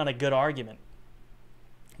 That's not a good argument.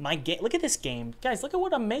 Look at this game. Guys, look at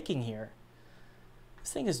what I'm making here.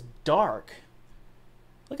 This thing is dark.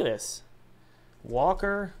 Look at this.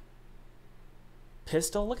 Walker.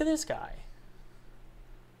 Pistol. Look at this guy.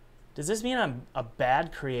 Does this mean I'm a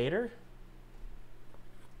bad creator?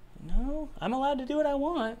 No, I'm allowed to do what I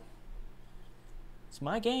want. It's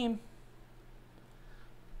my game.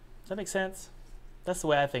 Does that make sense? That's the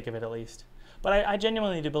way I think of it, at least. But I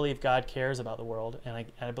genuinely do believe God cares about the world, and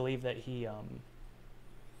I believe that he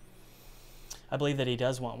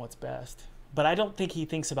does want what's best. But I don't think he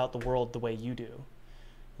thinks about the world the way you do.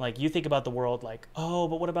 Like, you think about the world like, oh,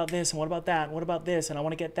 but what about this, and what about that, and what about this, and I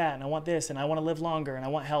want to get that, and I want this, and I want to live longer, and I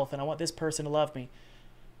want health, and I want this person to love me.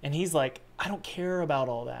 And he's like, I don't care about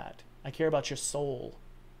all that. I care about your soul.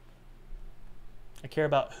 I care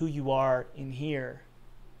about who you are in here.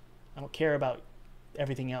 I don't care about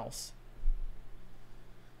everything else.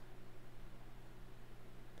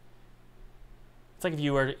 It's like if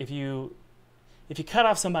you cut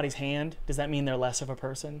off somebody's hand, does that mean they're less of a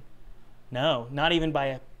person? No, not even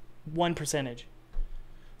by 1%.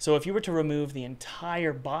 So if you were to remove the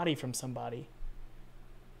entire body from somebody,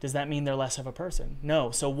 does that mean they're less of a person?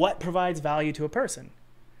 No. So what provides value to a person?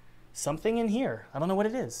 Something in here. I don't know what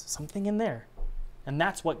it is. Something in there. And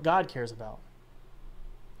that's what God cares about.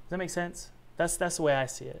 Does that make sense? That's the way I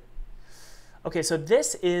see it. Okay, so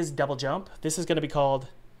this is double jump. This is going to be called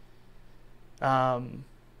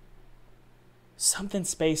something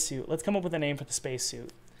spacesuit. Let's come up with a name for the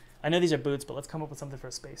spacesuit. I know these are boots, but let's come up with something for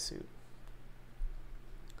a spacesuit.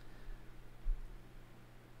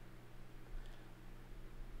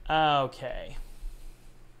 Okay.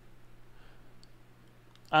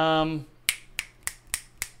 What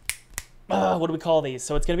do we call these?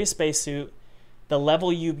 So it's going to be a spacesuit. The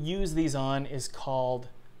level you use these on is called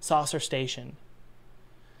Saucer Station.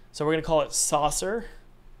 So we're going to call it Saucer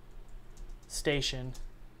Station.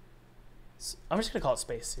 I'm just going to call it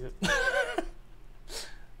spacesuit.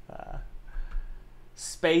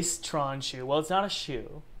 Spacetron shoe. Well, it's not a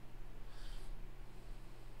shoe.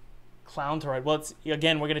 Clown Toroid. Well, it's,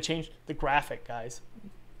 again, we're going to change the graphic, guys.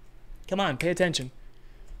 Come on, pay attention.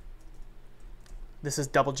 This is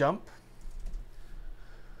double jump.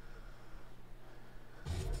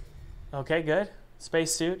 Okay, good.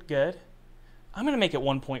 Spacesuit, good. I'm going to make it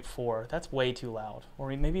 1.4. That's way too loud. Or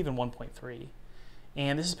maybe even 1.3.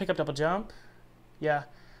 And this is pick up double jump. Yeah,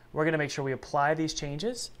 we're going to make sure we apply these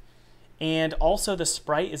changes. And also the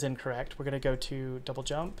sprite is incorrect. We're going to go to double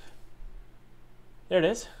jump. There it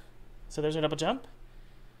is. So there's our double jump.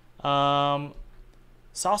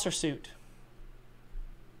 Saucer suit.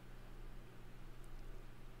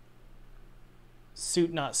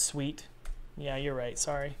 Suit, not sweet. Yeah, you're right.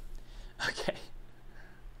 Sorry. Okay.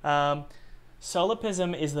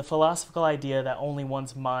 Solipsism is the philosophical idea that only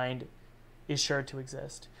one's mind is sure to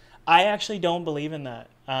exist. I actually don't believe in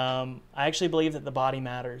that. I actually believe that the body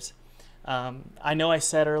matters. I know I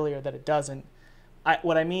said earlier that it doesn't.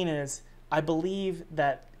 What I mean is, I believe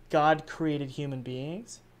that God created human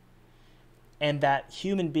beings, and that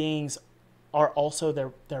human beings are also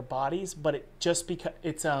their bodies, but it just because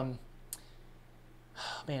it's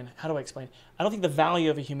man, how do I explain? I don't think the value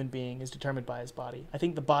of a human being is determined by his body. I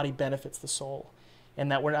think the body benefits the soul,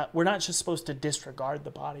 and that we're not just supposed to disregard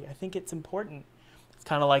the body. I think it's important. It's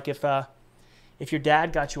kind of like if your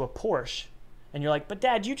dad got you a Porsche, and you're like, but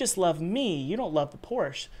Dad, you just love me. You don't love the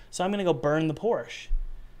Porsche, so I'm going to go burn the Porsche.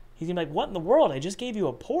 He's going to be like, what in the world? I just gave you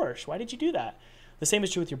a Porsche. Why did you do that? The same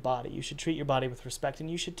is true with your body. You should treat your body with respect, and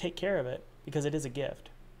you should take care of it because it is a gift.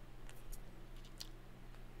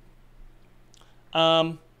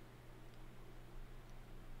 Let's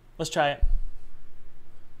try it.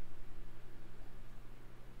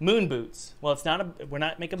 Moon boots. Well, it's not a. We're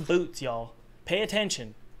not making boots, y'all. Pay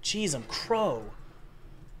attention. Jeez, I'm crow.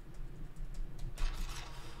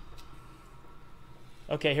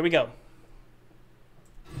 Okay, here we go.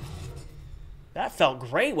 That felt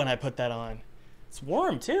great when I put that on. It's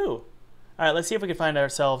warm too. All right, let's see if we can find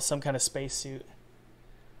ourselves some kind of space suit.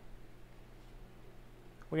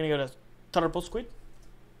 We're gonna go to Turbo Squid,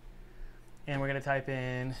 and we're gonna type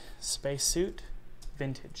in space suit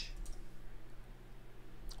vintage.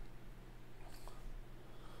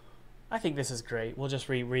 I think this is great. We'll just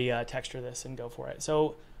texture this and go for it.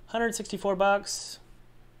 So 164 bucks.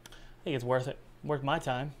 I think it's worth it. Worth my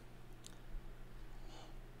time.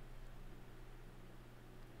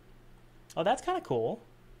 Oh, that's kind of cool.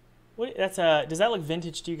 What, that's does that look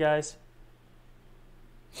vintage to you guys?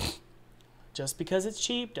 Just because it's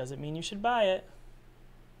cheap doesn't mean you should buy it.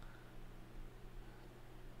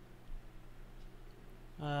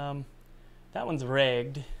 That one's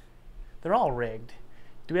rigged. They're all rigged.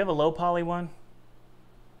 Do we have a low poly one?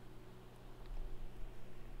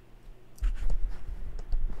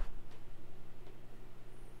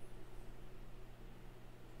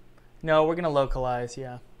 No, we're gonna localize,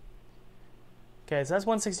 yeah. Okay, so that's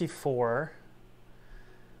 164.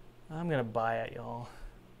 I'm gonna buy it, y'all.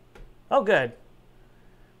 Oh, good.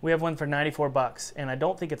 We have one for 94 bucks, and I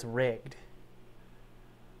don't think it's rigged.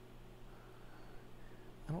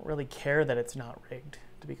 I don't really care that it's not rigged,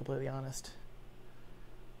 to be completely honest.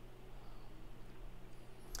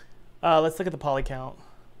 Let's look at the poly count.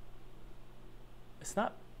 It's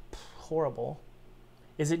not horrible.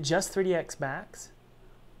 Is it just 3ds Max?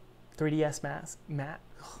 3ds Max?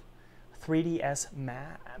 3ds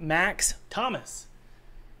Max? Thomas.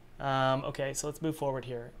 Okay, so let's move forward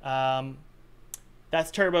here. That's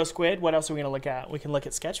Turbo Squid. What else are we going to look at? We can look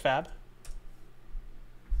at Sketchfab.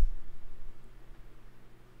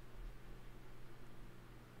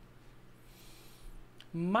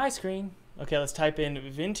 My screen. Okay, let's type in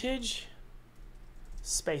vintage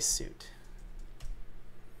spacesuit.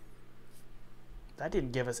 That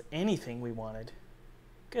didn't give us anything we wanted.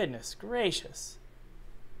 Goodness gracious.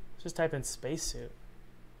 Let's just type in spacesuit.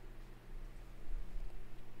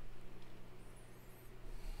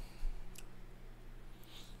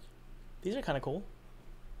 These are kind of cool.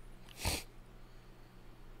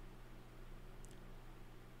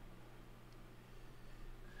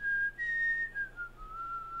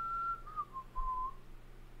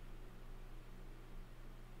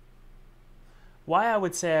 Why I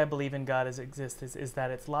would say I believe in God as exists is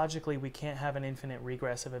that it's logically we can't have an infinite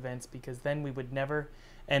regress of events, because then we would never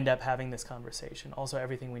end up having this conversation. Also,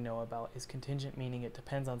 everything we know about is contingent, meaning it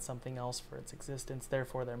depends on something else for its existence.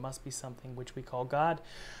 Therefore, there must be something which we call God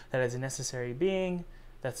that is a necessary being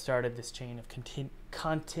that started this chain of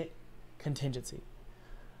contingency.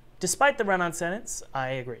 Despite the run-on sentence, I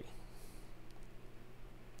agree.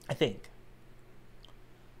 I think.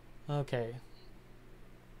 Okay.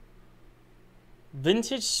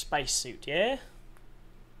 Vintage spacesuit, yeah?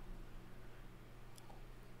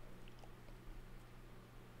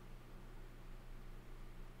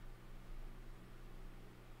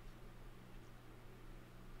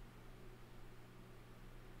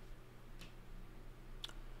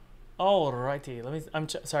 Alrighty, let me.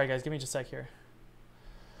 Sorry, guys. Give me just a sec here.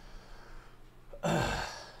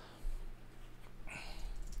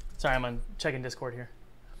 Sorry, I'm checking Discord here.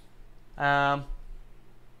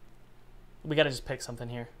 We gotta just pick something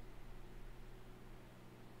here.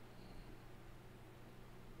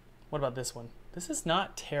 What about this one? This is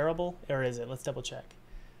not terrible, or is it? Let's double check.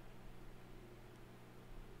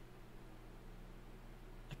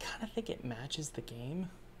 I kind of think it matches the game.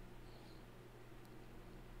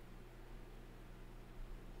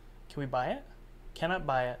 Can we buy it? Cannot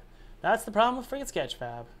buy it. That's the problem with freaking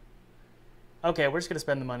Sketchfab. Okay, we're just gonna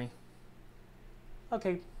spend the money.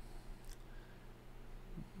 Okay.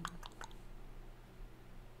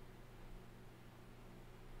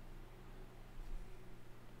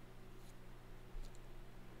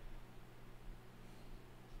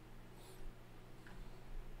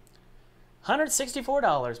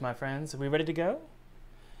 $164, my friends. Are we ready to go?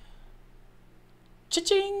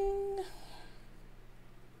 Cha-ching!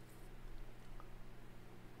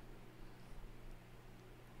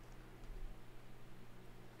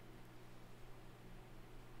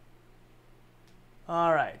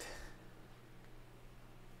 All right.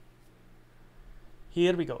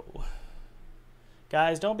 Here we go.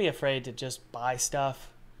 Guys, don't be afraid to just buy stuff.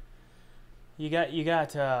 You got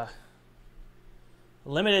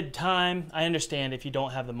limited time. I understand if you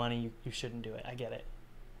don't have the money, you shouldn't do it. I get it.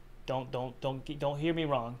 Don't hear me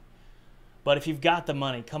wrong. But if you've got the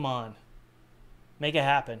money, come on. Make it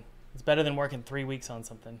happen. It's better than working 3 weeks on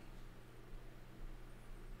something.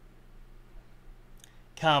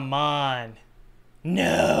 Come on.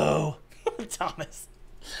 No. Thomas.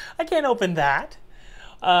 I can't open that.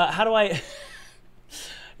 How do I...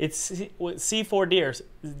 It's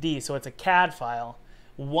C4D, so it's a CAD file.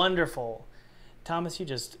 Wonderful. Thomas, you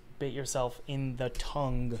just bit yourself in the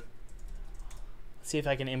tongue. Let's see if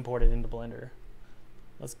I can import it into Blender.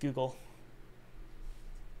 Let's Google.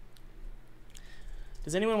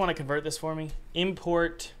 Does anyone want to convert this for me?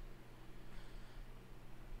 Import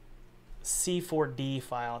C4D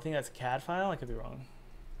file. I think that's a CAD file. I could be wrong.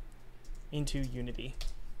 Into Unity.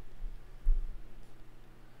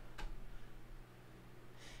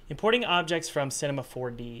 Importing objects from Cinema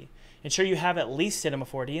 4D. Ensure you have at least Cinema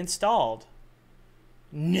 4D installed.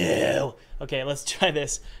 No. Okay, let's try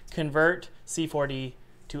this. Convert C4D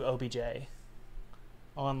to OBJ.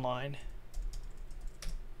 Online.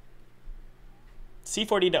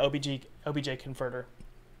 C4D to OBJ converter.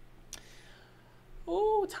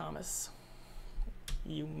 Oh, Thomas.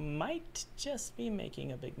 You might just be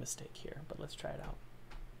making a big mistake here, but let's try it out.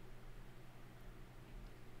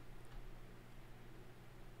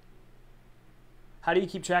 How do you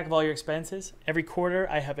keep track of all your expenses? Every quarter,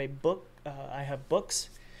 I have a book. I have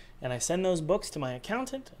books, and I send those books to my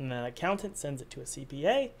accountant, and that accountant sends it to a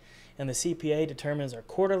CPA, and the CPA determines our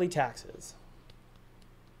quarterly taxes.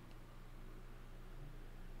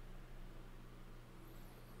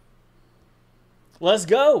 Let's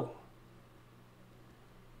go.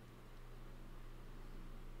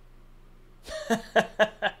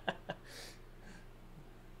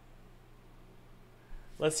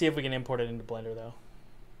 Let's see if we can import it into Blender, though.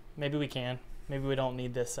 Maybe we can. Maybe we don't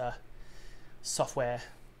need this software.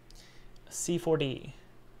 C4D.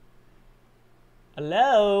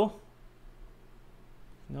 Hello?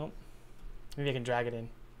 Nope. Maybe I can drag it in.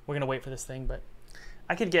 We're going to wait for this thing, but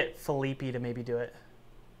I could get Felipe to maybe do it.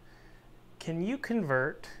 Can you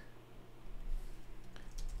convert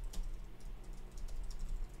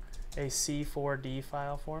a C4D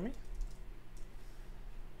file for me?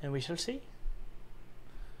 And we shall see.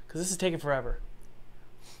 Because this is taking forever.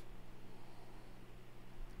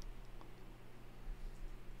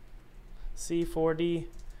 C4D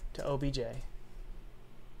to OBJ.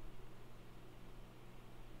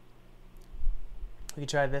 We can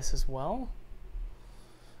try this as well.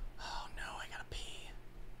 Oh no, I gotta pee.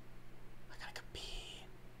 I gotta go pee.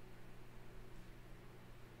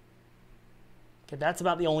 Okay, that's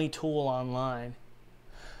about the only tool online.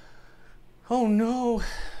 Oh no.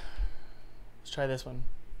 Let's try this one.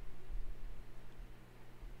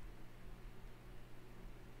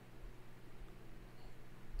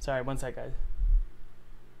 Sorry, one sec, guys.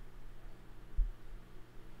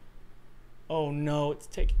 Oh no, it's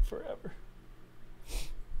taking forever.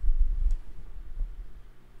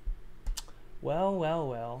 Well, well,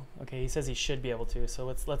 well. Okay, he says he should be able to, so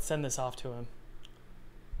let's send this off to him.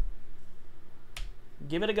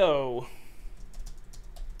 Give it a go.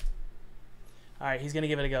 All right, he's gonna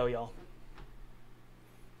give it a go, y'all.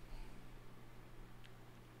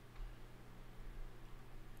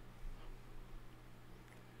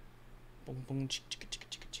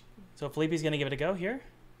 So Felipe's gonna give it a go here.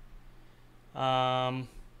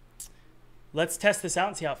 Let's test this out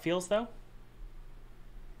and see how it feels, though.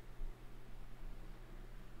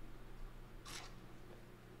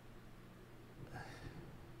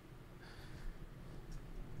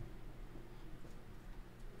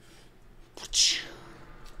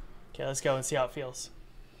 Okay, let's go and see how it feels.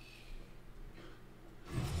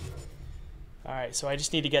 All right, so I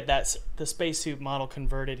just need to get the spacesuit model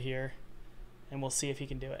converted here, and we'll see if he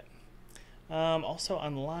can do it. Also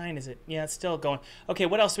online, is it? Yeah, it's still going. Okay,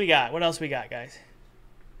 what else we got? What else we got, guys?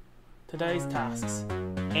 Today's tasks.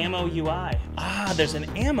 Ammo UI. Ah, there's an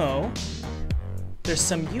ammo. There's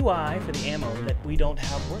some UI for the ammo that we don't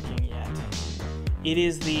have working yet. It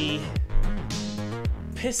is the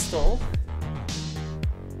pistol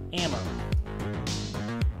ammo.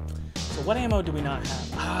 So what ammo do we not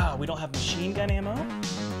have? Ah, we don't have machine gun ammo.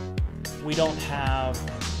 We don't have...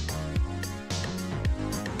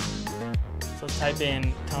 So let's type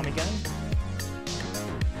in Tommy gun.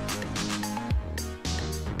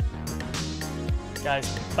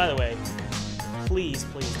 Guys, by the way, please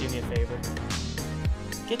do me a favor.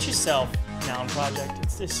 Get yourself Noun Project.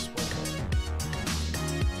 This is worth it.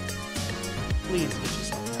 Please get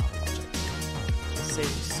yourself a Noun Project. It'll save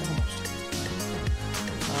you so much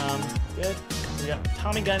time. Good. We got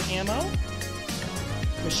Tommy gun ammo.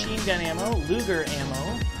 machine gun ammo, Luger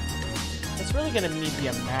ammo. It's really going to need to be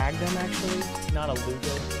a Magnum, actually, not a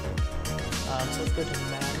Luger. So let's go to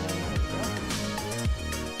Magnum.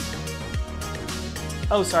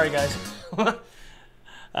 Oh, sorry, guys.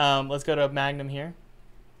 Let's go to Magnum here.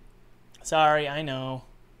 Sorry, I know.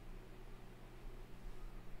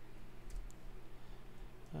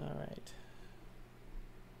 All right.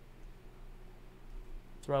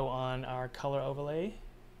 Throw on our color overlay.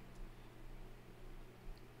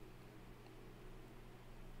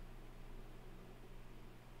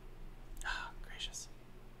 Gracious.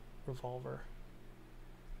 Revolver.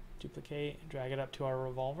 Duplicate, drag it up to our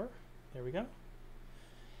revolver. There we go.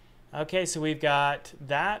 Okay, so we've got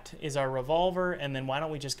that is our revolver, and then why don't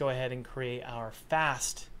we just go ahead and create our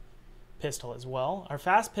fast pistol as well. Our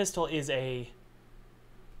fast pistol is a,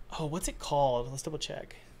 oh, what's it called? Let's double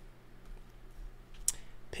check.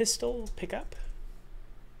 Pistol pickup.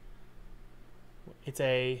 It's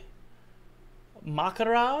a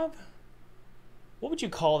Makarov. What would you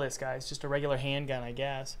call this, guys? Just a regular handgun, I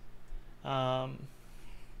guess.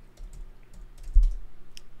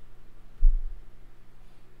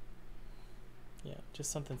 Yeah, just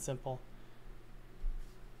something simple.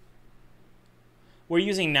 We're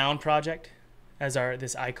using Noun Project as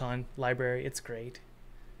this icon library. It's great.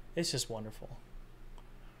 It's just wonderful.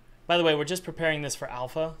 By the way, we're just preparing this for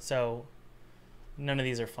alpha, so none of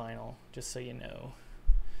these are final, just so you know.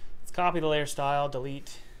 Let's copy the layer style,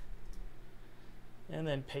 delete, and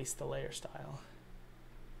then paste the layer style.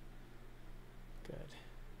 Good.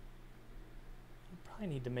 I probably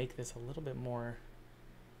need to make this a little bit more.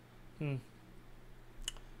 For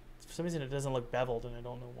some reason it doesn't look beveled, and I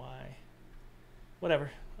don't know why.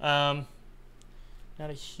 Whatever. Not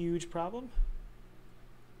a huge problem.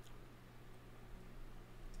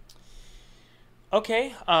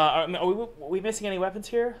 Okay. Are we missing any weapons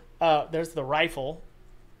here? There's the rifle.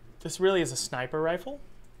 This really is a sniper rifle.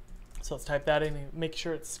 So let's type that in and make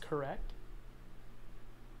sure it's correct.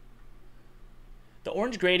 The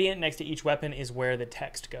orange gradient next to each weapon is where the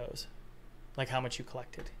text goes, like how much you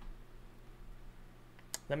collected.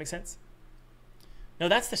 That make sense? No,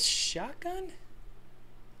 that's the shotgun?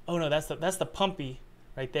 Oh no, that's the pumpy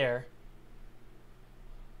right there.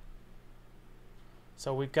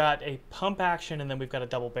 So we've got a pump action and then we've got a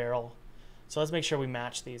double barrel. So let's make sure we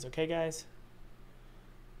match these, okay guys?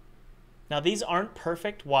 Now these aren't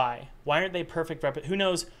perfect. Why? Why aren't they perfect? Who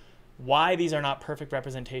knows why these are not perfect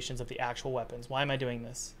representations of the actual weapons? Why am I doing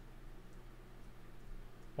this?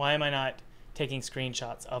 Why am I not taking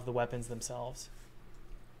screenshots of the weapons themselves?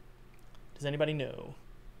 Does anybody know?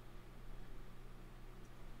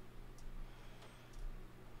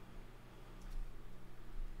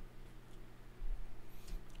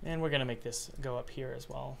 And we're going to make this go up here as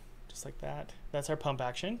well, just like that. That's our pump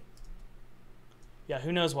action. Yeah,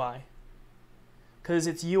 who knows why? Because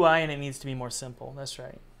it's UI and it needs to be more simple. That's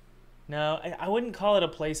right. No, I wouldn't call it a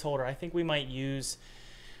placeholder. I think we might use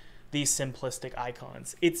these simplistic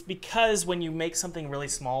icons. It's because when you make something really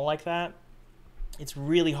small like that, it's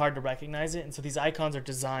really hard to recognize it, and so these icons are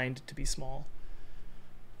designed to be small.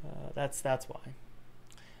 That's why.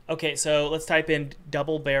 Okay, so let's type in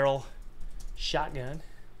double barrel shotgun,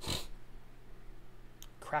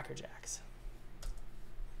 Cracker Jacks.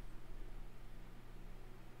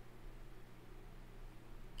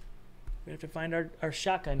 We have to find our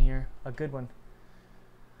shotgun here, a good one.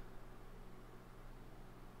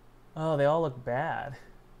 Oh, they all look bad.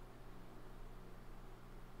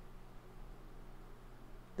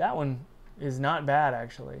 That one is not bad,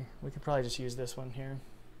 actually. We could probably just use this one here.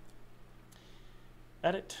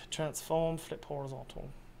 Edit, transform, flip horizontal.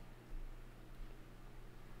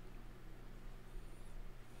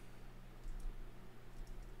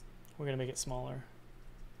 We're going to make it smaller.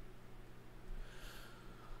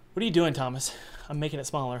 What are you doing, Thomas? I'm making it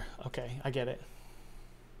smaller. Okay, I get it.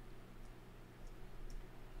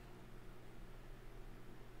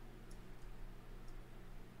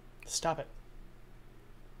 Stop it.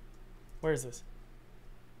 Where is this?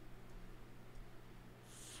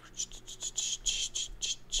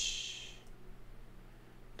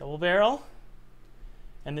 Double barrel.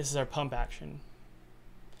 And this is our pump action.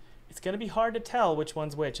 It's going to be hard to tell which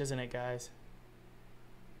one's which, isn't it, guys?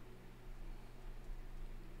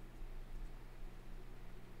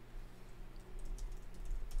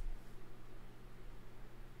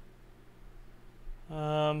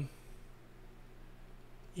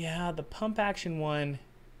 Yeah, the pump action one,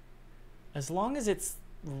 as long as it's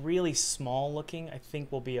really small looking, I think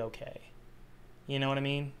we'll be okay. You know what I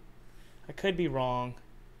mean? I could be wrong.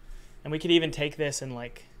 And we could even take this and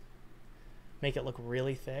like make it look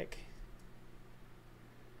really thick.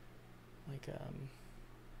 Like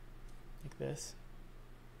like this.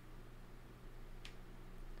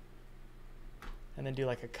 And then do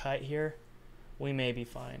like a cut here, we may be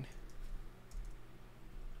fine.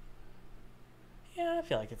 Yeah, I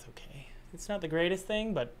feel like it's okay. It's not the greatest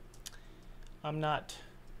thing, but I'm not,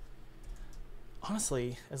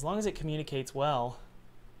 honestly, as long as it communicates well,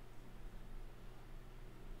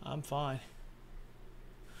 I'm fine.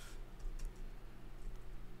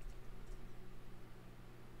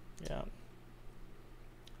 Yeah.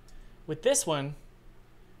 With this one,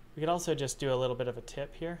 we could also just do a little bit of a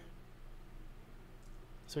tip here.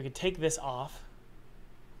 So we could take this off.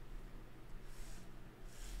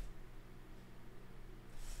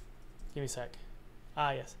 Give me a sec.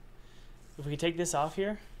 Ah, yes. If we could take this off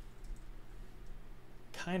here,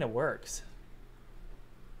 kind of works.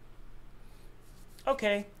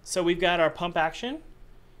 Okay, so we've got our pump action.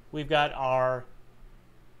 We've got our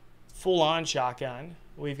full-on shotgun.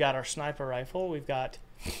 We've got our sniper rifle. We've got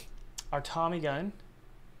our Tommy gun.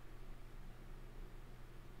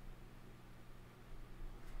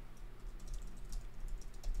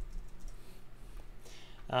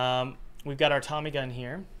 We've got our Tommy gun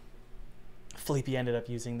here. Felipe ended up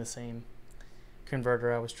using the same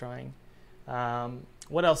converter I was trying.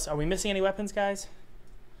 What else? Are we missing any weapons, guys?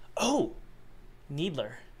 Oh,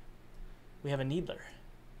 Needler. We have a Needler.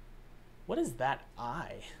 What is that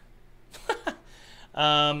eye?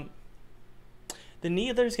 The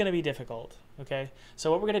Needler is going to be difficult. Okay,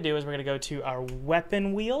 so what we're going to do is we're going to go to our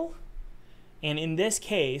weapon wheel. And in this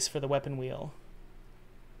case, for the weapon wheel,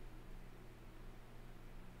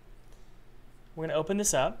 we're going to open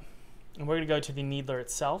this up, and we're going to go to the Needler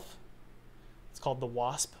itself. It's called the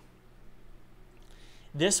Wasp.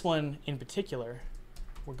 This one in particular,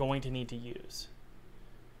 we're going to need to use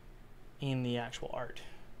in the actual art.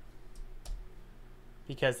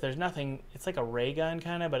 Because there's nothing, it's like a ray gun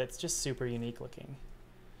kind of, but it's just super unique looking.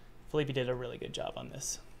 Felipe did a really good job on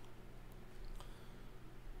this.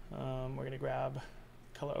 We're going to grab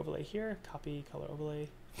color overlay here, copy color overlay,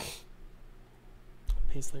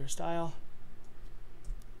 paste layer style.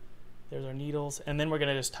 There's our needles. And then we're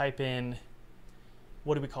going to just type in,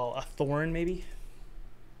 what do we call a thorn maybe?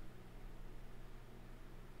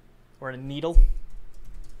 Or a needle.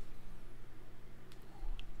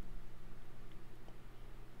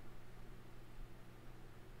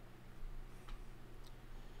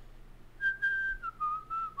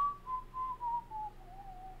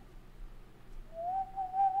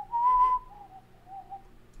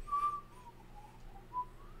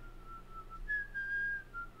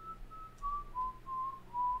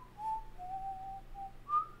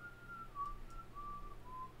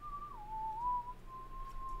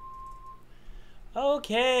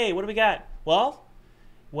 Okay, what do we got? Well,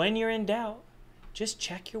 when you're in doubt, just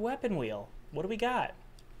check your weapon wheel. What do we got?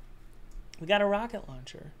 We got a rocket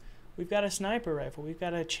launcher. We've got a sniper rifle. We've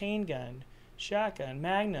got a chain gun, shotgun,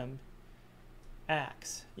 magnum,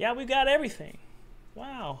 axe. Yeah, we've got everything.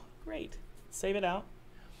 Wow, great. Save it out.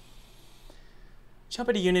 Jump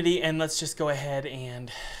into Unity, and let's just go ahead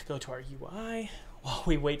and go to our UI while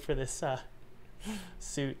we wait for this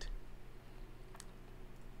suit.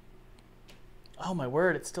 Oh my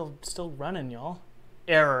word, it's still running, y'all.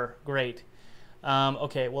 Error, great.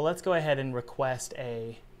 Okay, well let's go ahead and request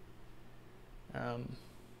a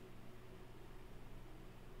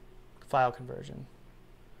file conversion.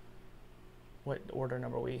 What order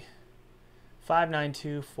number are we?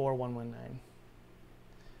 5924119.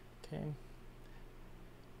 Okay.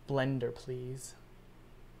 Blender, please.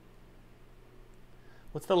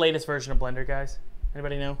 What's the latest version of Blender, guys?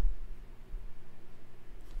 Anybody know?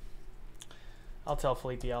 I'll tell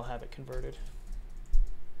Felipe I'll have it converted.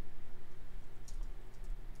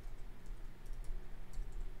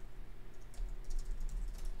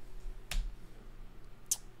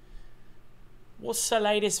 What's the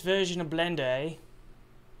latest version of Blender, eh?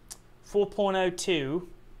 4.02.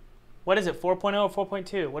 What is it, 4.0 or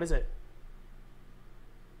 4.2? What is it?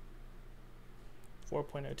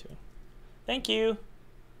 4.02. Thank you.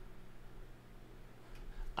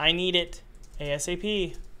 I need it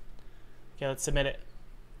ASAP. Okay, let's submit it.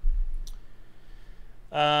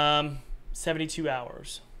 72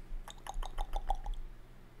 hours.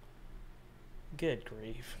 Good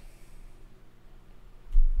grief.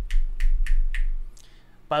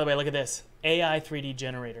 By the way, look at this. AI 3D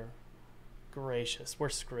generator. Gracious, we're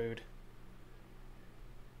screwed.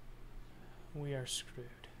 We are screwed.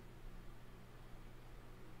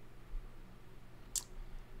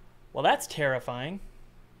 Well, that's terrifying.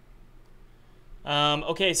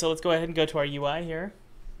 Okay, so let's go ahead and go to our UI here.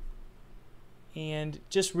 And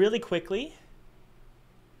just really quickly,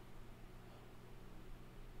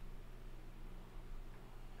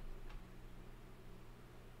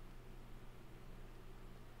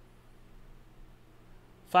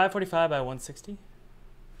 545 by 160.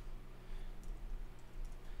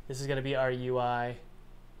 This is going to be our UI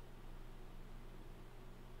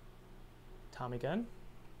Tommy gun.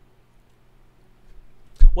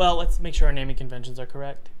 Well, let's make sure our naming conventions are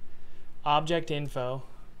correct. Object info.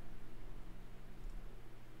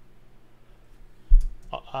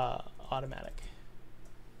 Automatic.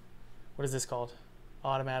 What is this called?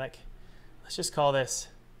 Automatic. Let's just call this.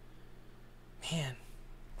 Man.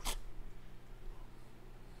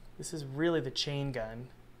 This is really the chain gun.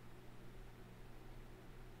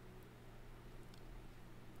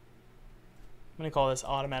 I'm going to call this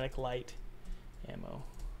automatic light ammo.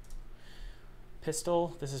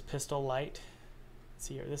 Pistol. This is pistol light. Let's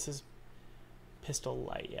see here. This is pistol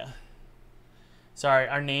light, yeah. Sorry,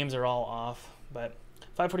 our names are all off, but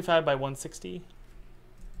 545 by 160.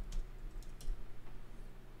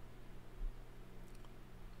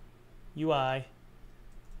 UI.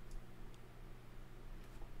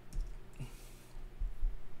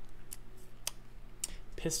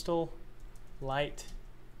 Pistol light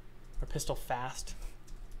or pistol fast.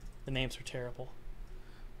 The names are terrible.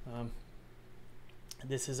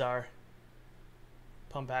 This is our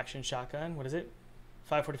pump action shotgun. What is it?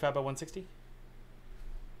 545 by 160.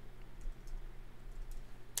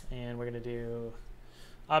 And we're going to do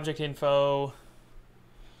object info,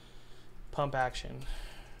 pump action,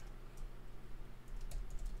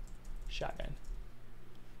 shotgun,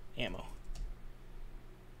 ammo.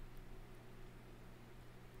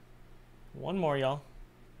 One more, y'all.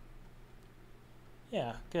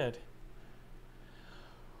 Yeah, good.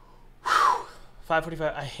 Whew.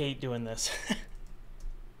 545. I hate doing this.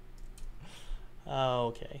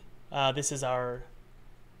 Okay. This is our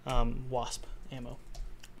Wasp ammo.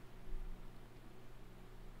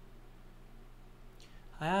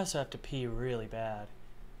 I also have to pee really bad.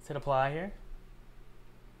 Let's hit apply here.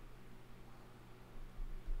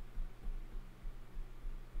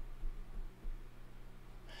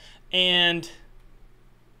 And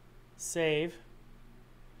save.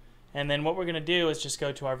 And then what we're going to do is just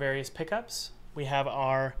go to our various pickups. We have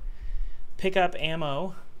our pickup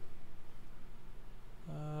ammo.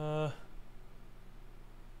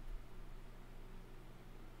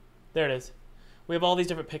 There it is. We have all these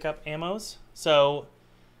different pickup ammos. So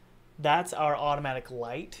that's our automatic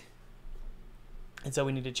light. And so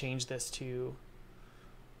we need to change this to,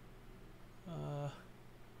 what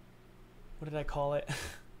did I call it?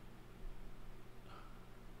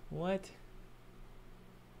 What?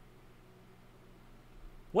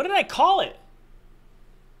 What did I call it?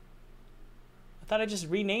 I thought I just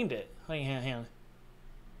renamed it. Hang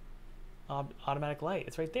on. Automatic light.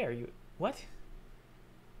 It's right there. What?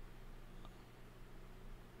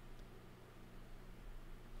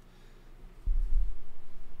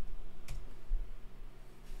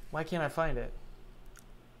 Why can't I find it?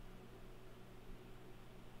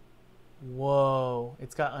 Whoa,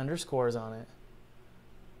 it's got underscores on it.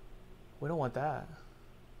 We don't want that.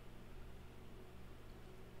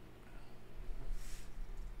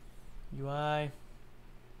 UI.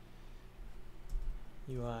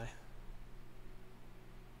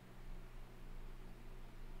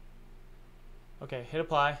 Okay, hit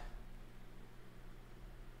apply.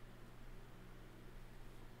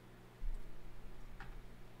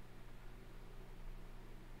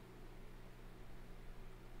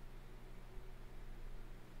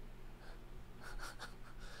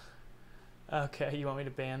 Okay, you want me to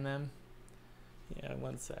ban them? Yeah,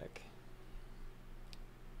 one sec.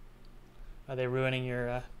 Are they ruining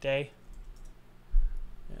your day?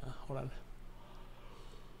 Yeah, hold on.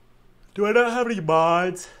 Do I not have any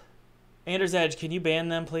mods? Anders Edge, can you ban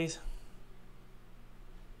them, please?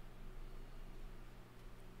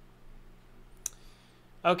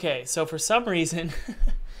 Okay, so for some reason,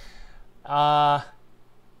 there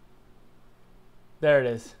it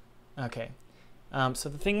is. Okay. So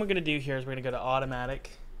the thing we're going to do here is we're going to go to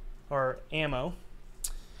automatic or ammo.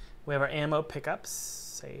 We have our ammo pickups.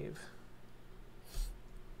 Save.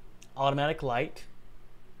 Automatic light.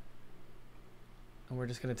 And we're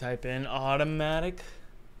just going to type in automatic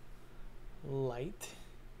light.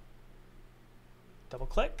 Double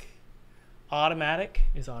click. Automatic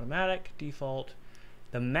is automatic. Default.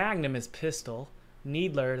 The Magnum is pistol.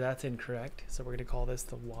 Needler, that's incorrect. So we're going to call this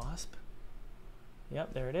the Wasp.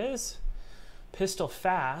 Yep, there it is. Pistol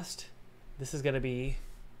fast. This is going to be.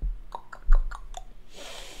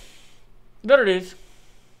 There it is.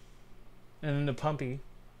 And then the pumpy.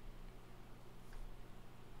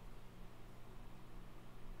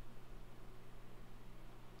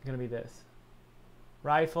 Going to be this.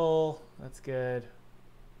 Rifle. That's good.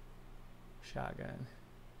 Shotgun.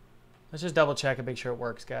 Let's just double check and make sure it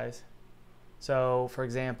works, guys. So for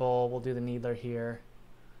example, we'll do the needler here.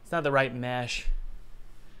 It's not the right mesh.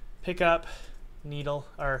 Pick up needle,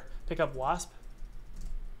 or pick up wasp.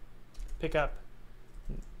 Pick up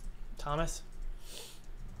Thomas.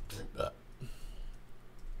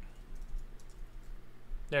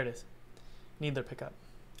 There it is. Needler pickup.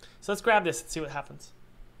 So let's grab this and see what happens.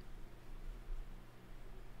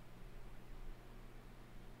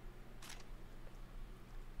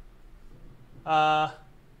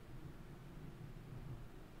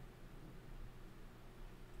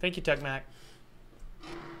 Thank you, TechMac.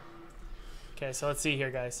 Okay, so let's see here,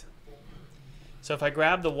 guys. So if I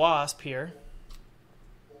grab the wasp here,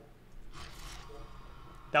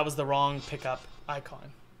 that was the wrong pickup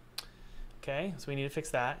icon. Okay, so we need to fix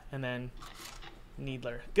that, and then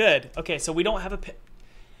needler. Good. Okay, so we don't have a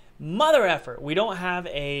mother effort. We don't have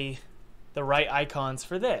the right icons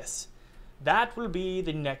for this. That will be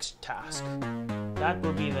the next task. That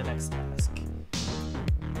will be the next task.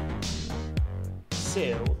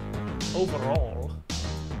 So, overall,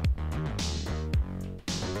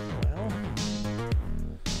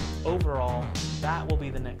 that will be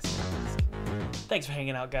the next task. Thanks for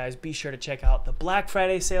hanging out, guys. Be sure to check out the Black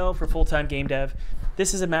Friday sale for full-time game dev.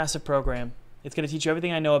 This is a massive program. It's going to teach you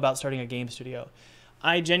everything I know about starting a game studio.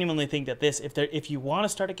 I genuinely think that if you want to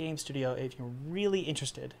start a game studio, if you're really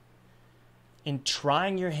interested in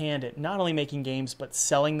trying your hand at not only making games, but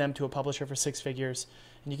selling them to a publisher for 6 figures,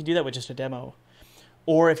 and you can do that with just a demo,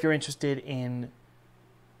 or if you're interested in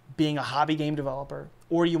being a hobby game developer,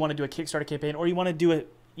 or you want to do a Kickstarter campaign, or you want to do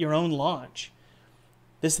your own launch,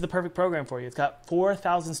 this is the perfect program for you. It's got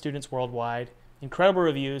 4,000 students worldwide, incredible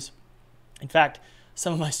reviews. In fact,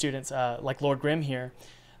 some of my students, like Lord Grimm here,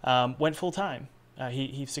 went full-time.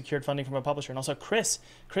 He secured funding from a publisher. And also Chris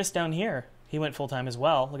down here, he went full-time as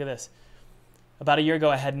well. Look at this. About a year ago,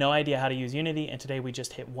 I had no idea how to use Unity, and today we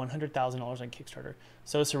just hit $100,000 on Kickstarter.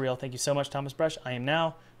 So surreal. Thank you so much, Thomas Brush. I am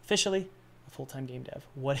now officially a full-time game dev.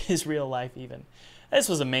 What is real life even? This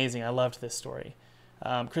was amazing. I loved this story.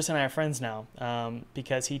 Chris and I are friends now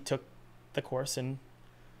because he took the course and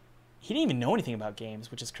he didn't even know anything about games,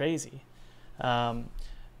 which is crazy.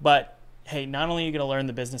 But hey, not only are you going to learn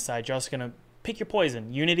the business side, you're also going to pick your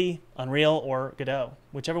poison: Unity, Unreal, or Godot.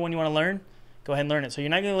 Whichever one you want to learn, go ahead and learn it. So you're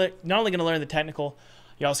not only going to learn the technical,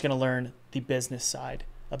 you're also going to learn the business side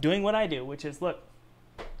of doing what I do, which is, look,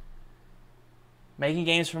 making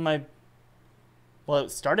games for well, it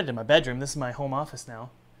started in my bedroom. This is my home office now.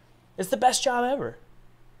 It's the best job ever.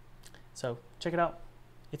 So check it out.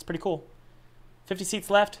 It's pretty cool. 50 seats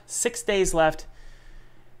left, 6 days left.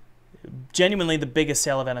 Genuinely the biggest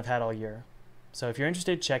sale event I've had all year. So if you're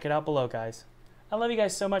interested, check it out below, guys. I love you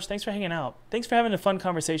guys so much. Thanks for hanging out. Thanks for having a fun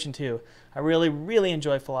conversation too. I really, really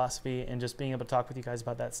enjoy philosophy and just being able to talk with you guys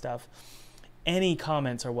about that stuff. Any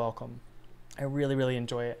comments are welcome. I really, really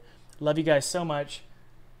enjoy it. Love you guys so much.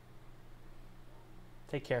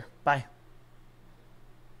 Take care. Bye.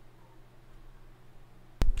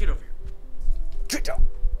 Get over here. Get down.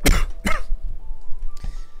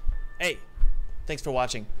 Hey, thanks for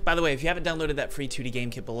watching. By the way, if you haven't downloaded that free 2D game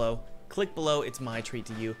kit below, click below. It's my treat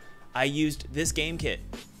to you. I used this game kit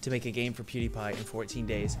to make a game for PewDiePie in 14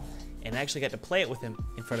 days and actually got to play it with him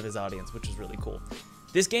in front of his audience, which was really cool.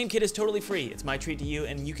 This game kit is totally free. It's my treat to you,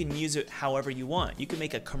 and you can use it however you want. You can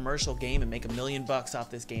make a commercial game and make $1 million off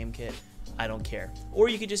this game kit. I don't care. Or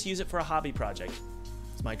you could just use it for a hobby project.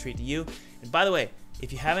 It's my treat to you. And by the way,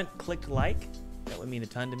 if you haven't clicked like, that would mean a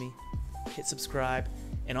ton to me. Hit subscribe.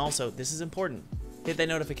 And also, this is important, hit that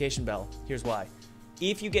notification bell. Here's why.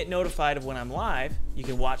 If you get notified of when I'm live, you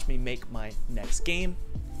can watch me make my next game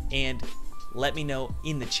and let me know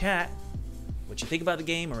in the chat what you think about the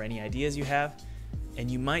game or any ideas you have. And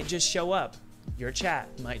you might just show up. Your chat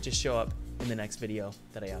might just show up in the next video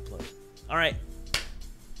that I upload. All right.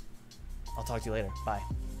 I'll talk to you later. Bye.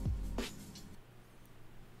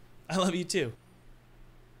 I love you too.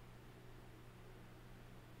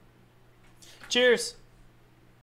 Cheers.